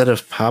 but instead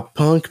of pop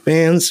punk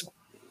bands,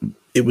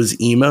 it was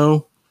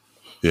emo.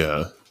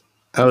 Yeah,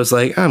 I was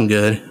like, I'm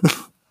good.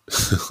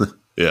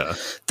 Yeah,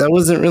 that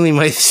wasn't really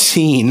my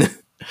scene.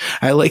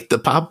 I liked the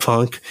pop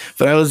punk,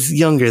 but I was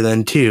younger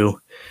then too.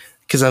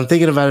 Because I'm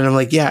thinking about it, I'm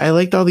like, yeah, I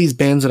liked all these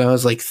bands when I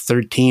was like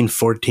 13,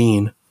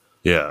 14.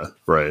 Yeah,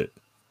 right.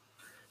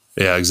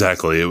 Yeah,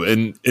 exactly.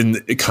 And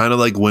it kind of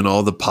like when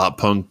all the pop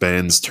punk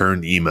bands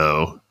turned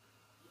emo,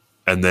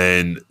 and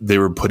then they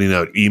were putting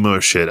out emo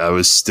shit, I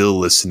was still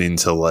listening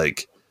to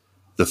like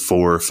the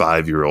 4 or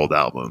 5 year old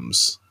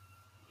albums.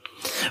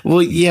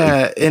 Well,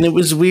 yeah, and it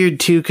was weird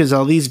too because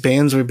all these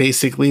bands were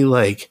basically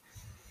like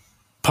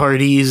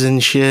parties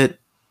and shit,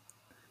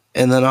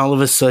 and then all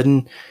of a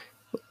sudden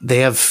they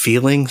have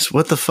feelings.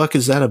 What the fuck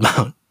is that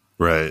about?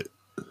 Right.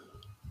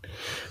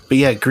 But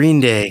yeah, Green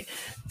Day,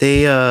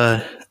 they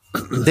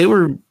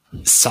were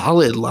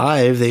solid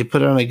live. They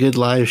put on a good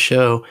live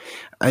show.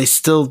 I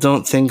still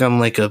don't think I'm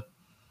like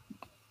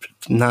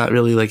not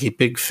really like a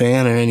big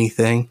fan or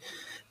anything.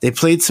 They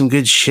played some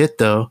good shit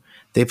though.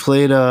 They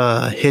played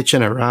Hitch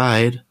and a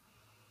Ride.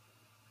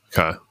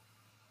 Okay.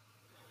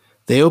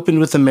 They opened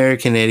with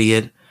American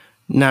Idiot.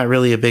 Not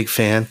really a big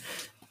fan.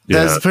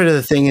 That's part of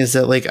the thing is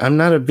that like I'm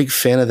not a big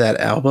fan of that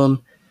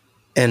album,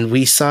 and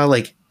we saw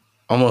like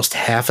almost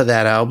half of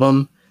that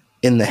album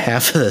in the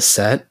half of the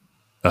set.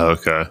 Oh,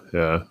 okay,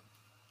 yeah.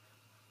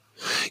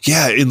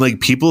 Yeah, and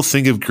like people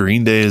think of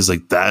Green Day as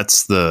like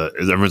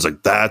everyone's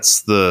like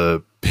that's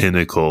the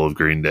pinnacle of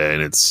Green Day,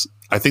 and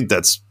I think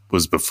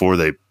was before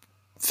they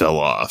fell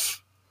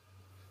off.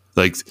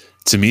 Like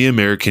to me,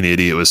 American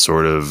Idiot was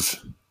sort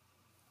of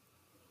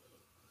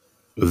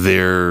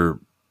their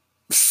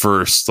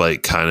first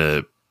like kind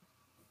of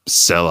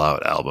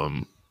sellout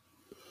album.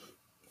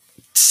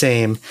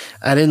 Same.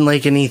 I didn't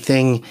like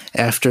anything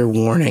after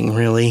Warning,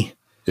 really.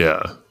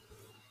 Yeah.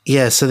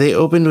 Yeah, so they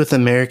opened with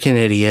American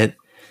Idiot.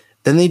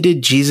 Then they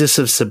did Jesus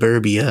of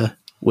Suburbia,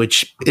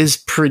 which is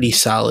pretty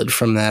solid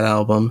from that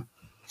album.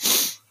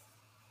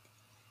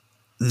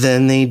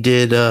 Then they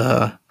did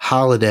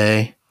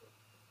Holiday.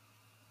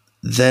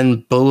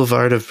 Then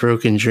Boulevard of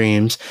Broken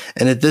Dreams.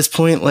 And at this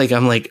point, like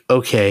I'm like,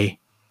 okay,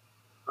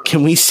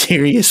 can we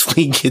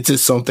seriously get to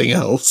something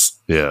else?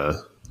 Yeah.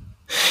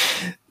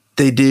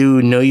 They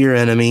do Know Your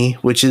Enemy,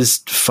 which is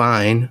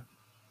fine.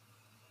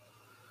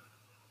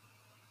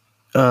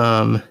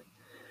 Then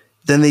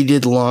they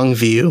did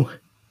Longview,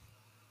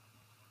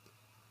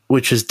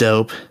 which was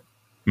dope.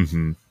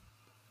 Mm-hmm.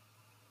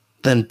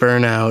 Then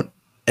Burnout,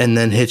 and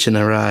then Hitchin'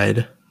 a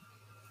Ride,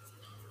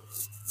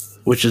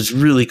 which is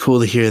really cool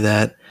to hear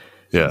that.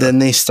 Yeah. Then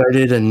they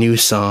started a new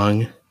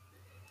song,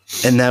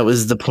 and that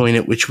was the point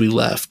at which we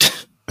left.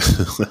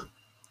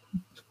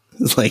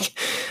 It's like,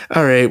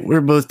 all right,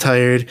 we're both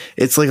tired.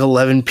 It's like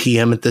 11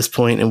 p.m. at this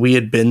point, and we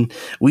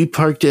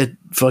parked at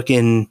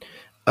fucking,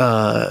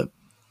 not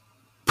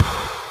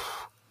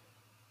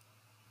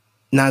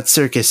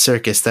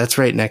Circus. That's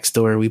right next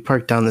door. We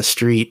parked down the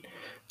street.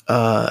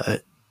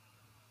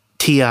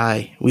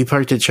 TI. We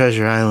parked at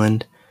Treasure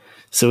Island.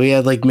 So we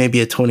had like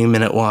maybe a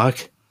 20-minute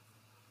walk.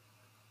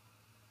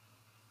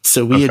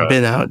 So we had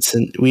been out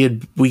since we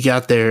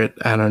got there at,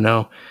 I don't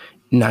know,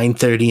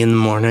 9:30 in the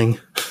morning.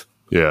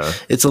 Yeah.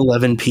 It's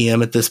 11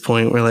 p.m. at this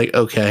point. We're like,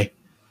 okay.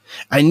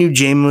 I knew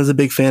Jamin was a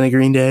big fan of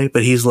Green Day,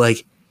 but he's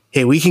like,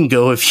 hey, we can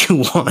go if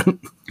you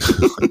want.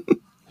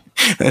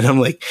 And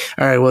I'm like,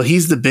 all right, well,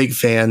 he's the big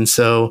fan.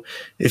 So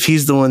if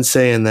he's the one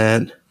saying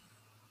that,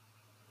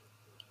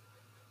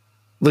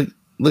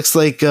 looks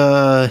like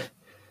the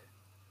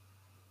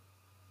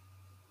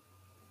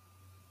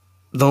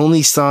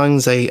only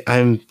songs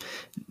I'm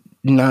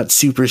not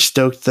super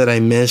stoked that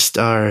I missed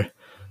are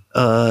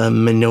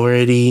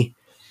Minority,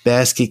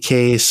 Basket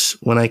Case,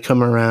 When I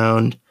Come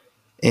Around,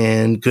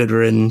 and Good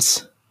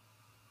Riddance.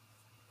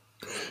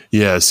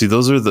 Yeah, see,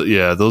 those are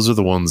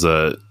the ones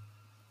that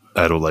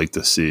I would like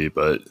to see,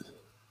 but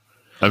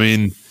I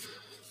mean,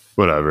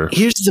 whatever.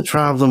 Here's the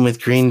problem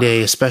with Green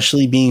Day,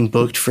 especially being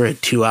booked for a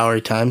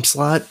 2-hour time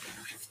slot.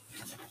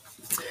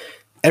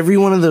 Every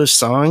one of those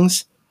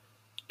songs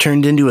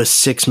turned into a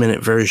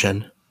 6-minute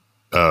version.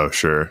 Oh,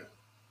 sure.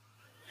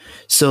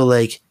 So,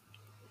 like,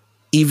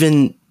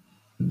 even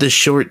the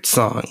short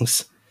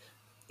songs,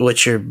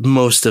 which are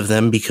most of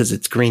them because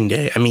it's Green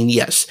Day. I mean,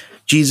 yes,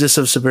 Jesus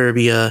of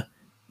Suburbia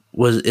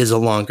is a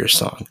longer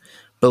song,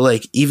 but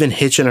like even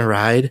Hitchin' a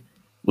Ride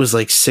was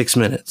like 6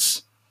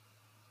 minutes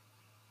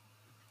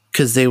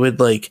because they would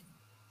like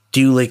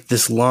do like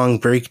this long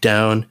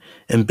breakdown,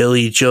 and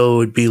Billy Joe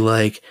would be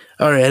like,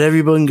 "All right,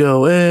 everyone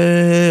go,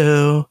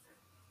 oh."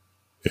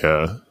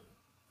 Yeah.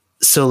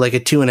 So like a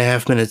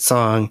 2.5 minute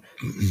song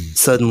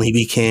suddenly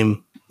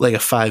became like a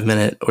 5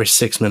 minute or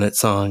 6 minute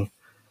song.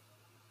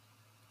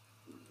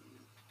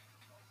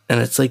 And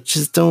it's like,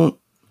 just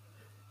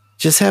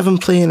have them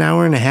play an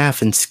hour and a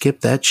half and skip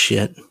that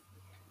shit.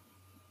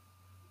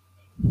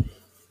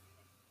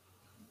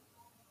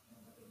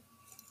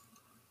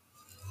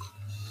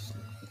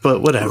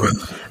 But whatever.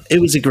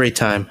 It was a great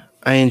time.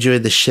 I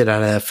enjoyed the shit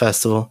out of that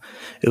festival.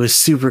 It was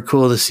super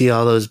cool to see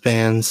all those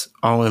bands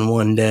all in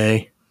one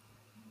day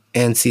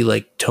and see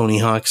like Tony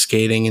Hawk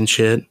skating and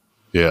shit.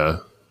 Yeah.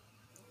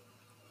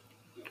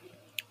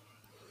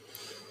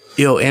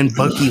 Yo, and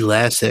Bucky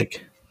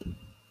Lasek.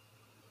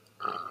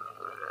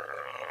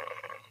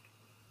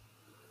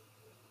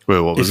 Wait,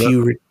 what was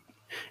that?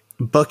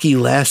 Bucky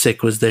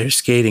Lasek was there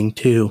skating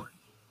too.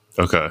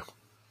 Okay.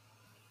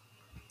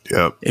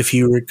 Yep. If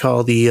you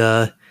recall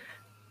the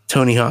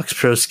Tony Hawk's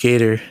Pro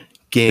Skater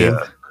game.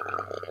 Yeah.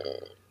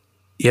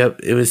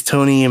 Yep, it was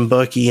Tony and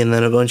Bucky and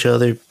then a bunch of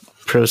other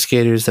pro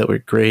skaters that were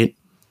great.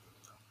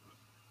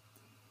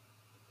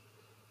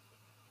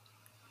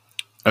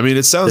 I mean,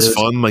 it sounds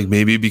fun, like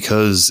maybe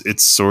because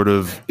it's sort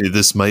of,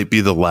 this might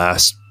be the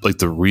last, like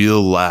the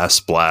real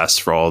last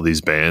blast for all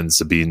these bands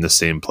to be in the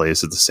same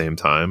place at the same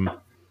time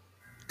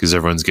because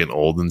everyone's getting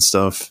old and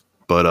stuff.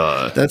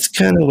 But that's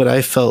kind of what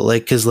I felt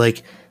like, because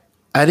like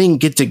I didn't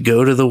get to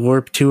go to the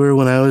Warped Tour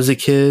when I was a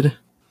kid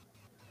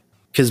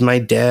because my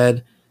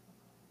dad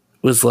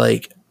was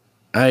like,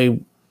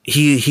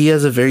 he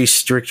has a very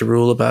strict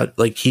rule about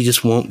like he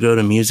just won't go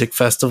to music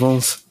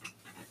festivals.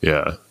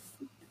 Yeah.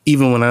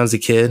 Even when I was a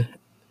kid.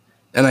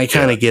 And I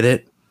kind of get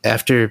it.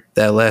 after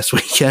that last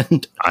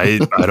weekend. I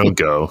don't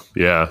go.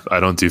 Yeah, I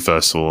don't do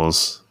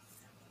festivals.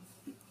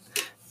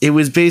 It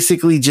was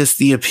basically just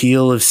the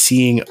appeal of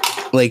seeing,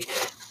 like,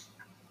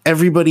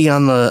 everybody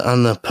on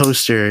the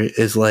poster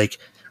is like,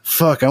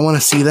 fuck, I want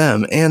to see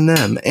them and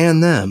them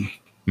and them.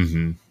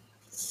 Mm-hmm.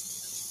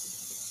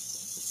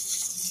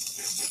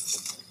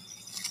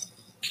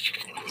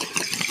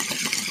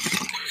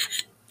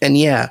 And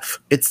yeah,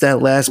 it's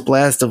that last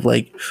blast of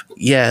like,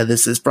 yeah,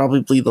 this is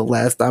probably the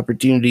last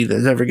opportunity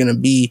there's ever going to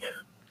be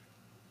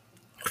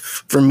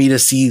for me to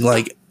see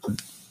like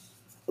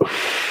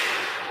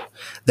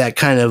that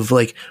kind of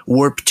like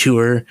Warped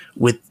Tour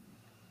with,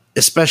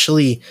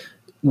 especially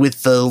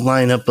with the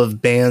lineup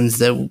of bands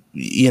that,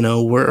 you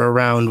know, were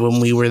around when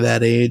we were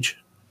that age.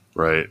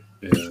 Right.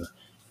 Yeah.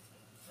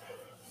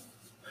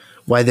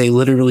 Why they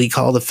literally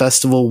called the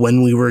festival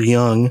When We Were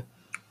Young.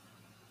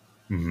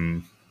 Mm-hmm.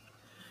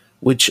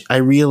 Which I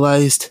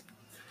realized,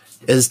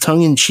 as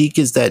tongue-in-cheek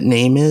as that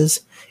name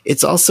is,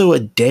 it's also a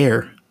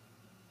dare.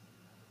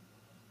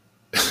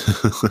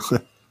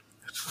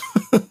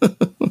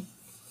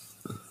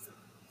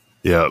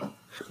 Yep.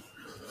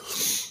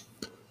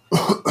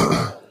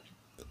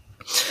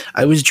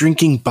 I was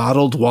drinking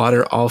bottled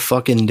water all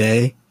fucking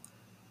day.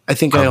 I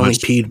think I only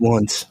peed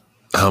once.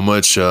 How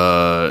much?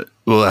 Well,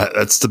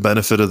 that's the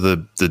benefit of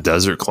the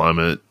desert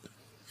climate,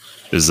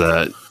 is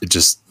that it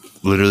just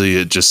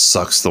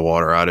sucks the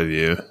water out of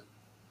you.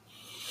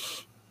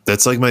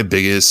 That's like my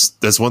biggest.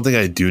 That's one thing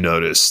I do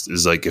notice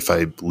is like if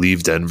I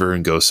leave Denver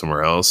and go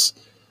somewhere else,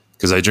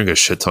 because I drink a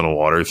shit ton of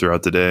water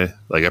throughout the day.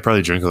 Like I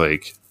probably drink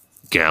like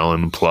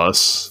gallon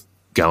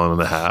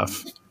and a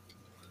half,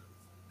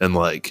 and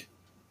like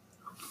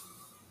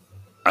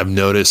I've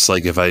noticed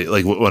like if I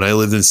like when I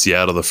lived in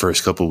Seattle the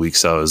first couple of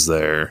weeks I was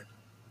there,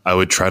 I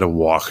would try to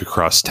walk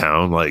across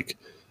town, like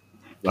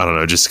I don't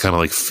know, just kind of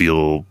like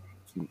feel,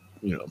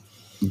 you know,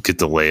 get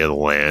the lay of the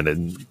land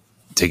and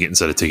take it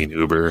instead of taking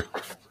Uber.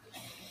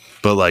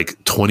 But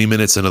like 20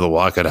 minutes into the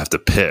walk, I'd have to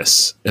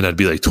piss, and I'd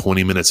be like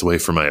 20 minutes away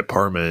from my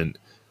apartment.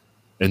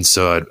 And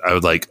so I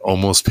would like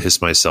almost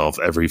piss myself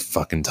every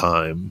fucking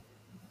time.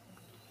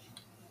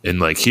 And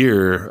like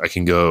here, I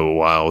can go a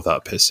while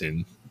without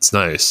pissing. It's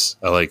nice.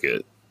 I like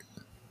it.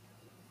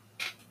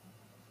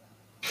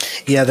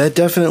 Yeah, that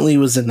definitely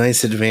was a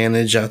nice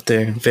advantage out there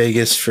in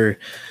Vegas for,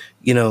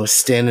 you know,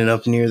 standing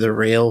up near the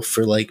rail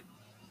for like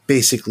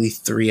basically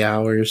 3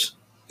 hours.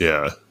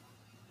 Yeah.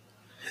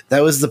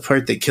 That was the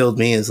part that killed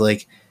me, is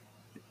like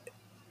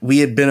we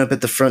had been up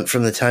at the front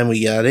from the time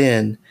we got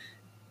in,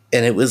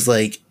 and it was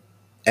like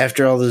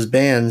after all those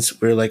bands,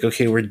 we're like,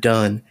 okay, we're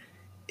done.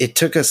 It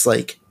took us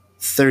like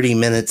 30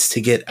 minutes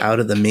to get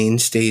out of the main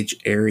stage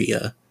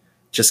area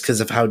just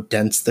because of how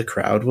dense the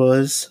crowd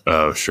was.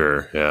 Oh,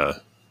 sure. Yeah.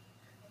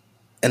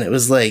 And it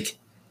was like,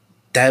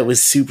 that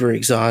was super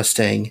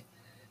exhausting.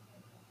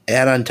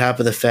 Add on top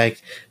of the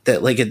fact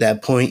that like at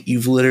that point,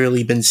 you've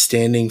literally been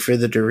standing for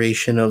the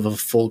duration of a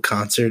full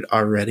concert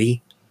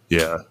already.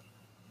 Yeah.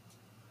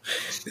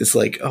 It's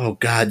like, oh,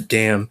 God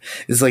damn.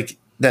 It's like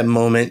that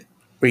moment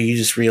where you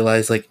just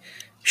realize like,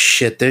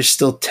 shit, there's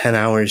still 10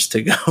 hours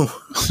to go.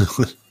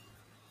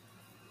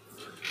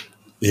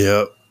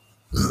 Yep.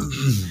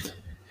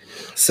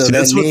 So see,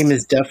 that name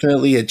is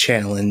definitely a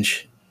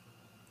challenge.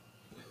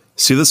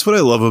 See, that's what I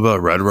love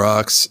about Red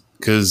Rocks,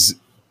 because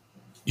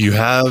you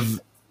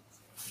have,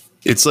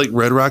 it's like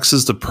Red Rocks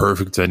is the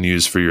perfect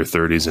venues for your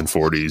 30s and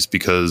 40s,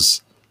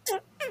 because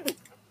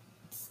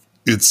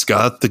it's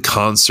got the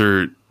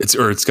concert,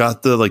 it's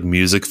got the like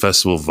music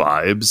festival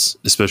vibes,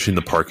 especially in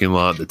the parking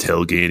lot, the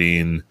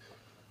tailgating,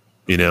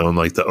 you know, and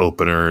like the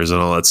openers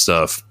and all that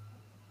stuff.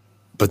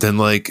 But then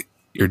like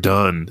you're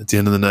done at the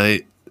end of the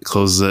night, it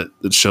closes at,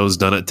 the show's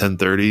done at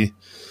 10:30.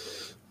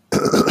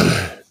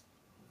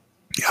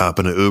 You hop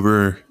in an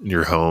Uber and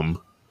you're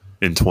home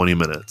in 20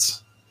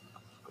 minutes.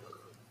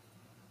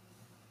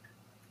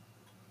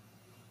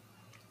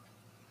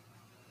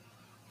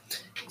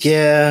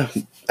 Yeah,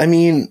 I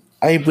mean,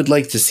 I would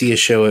like to see a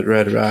show at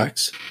Red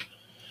Rocks.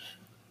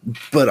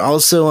 But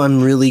also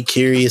I'm really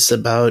curious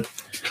about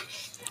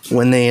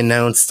when they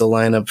announced the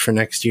lineup for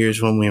next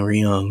year's When We Were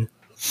Young.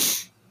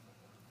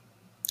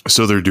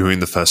 So they're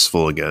doing the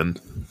festival again?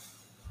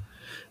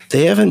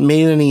 They haven't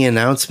made any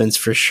announcements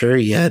for sure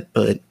yet,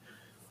 but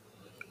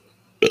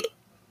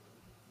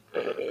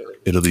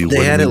it'll be.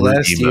 They had it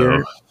last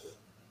year.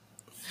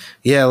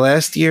 Yeah,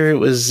 last year it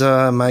was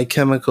My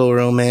Chemical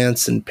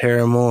Romance and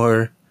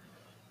Paramore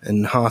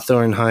and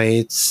Hawthorne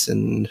Heights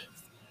and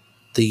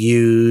The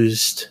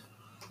Used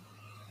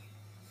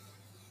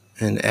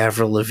and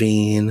Avril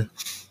Lavigne.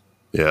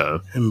 Yeah.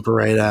 And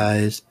Bright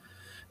Eyes.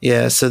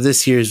 Yeah, so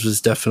this year's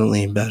was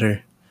definitely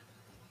better.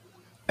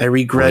 I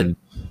regret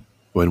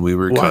when we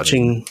were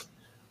watching.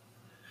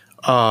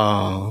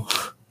 Oh.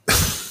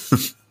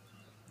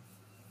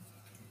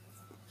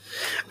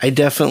 I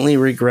definitely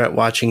regret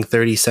watching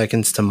 30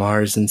 Seconds to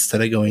Mars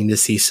instead of going to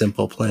see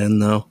Simple Plan,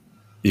 though.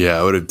 Yeah,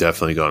 I would have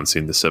definitely go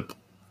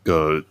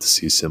to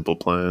see Simple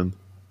Plan.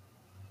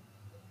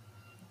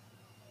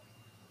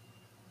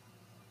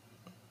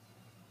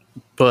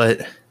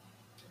 But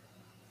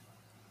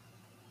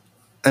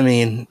I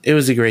mean, it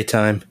was a great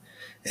time.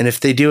 And if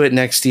they do it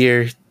next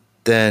year,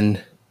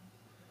 then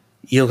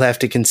you'll have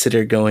to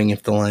consider going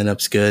if the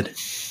lineup's good.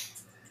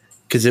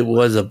 Because it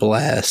was a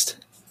blast.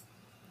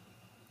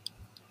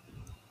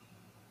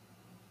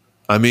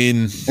 I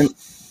mean,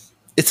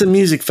 it's a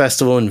music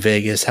festival in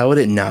Vegas. How would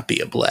it not be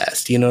a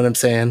blast? You know what I'm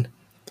saying?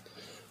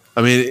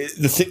 I mean,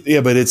 the thing,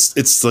 yeah, but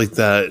it's like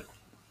that.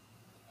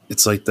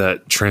 It's like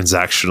that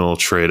transactional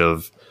trade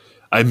of,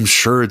 I'm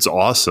sure it's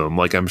awesome.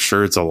 Like, I'm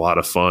sure it's a lot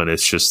of fun.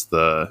 It's just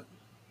the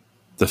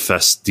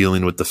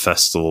dealing with the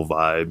festival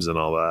vibes and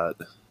all that.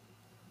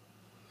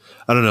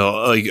 I don't know.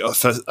 Like,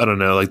 I don't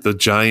know. Like the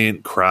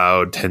giant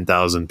crowd,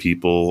 10,000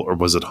 people, or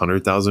was it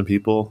 100,000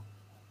 people?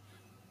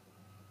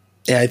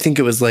 Yeah, I think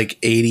it was like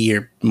 80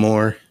 or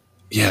more.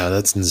 Yeah,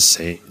 that's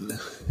insane.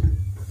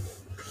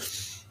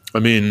 I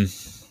mean,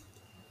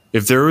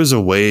 if there was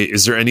a way,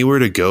 is there anywhere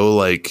to go,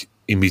 like,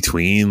 in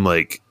between?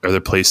 Like, are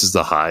there places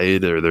to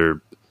hide? Are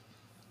there,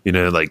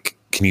 like,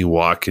 can you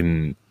walk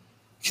and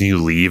can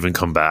you leave and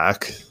come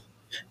back?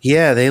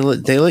 Yeah, they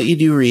let you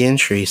do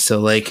re-entry. So,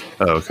 like,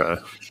 oh, okay.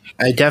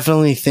 I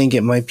definitely think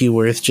it might be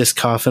worth just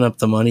coughing up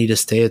the money to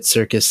stay at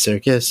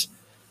Circus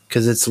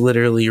because it's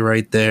literally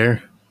right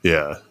there.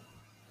 Yeah.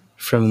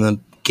 From the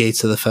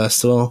gates of the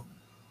festival.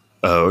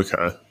 Oh,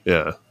 okay.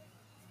 Yeah.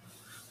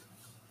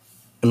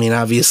 I mean,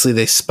 obviously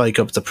they spike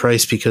up the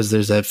price because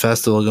there's that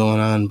festival going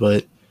on,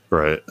 but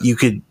right. You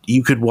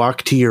could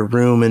walk to your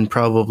room in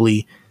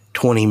probably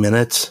 20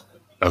 minutes.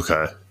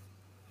 Okay.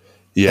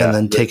 Yeah. And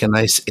then take a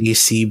nice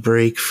AC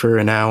break for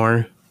an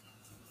hour.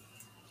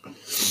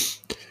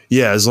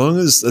 Yeah, as long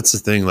as that's the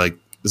thing, like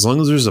as long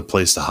as there's a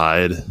place to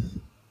hide,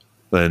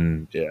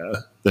 then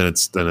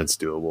it's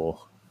doable.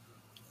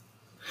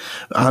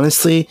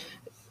 Honestly,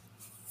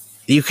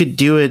 you could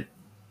do it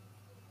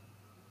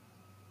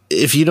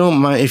if you don't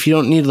mind. If you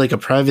don't need like a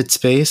private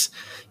space,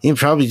 you can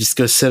probably just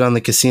go sit on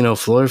the casino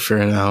floor for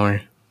an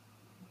hour.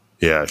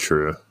 Yeah,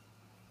 true.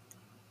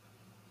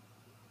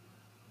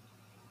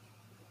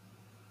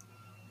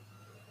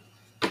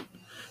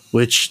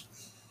 Which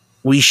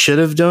we should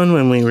have done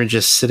when we were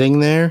just sitting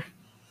there.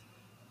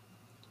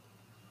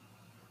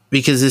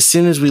 Because as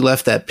soon as we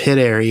left that pit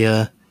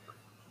area,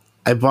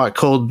 I bought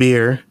cold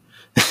beer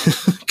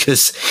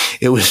because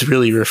it was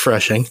really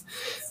refreshing.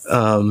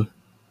 And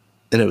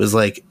it was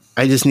like,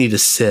 I just need to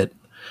sit.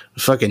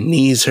 My fucking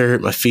knees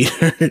hurt. My feet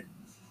hurt.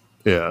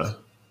 Yeah.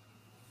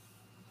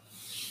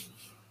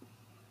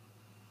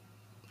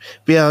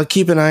 But yeah, I'll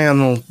keep an eye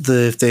on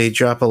if they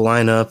drop a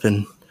lineup,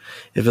 and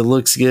if it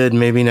looks good,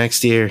 maybe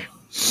next year.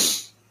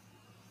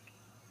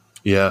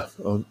 Yeah,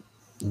 it'll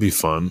be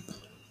fun.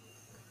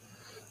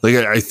 Like,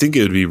 I think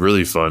it would be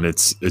really fun.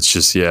 It's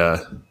just,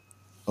 yeah,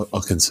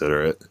 I'll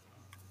consider it.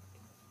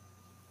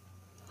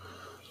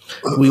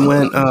 We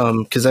went,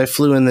 because I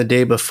flew in the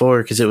day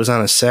before because it was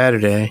on a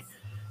Saturday.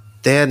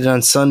 They had it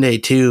on Sunday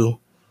too.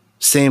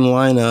 Same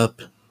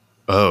lineup.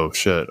 Oh,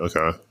 shit.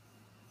 Okay.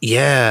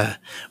 Yeah.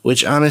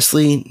 Which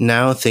honestly,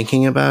 now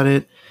thinking about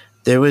it,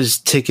 there was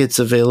tickets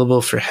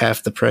available for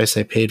half the price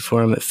I paid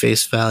for them at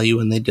face value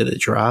when they did a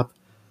drop.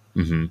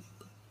 Mm-hmm.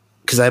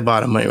 Because I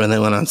bought them right when they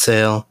went on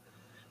sale.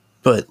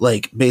 But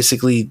like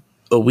basically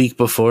a week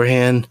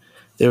beforehand,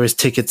 there was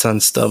tickets on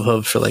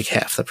StubHub for like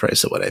half the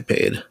price of what I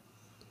paid.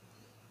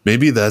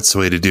 Maybe that's the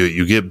way to do it.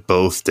 You get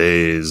both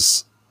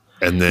days,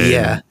 and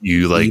then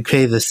you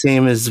pay the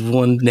same as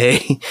one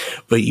day,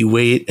 but you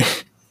wait.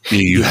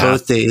 You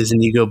both days,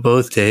 and you go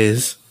both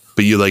days.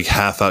 But you like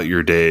half out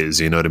your days.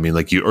 You know what I mean?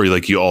 Like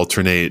you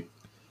alternate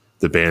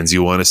the bands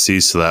you want to see,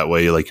 so that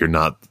way like you're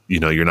not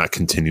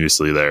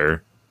continuously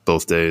there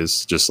both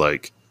days. Just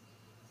like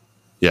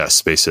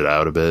space it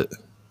out a bit.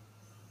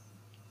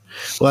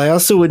 Well, I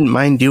also wouldn't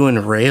mind doing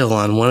rail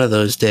on one of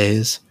those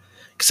days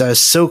because I was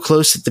so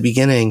close at the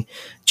beginning.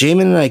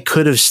 Jamin and I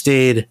could have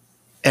stayed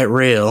at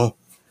rail,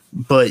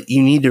 but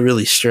you need to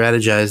really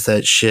strategize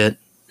that shit.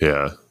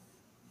 Yeah.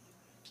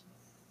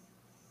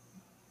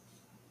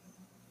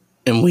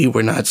 And we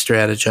were not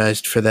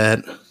strategized for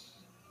that.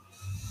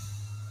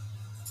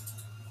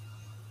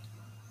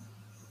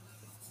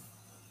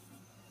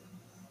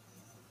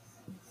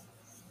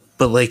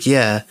 But like,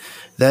 yeah,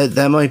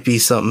 that might be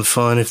something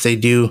fun if they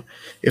do.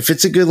 If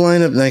it's a good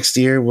lineup next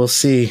year, we'll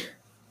see.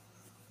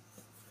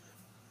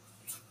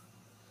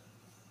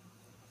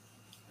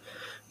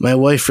 My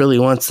wife really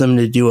wants them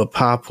to do a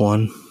pop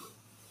one.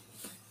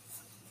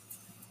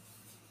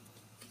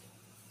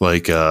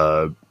 Like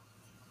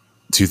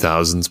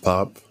 2000s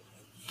pop?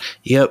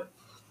 Yep.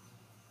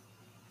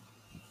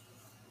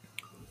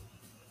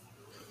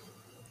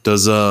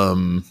 Does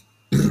I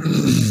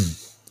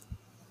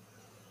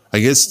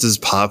guess does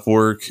pop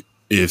work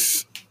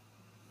if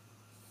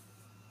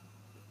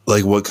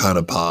like what kind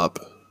of pop?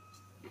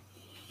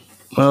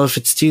 Well, if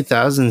it's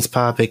 2000s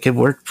pop, it could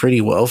work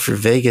pretty well for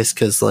Vegas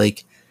because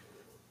like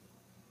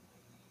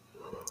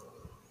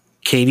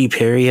Katy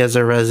Perry has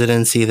a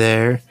residency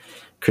there.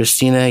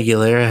 Christina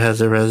Aguilera has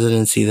a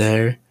residency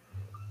there.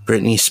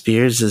 Britney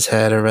Spears has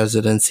had a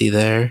residency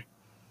there.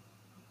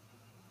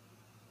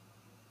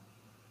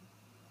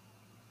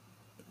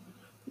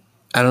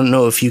 I don't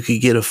know if you could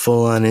get a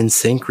full-on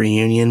NSYNC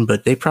reunion,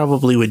 but they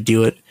probably would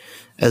do it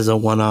as a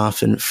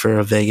one-off and for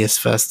a Vegas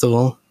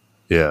festival.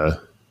 Yeah.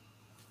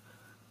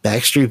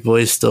 Backstreet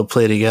Boys still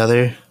play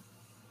together.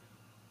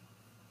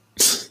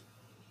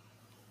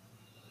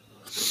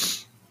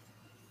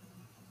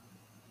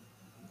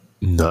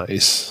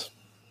 Nice.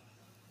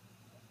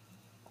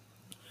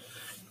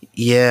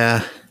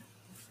 Yeah.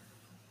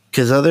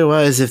 Because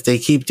otherwise, if they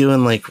keep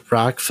doing like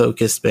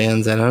rock-focused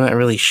bands, and I'm not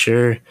really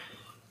sure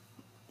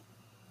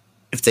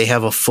if they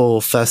have a full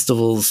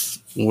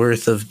festival's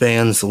worth of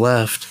bands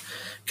left.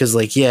 Because,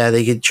 like, yeah,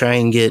 they could try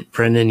and get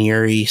Brendan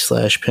Urie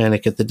 /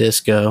 Panic at the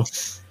Disco,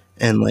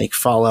 and like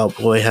Fall Out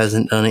Boy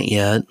hasn't done it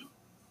yet.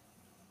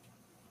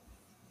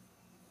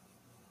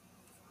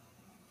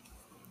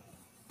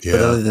 Yeah.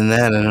 But other than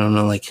that, I don't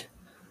know, like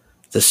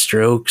the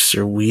Strokes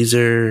or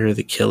Weezer or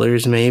the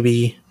Killers,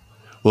 maybe.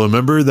 Well,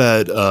 remember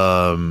that,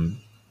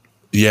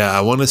 yeah,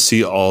 I want to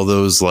see all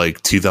those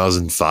like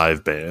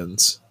 2005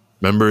 bands.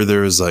 Remember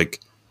there was like,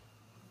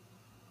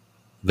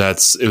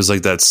 it was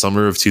like that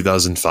summer of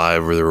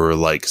 2005 where there were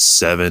like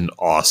 7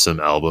 awesome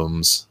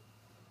albums.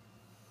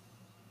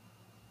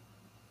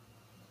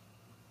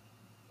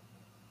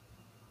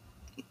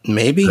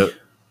 Maybe.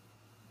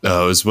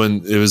 No,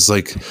 it was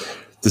like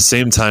the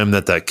same time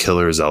that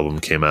Killers album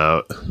came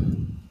out.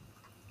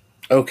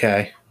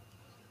 Okay.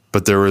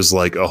 But there was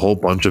like a whole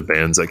bunch of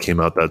bands that came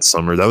out that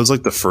summer. That was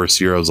like the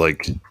first year I was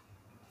like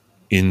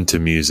into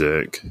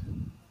music.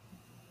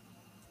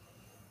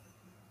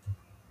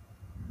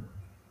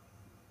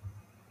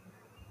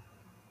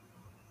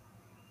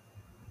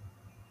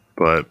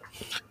 But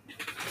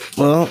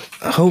well,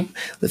 I hope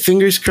the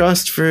fingers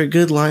crossed for a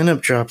good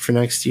lineup drop for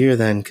next year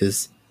then,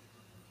 because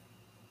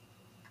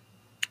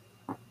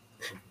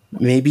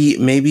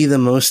maybe the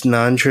most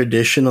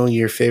non-traditional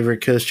Your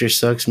Favorite Coaster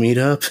Sucks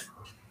meetup.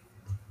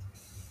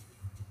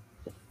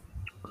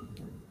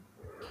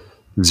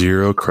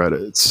 0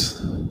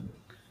 credits.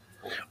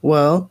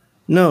 Well,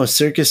 no,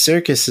 Circus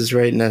Circus is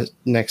right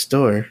next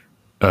door.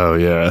 Oh,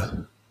 yeah.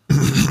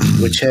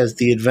 Which has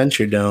the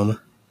Adventure Dome.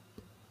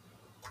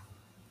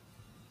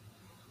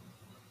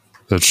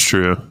 That's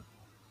true.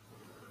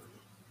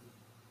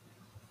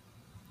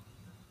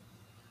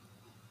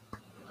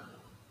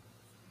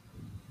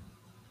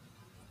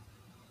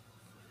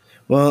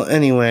 Well,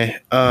 anyway,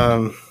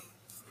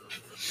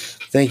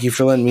 thank you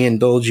for letting me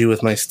indulge you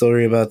with my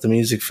story about the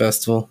music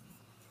festival.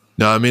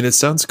 No, I mean, it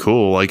sounds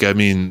cool. Like, I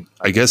mean,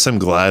 I guess I'm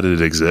glad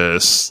it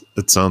exists.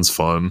 It sounds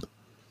fun.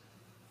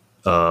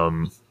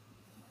 I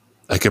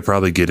could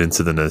probably get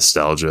into the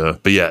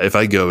nostalgia. But yeah, if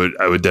I go,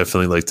 I would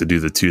definitely like to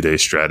do the 2-day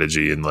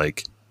strategy and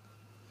like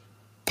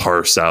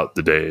parse out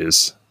the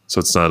days. So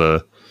it's not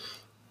a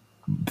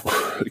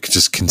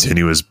just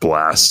continuous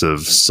blast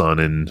of sun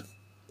and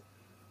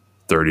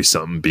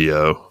 30-something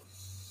BO.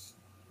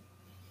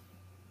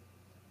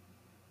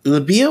 The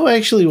BO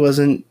actually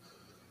wasn't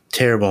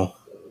terrible.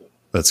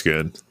 That's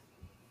good.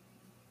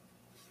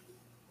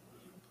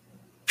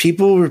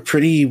 People were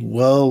pretty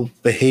well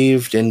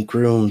behaved and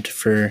groomed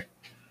for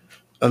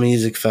a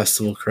music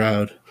festival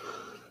crowd.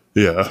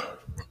 Yeah,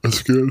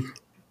 that's good.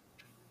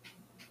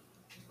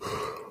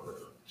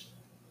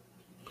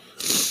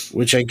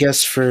 Which I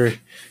guess for,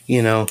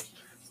 100,000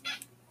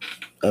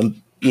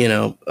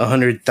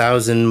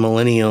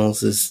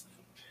 millennials is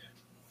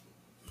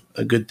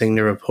a good thing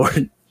to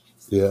report.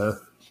 Yeah.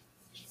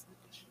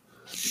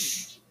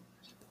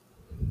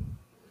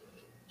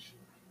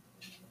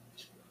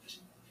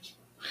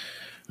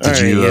 Did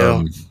you?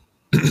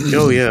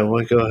 Oh yeah.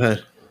 Well, go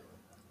ahead.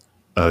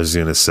 I was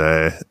gonna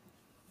say,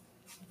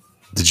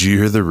 did you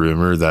hear the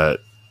rumor that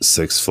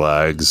Six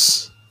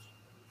Flags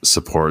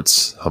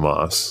supports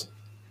Hamas?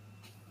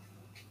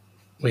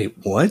 Wait,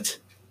 what?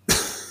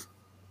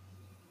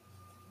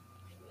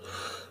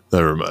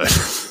 Never mind.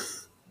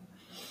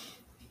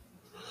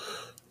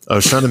 I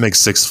was trying to make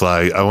Six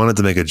Flags. I wanted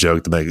to make a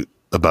joke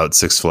about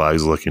Six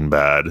Flags looking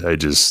bad. I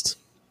just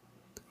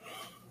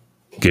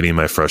getting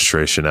my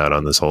frustration out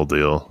on this whole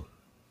deal.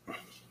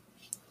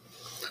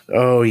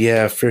 Oh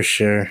yeah, for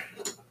sure.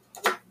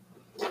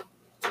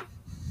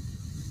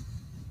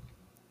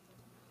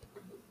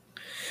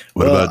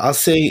 I'll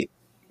say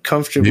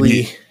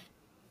comfortably.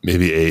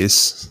 Maybe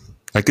Ace.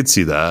 I could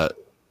see that.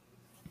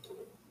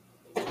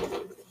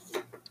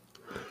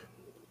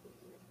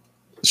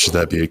 Should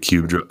that be a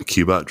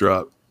Cubot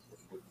drop?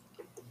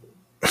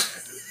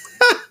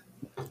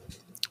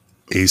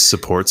 Ace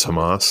supports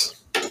Hamas.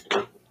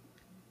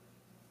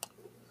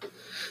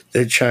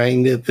 They're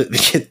trying to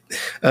get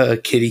a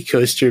kiddie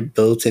coaster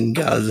built in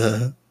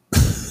Gaza.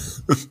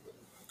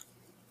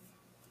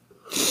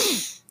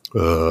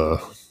 I'm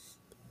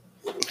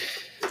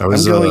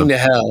going to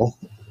hell.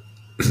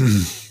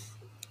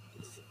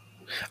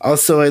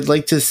 Also, I'd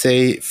like to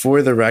say,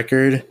 for the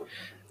record,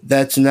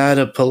 that's not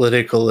a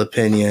political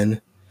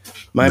opinion.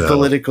 My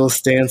political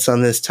stance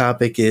on this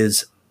topic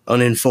is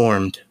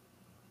uninformed.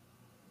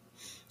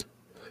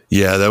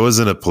 Yeah, that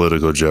wasn't a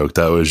political joke.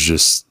 That was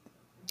just,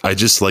 I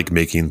just like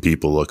making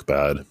people look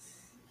bad.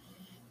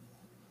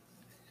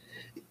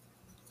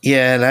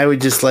 Yeah, and I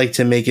would just like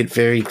to make it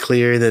very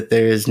clear that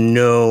there is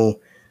no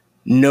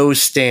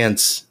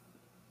stance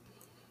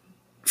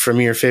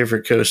from your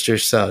favorite coaster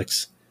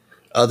sucks,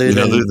 other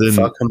than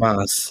fuck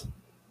Hamas.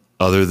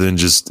 Other than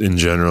just in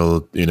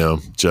general,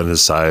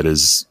 genocide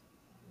is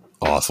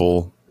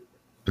awful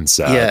and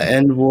sad. Yeah,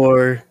 end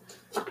war,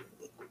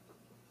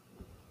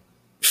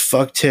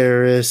 fuck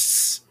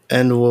terrorists,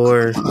 end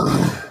war,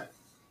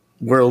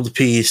 world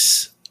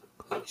peace.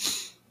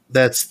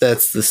 That's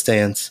the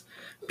stance.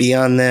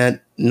 Beyond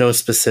that, no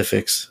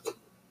specifics.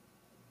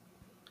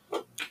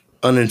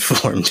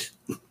 Uninformed.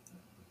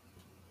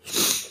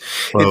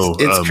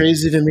 It's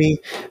crazy to me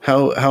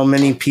how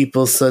many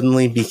people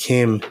suddenly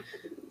became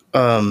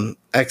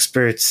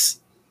experts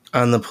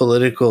on the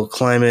political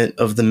climate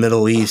of the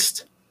Middle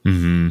East.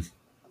 Mm-hmm.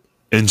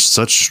 And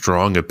such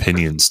strong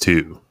opinions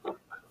too.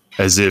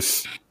 As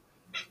if,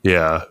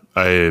 I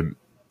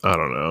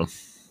don't know.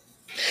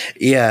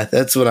 Yeah,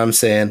 that's what I'm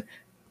saying.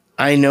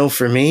 I know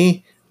for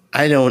me,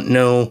 I don't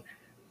know.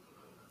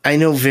 I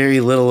know very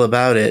little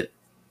about it.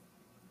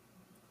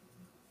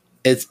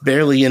 It's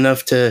barely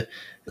enough to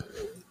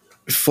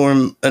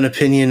form an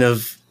opinion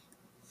of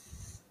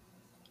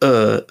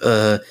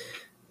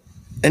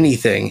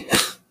anything.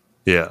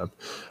 Yeah.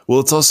 Well,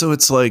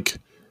 it's like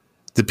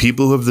the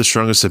people who have the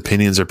strongest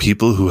opinions are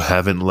people who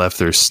haven't left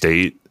their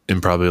state in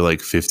probably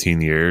like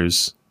 15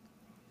 years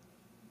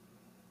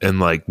and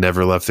like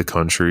never left the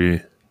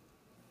country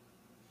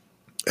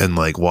and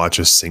like watch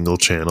a single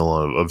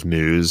channel of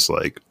news.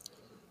 Like,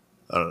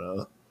 I don't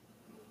know.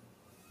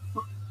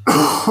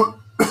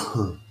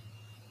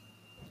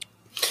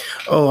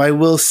 Oh, I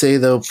will say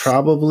though,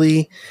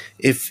 probably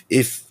if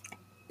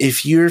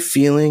your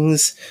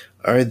feelings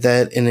are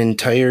that an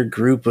entire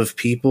group of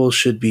people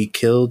should be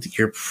killed,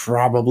 you're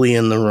probably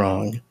in the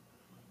wrong.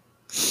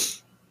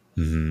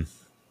 Mm-hmm.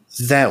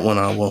 That one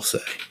I will say.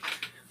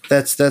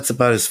 That's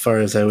about as far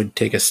as I would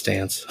take a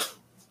stance.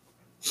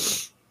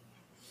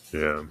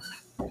 Yeah.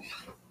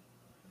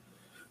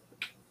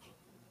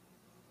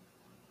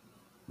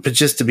 But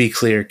just to be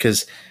clear,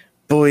 because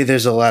boy,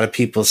 there's a lot of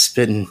people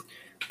spitting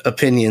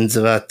opinions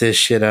about this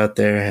shit out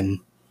there, and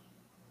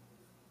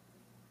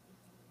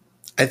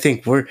I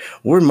think we're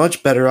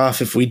much better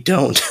off if we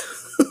don't.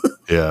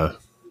 Yeah.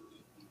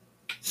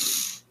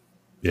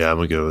 Yeah, I'm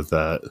gonna go with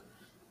that.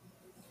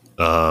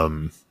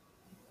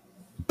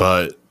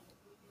 But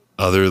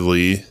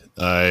otherly,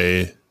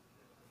 I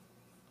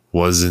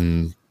was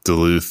in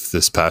Duluth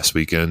this past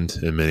weekend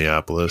in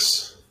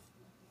Minneapolis.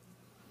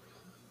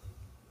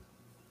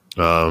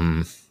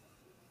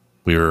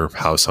 We were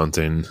house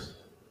hunting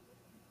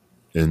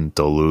in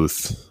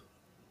Duluth.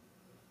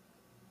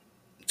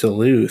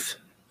 Duluth.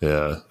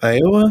 Yeah.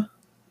 Iowa?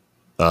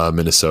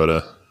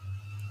 Minnesota.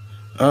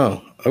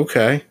 Oh,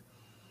 okay.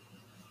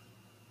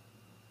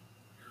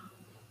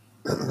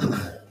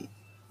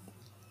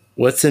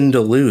 What's in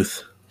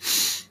Duluth?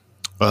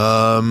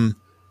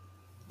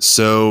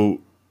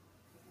 So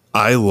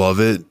I love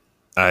it.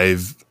 I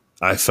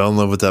fell in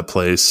love with that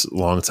place a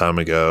long time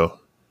ago.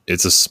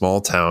 It's a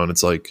small town.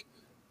 It's like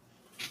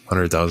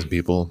 100,000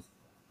 people.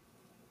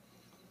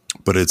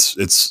 But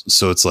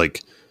it's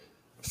like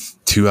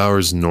 2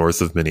 hours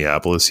north of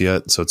Minneapolis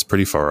yet, so it's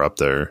pretty far up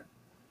there.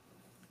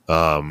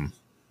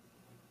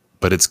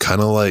 But it's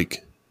kind of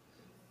like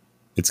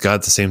it's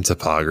got the same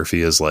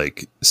topography as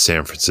like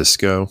San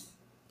Francisco.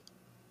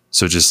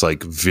 So just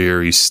like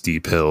very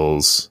steep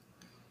hills,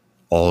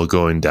 all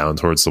going down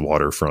towards the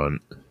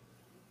waterfront.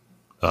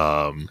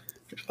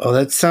 Oh,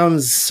 that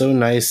sounds so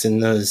nice in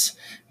those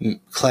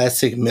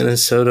classic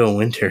Minnesota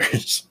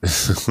winters.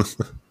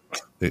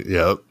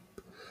 Yep.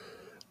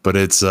 But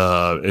it's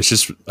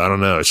just, I don't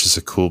know. It's just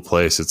a cool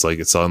place. It's like,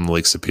 it's on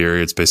Lake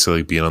Superior. It's basically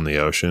like being on the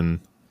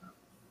ocean.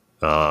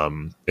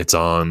 It's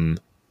on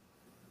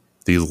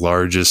the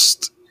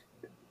largest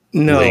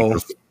lake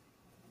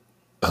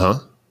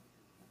of,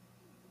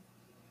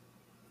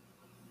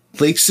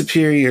 Lake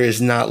Superior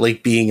is not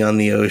like being on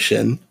the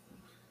ocean.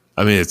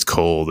 I mean, it's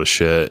cold as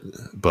shit,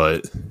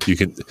 but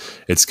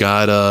it's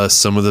got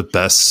some of the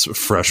best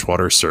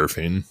freshwater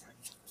surfing.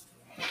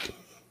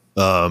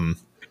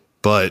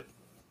 But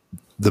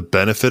the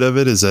benefit of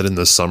it is that in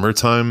the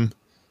summertime,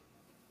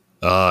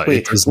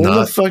 wait, when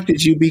the fuck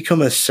did you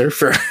become a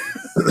surfer?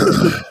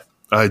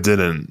 I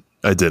didn't.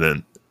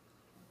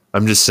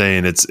 I'm just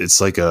saying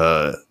it's like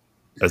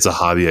it's a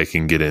hobby I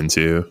can get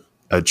into.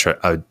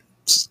 I'd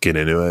get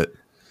into it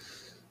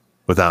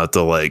without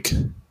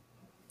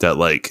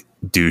that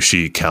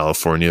douchey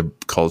California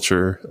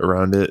culture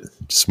around it.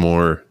 Just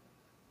more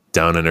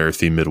down and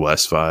earthy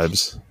Midwest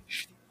vibes.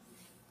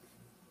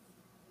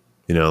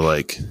 You know,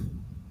 like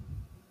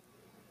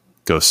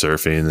go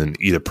surfing and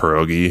eat a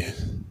pierogi.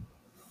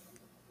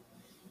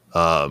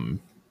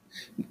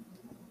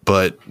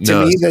 But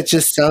to me, that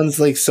just sounds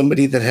like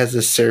somebody that has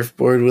a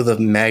surfboard with a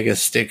MAGA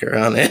sticker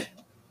on it.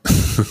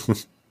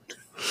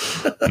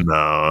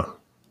 No,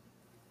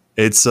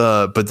 it's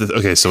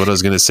okay. So what I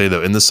was gonna say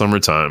though, in the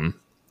summertime,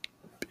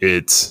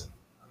 it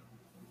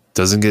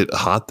doesn't get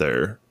hot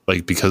there.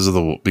 Like because of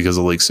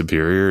Lake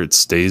Superior, it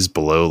stays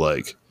below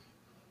like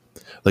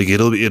Like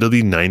it'll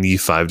be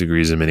 95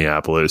 degrees in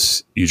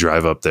Minneapolis. You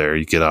drive up there,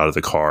 you get out of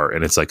the car,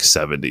 and it's like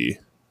 70.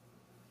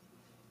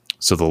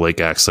 So the lake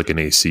acts like an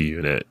AC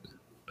unit.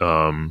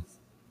 And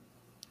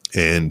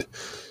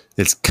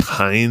it's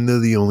kind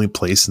of the only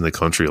place in the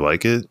country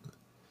like it,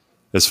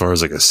 as far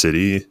as like a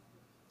city,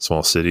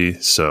 small city.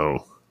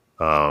 So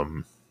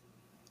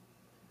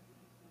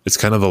it's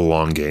kind of a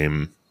long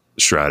game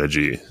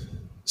strategy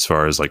as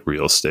far as like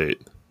real estate.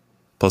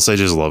 Plus, I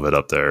just love it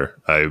up there.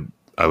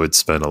 I would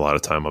spend a lot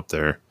of time up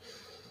there.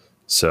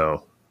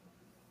 So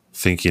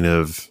thinking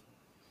of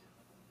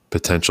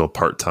potential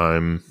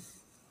part-time,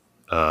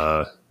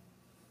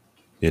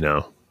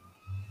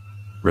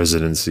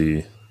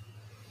 residency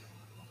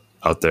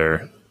out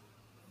there.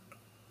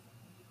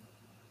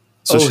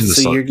 Especially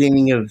so you're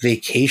getting a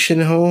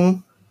vacation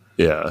home?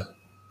 Yeah.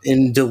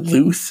 In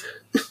Duluth?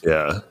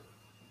 Yeah.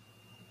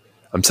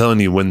 I'm telling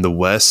you, when the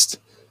West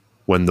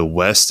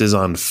is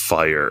on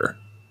fire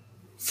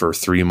for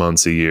 3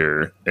 months a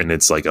year and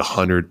it's like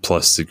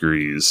 100+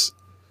 degrees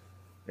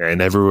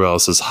and everywhere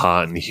else is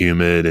hot and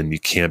humid and you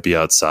can't be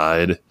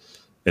outside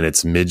and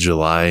it's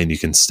mid-July and you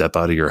can step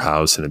out of your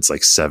house and it's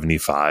like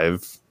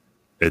 75,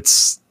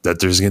 it's that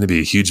there's going to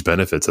be a huge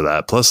benefit to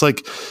that. Plus,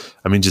 like,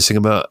 I mean, just think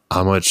about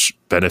how much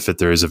benefit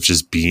there is of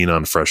just being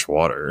on fresh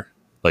water.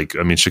 Like,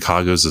 I mean,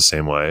 Chicago's the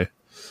same way,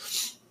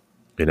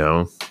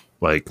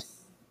 like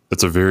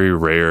it's a very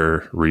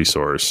rare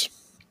resource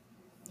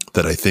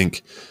that I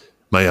think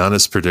my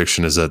honest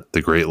prediction is that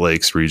the Great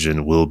Lakes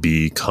region will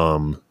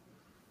become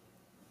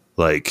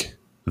like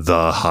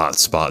the hot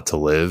spot to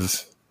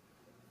live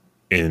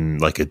in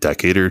like a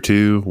decade or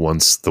two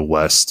once the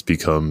West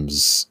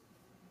becomes,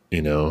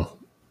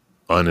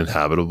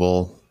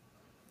 uninhabitable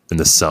and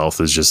the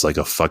South is just like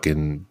a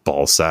fucking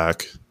ball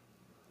sack.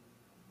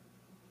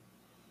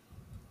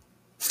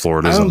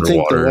 Florida's underwater. I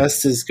don't think the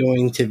West is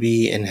going to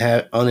be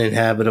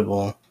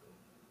uninhabitable.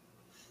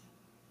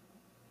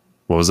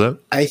 What was that?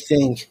 I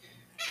think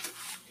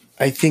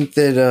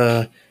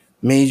that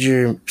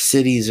major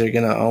cities are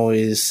going to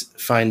always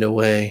find a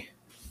way.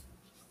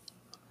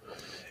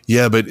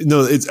 Yeah, but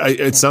no,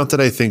 it's not that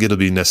I think it'll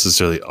be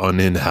necessarily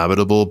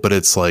uninhabitable, but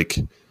it's like,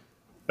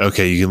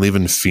 okay, you can live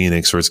in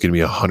Phoenix where it's going to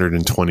be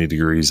 120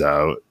 degrees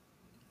out,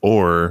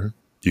 or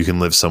you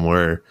can live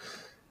somewhere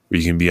where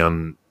you can be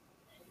on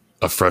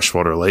a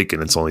freshwater lake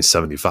and it's only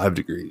 75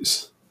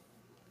 degrees.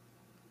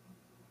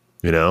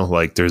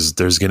 Like there's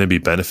going to be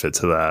benefit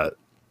to that.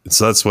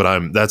 So that's what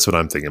I'm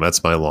thinking.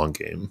 That's my long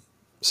game.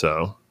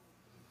 So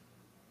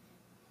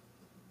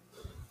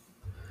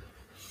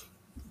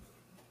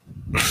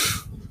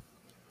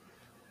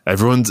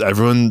everyone's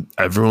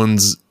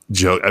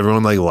joke.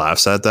 Everyone like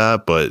laughs at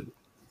that, but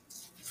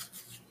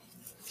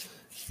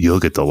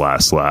you'll get the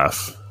last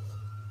laugh.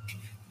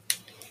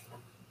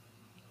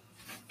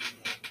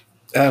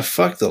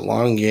 Fuck the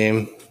long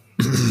game.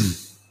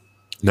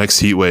 Next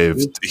heat wave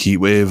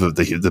of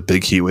the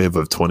big heat wave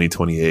of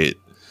 2028.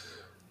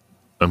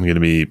 I'm going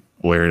to be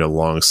wearing a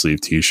long sleeve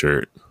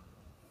t-shirt,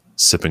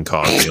 sipping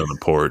coffee on the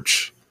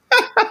porch.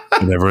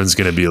 And everyone's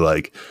going to be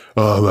like,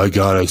 oh my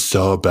God, it's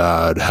so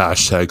bad.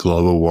 #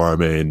 global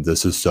warming.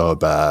 This is so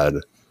bad.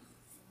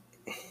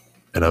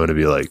 And I'm going to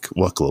be like,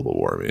 what global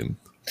warming?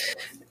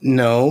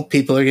 No,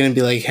 people are going to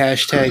be like,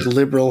 #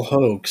 liberal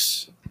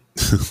hoax.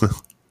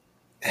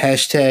 #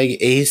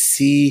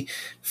 AC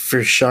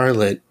for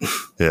Charlotte.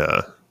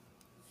 Yeah.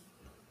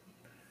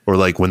 Or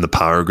like when the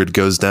power grid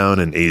goes down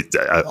and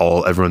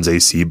everyone's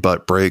AC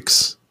butt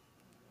breaks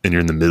and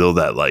you're in the middle of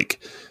that like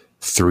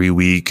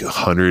 3-week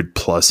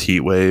 100+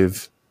 heat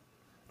wave,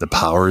 the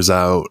power's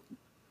out,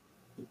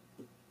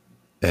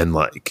 and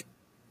like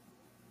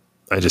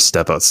I just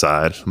step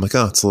outside. I'm like,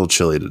 oh, it's a little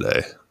chilly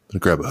today. I'm gonna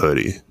grab a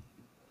hoodie.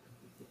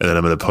 And then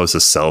I'm gonna post a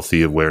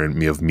selfie of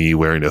me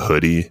wearing a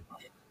hoodie.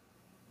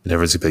 And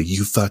everyone's gonna be like,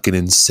 you fucking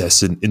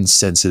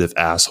insensitive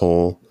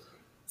asshole.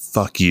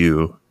 Fuck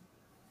you.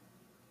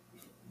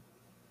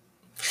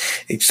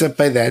 Except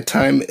by that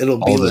time,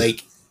 it'll be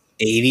like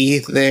 80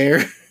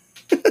 there.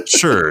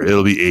 Sure,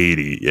 it'll be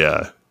 80,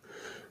 yeah.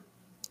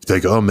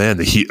 Like, oh man,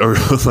 the heat, or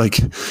like,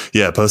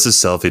 yeah, post a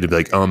selfie to be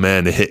like, oh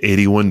man, it hit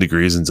 81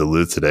 degrees in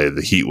Duluth today.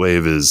 This heat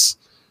wave is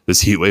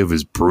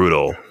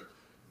brutal.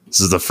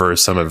 This is the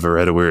first time I've ever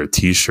had to wear a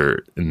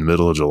t-shirt in the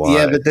middle of July.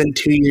 Yeah, but then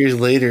 2 years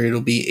later, it'll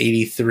be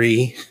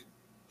 83.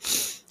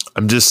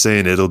 I'm just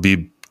saying it'll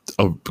be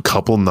a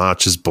couple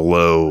notches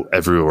below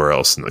everywhere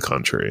else in the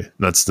country.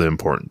 That's the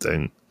important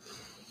thing.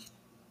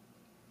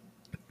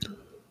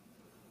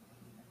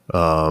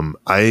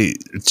 I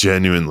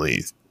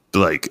genuinely,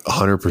 like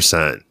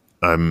 100%.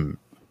 I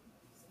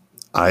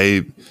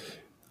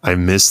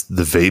miss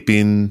the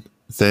vaping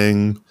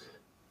thing.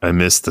 I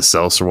miss the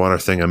seltzer water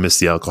thing. I miss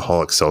the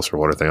alcoholic seltzer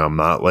water thing. I'm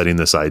not letting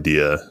this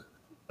idea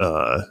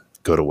go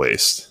to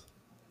waste.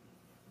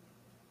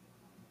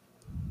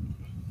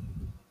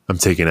 I'm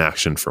taking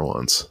action for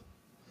once.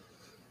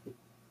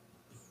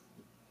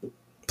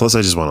 Plus,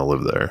 I just want to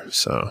live there.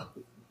 So,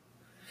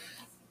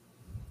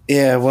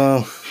 yeah.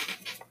 Well,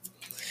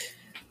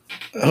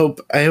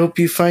 I hope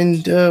you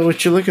find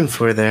what you're looking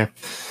for there.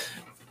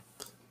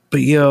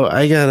 But yo,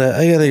 I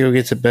gotta go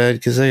get to bed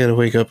because I gotta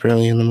wake up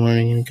early in the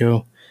morning and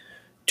go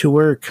to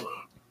work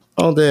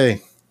all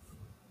day.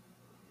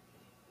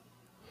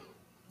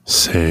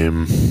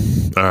 Same.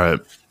 All right.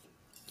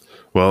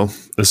 Well,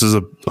 this is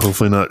a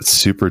hopefully not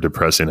super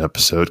depressing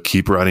episode.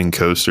 Keep riding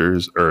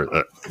coasters,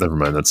 or never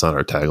mind. That's not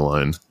our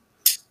tagline.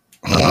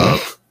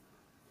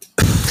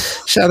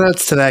 Shout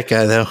outs to that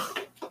guy though.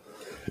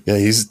 Yeah,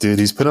 he's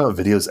putting out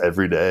videos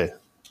every day.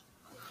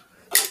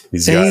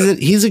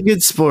 He's a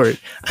good sport.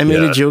 I made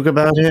a joke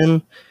about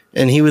him,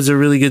 and he was a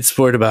really good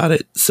sport about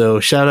it. So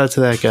shout out to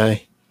that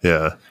guy.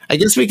 Yeah. I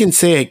guess we can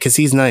say it because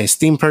he's nice.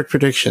 Theme Park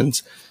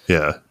Predictions.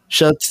 Yeah.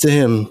 Shouts to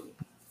him.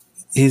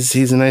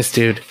 He's a nice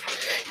dude.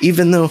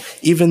 Even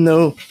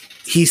though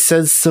he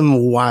says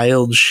some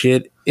wild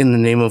shit in the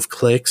name of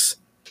clicks.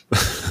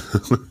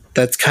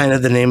 That's kind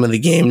of the name of the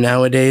game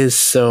nowadays.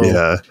 So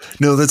yeah.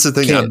 No, that's the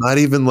thing. I'm not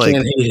even like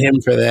can't hate him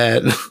for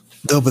that.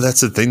 No, but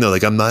that's the thing though.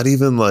 Like I'm not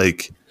even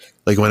like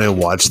when I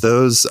watch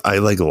those, I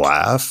like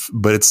laugh,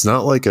 but it's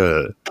not like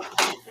I'm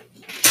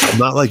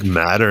not like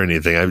mad or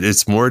anything.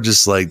 It's more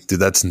just like, dude,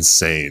 that's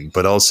insane.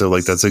 But also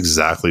like that's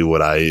exactly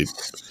what I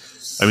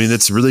mean,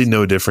 it's really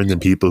no different than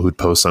people who'd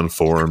post on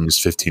forums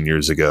 15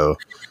 years ago.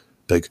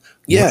 Like,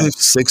 what if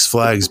Six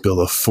Flags built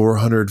a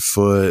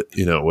 400-foot,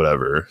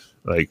 whatever.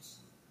 Like,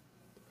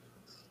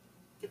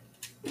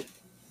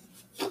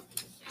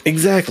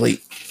 exactly.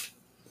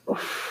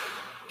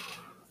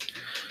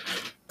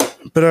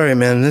 But all right,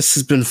 man, this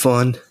has been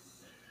fun.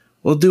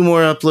 We'll do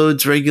more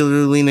uploads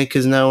regularly, Nick,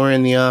 because now we're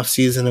in the off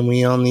season and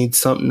we all need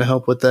something to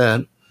help with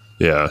that.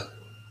 Yeah.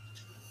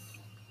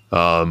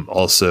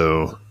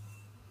 Also,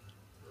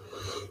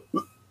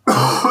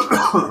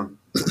 I'm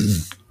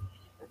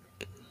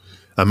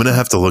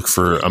gonna look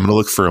for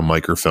a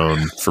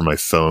microphone for my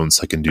phone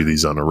so I can do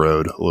these on the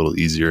road a little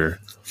easier.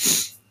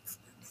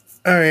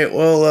 All right,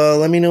 well,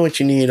 let me know what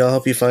you need. I'll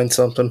help you find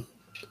something.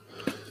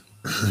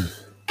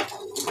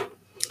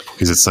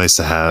 Because it's nice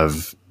to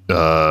have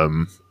a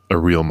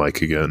real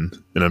mic again,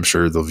 and I'm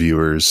sure the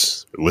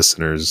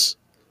listeners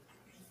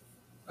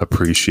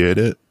appreciate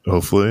it.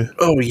 Hopefully,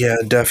 oh yeah,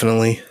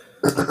 definitely.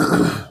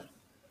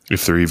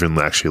 If they're even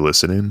actually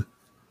listening.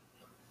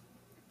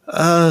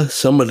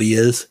 Somebody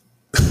is.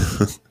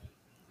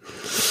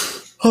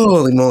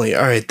 Holy moly.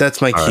 All right,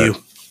 that's my cue.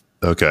 Right.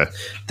 Okay.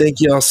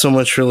 Thank you all so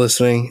much for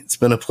listening. It's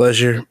been a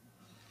pleasure.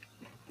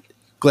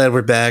 Glad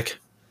we're back.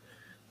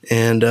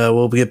 And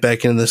we'll get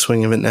back into the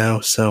swing of it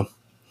now. So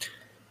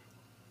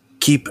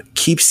keep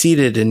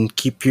seated and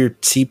keep your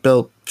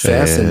seatbelt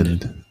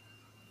fastened. And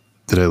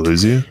did I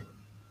lose you?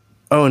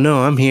 Oh,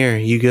 no, I'm here.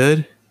 You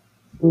good?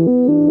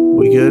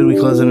 We good? We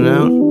closing it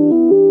out?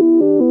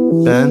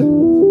 Ben?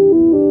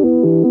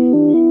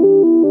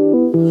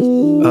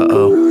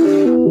 Uh-oh.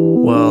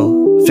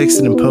 Well, fix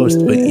it in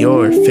post, but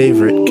your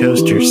favorite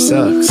coaster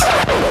sucks.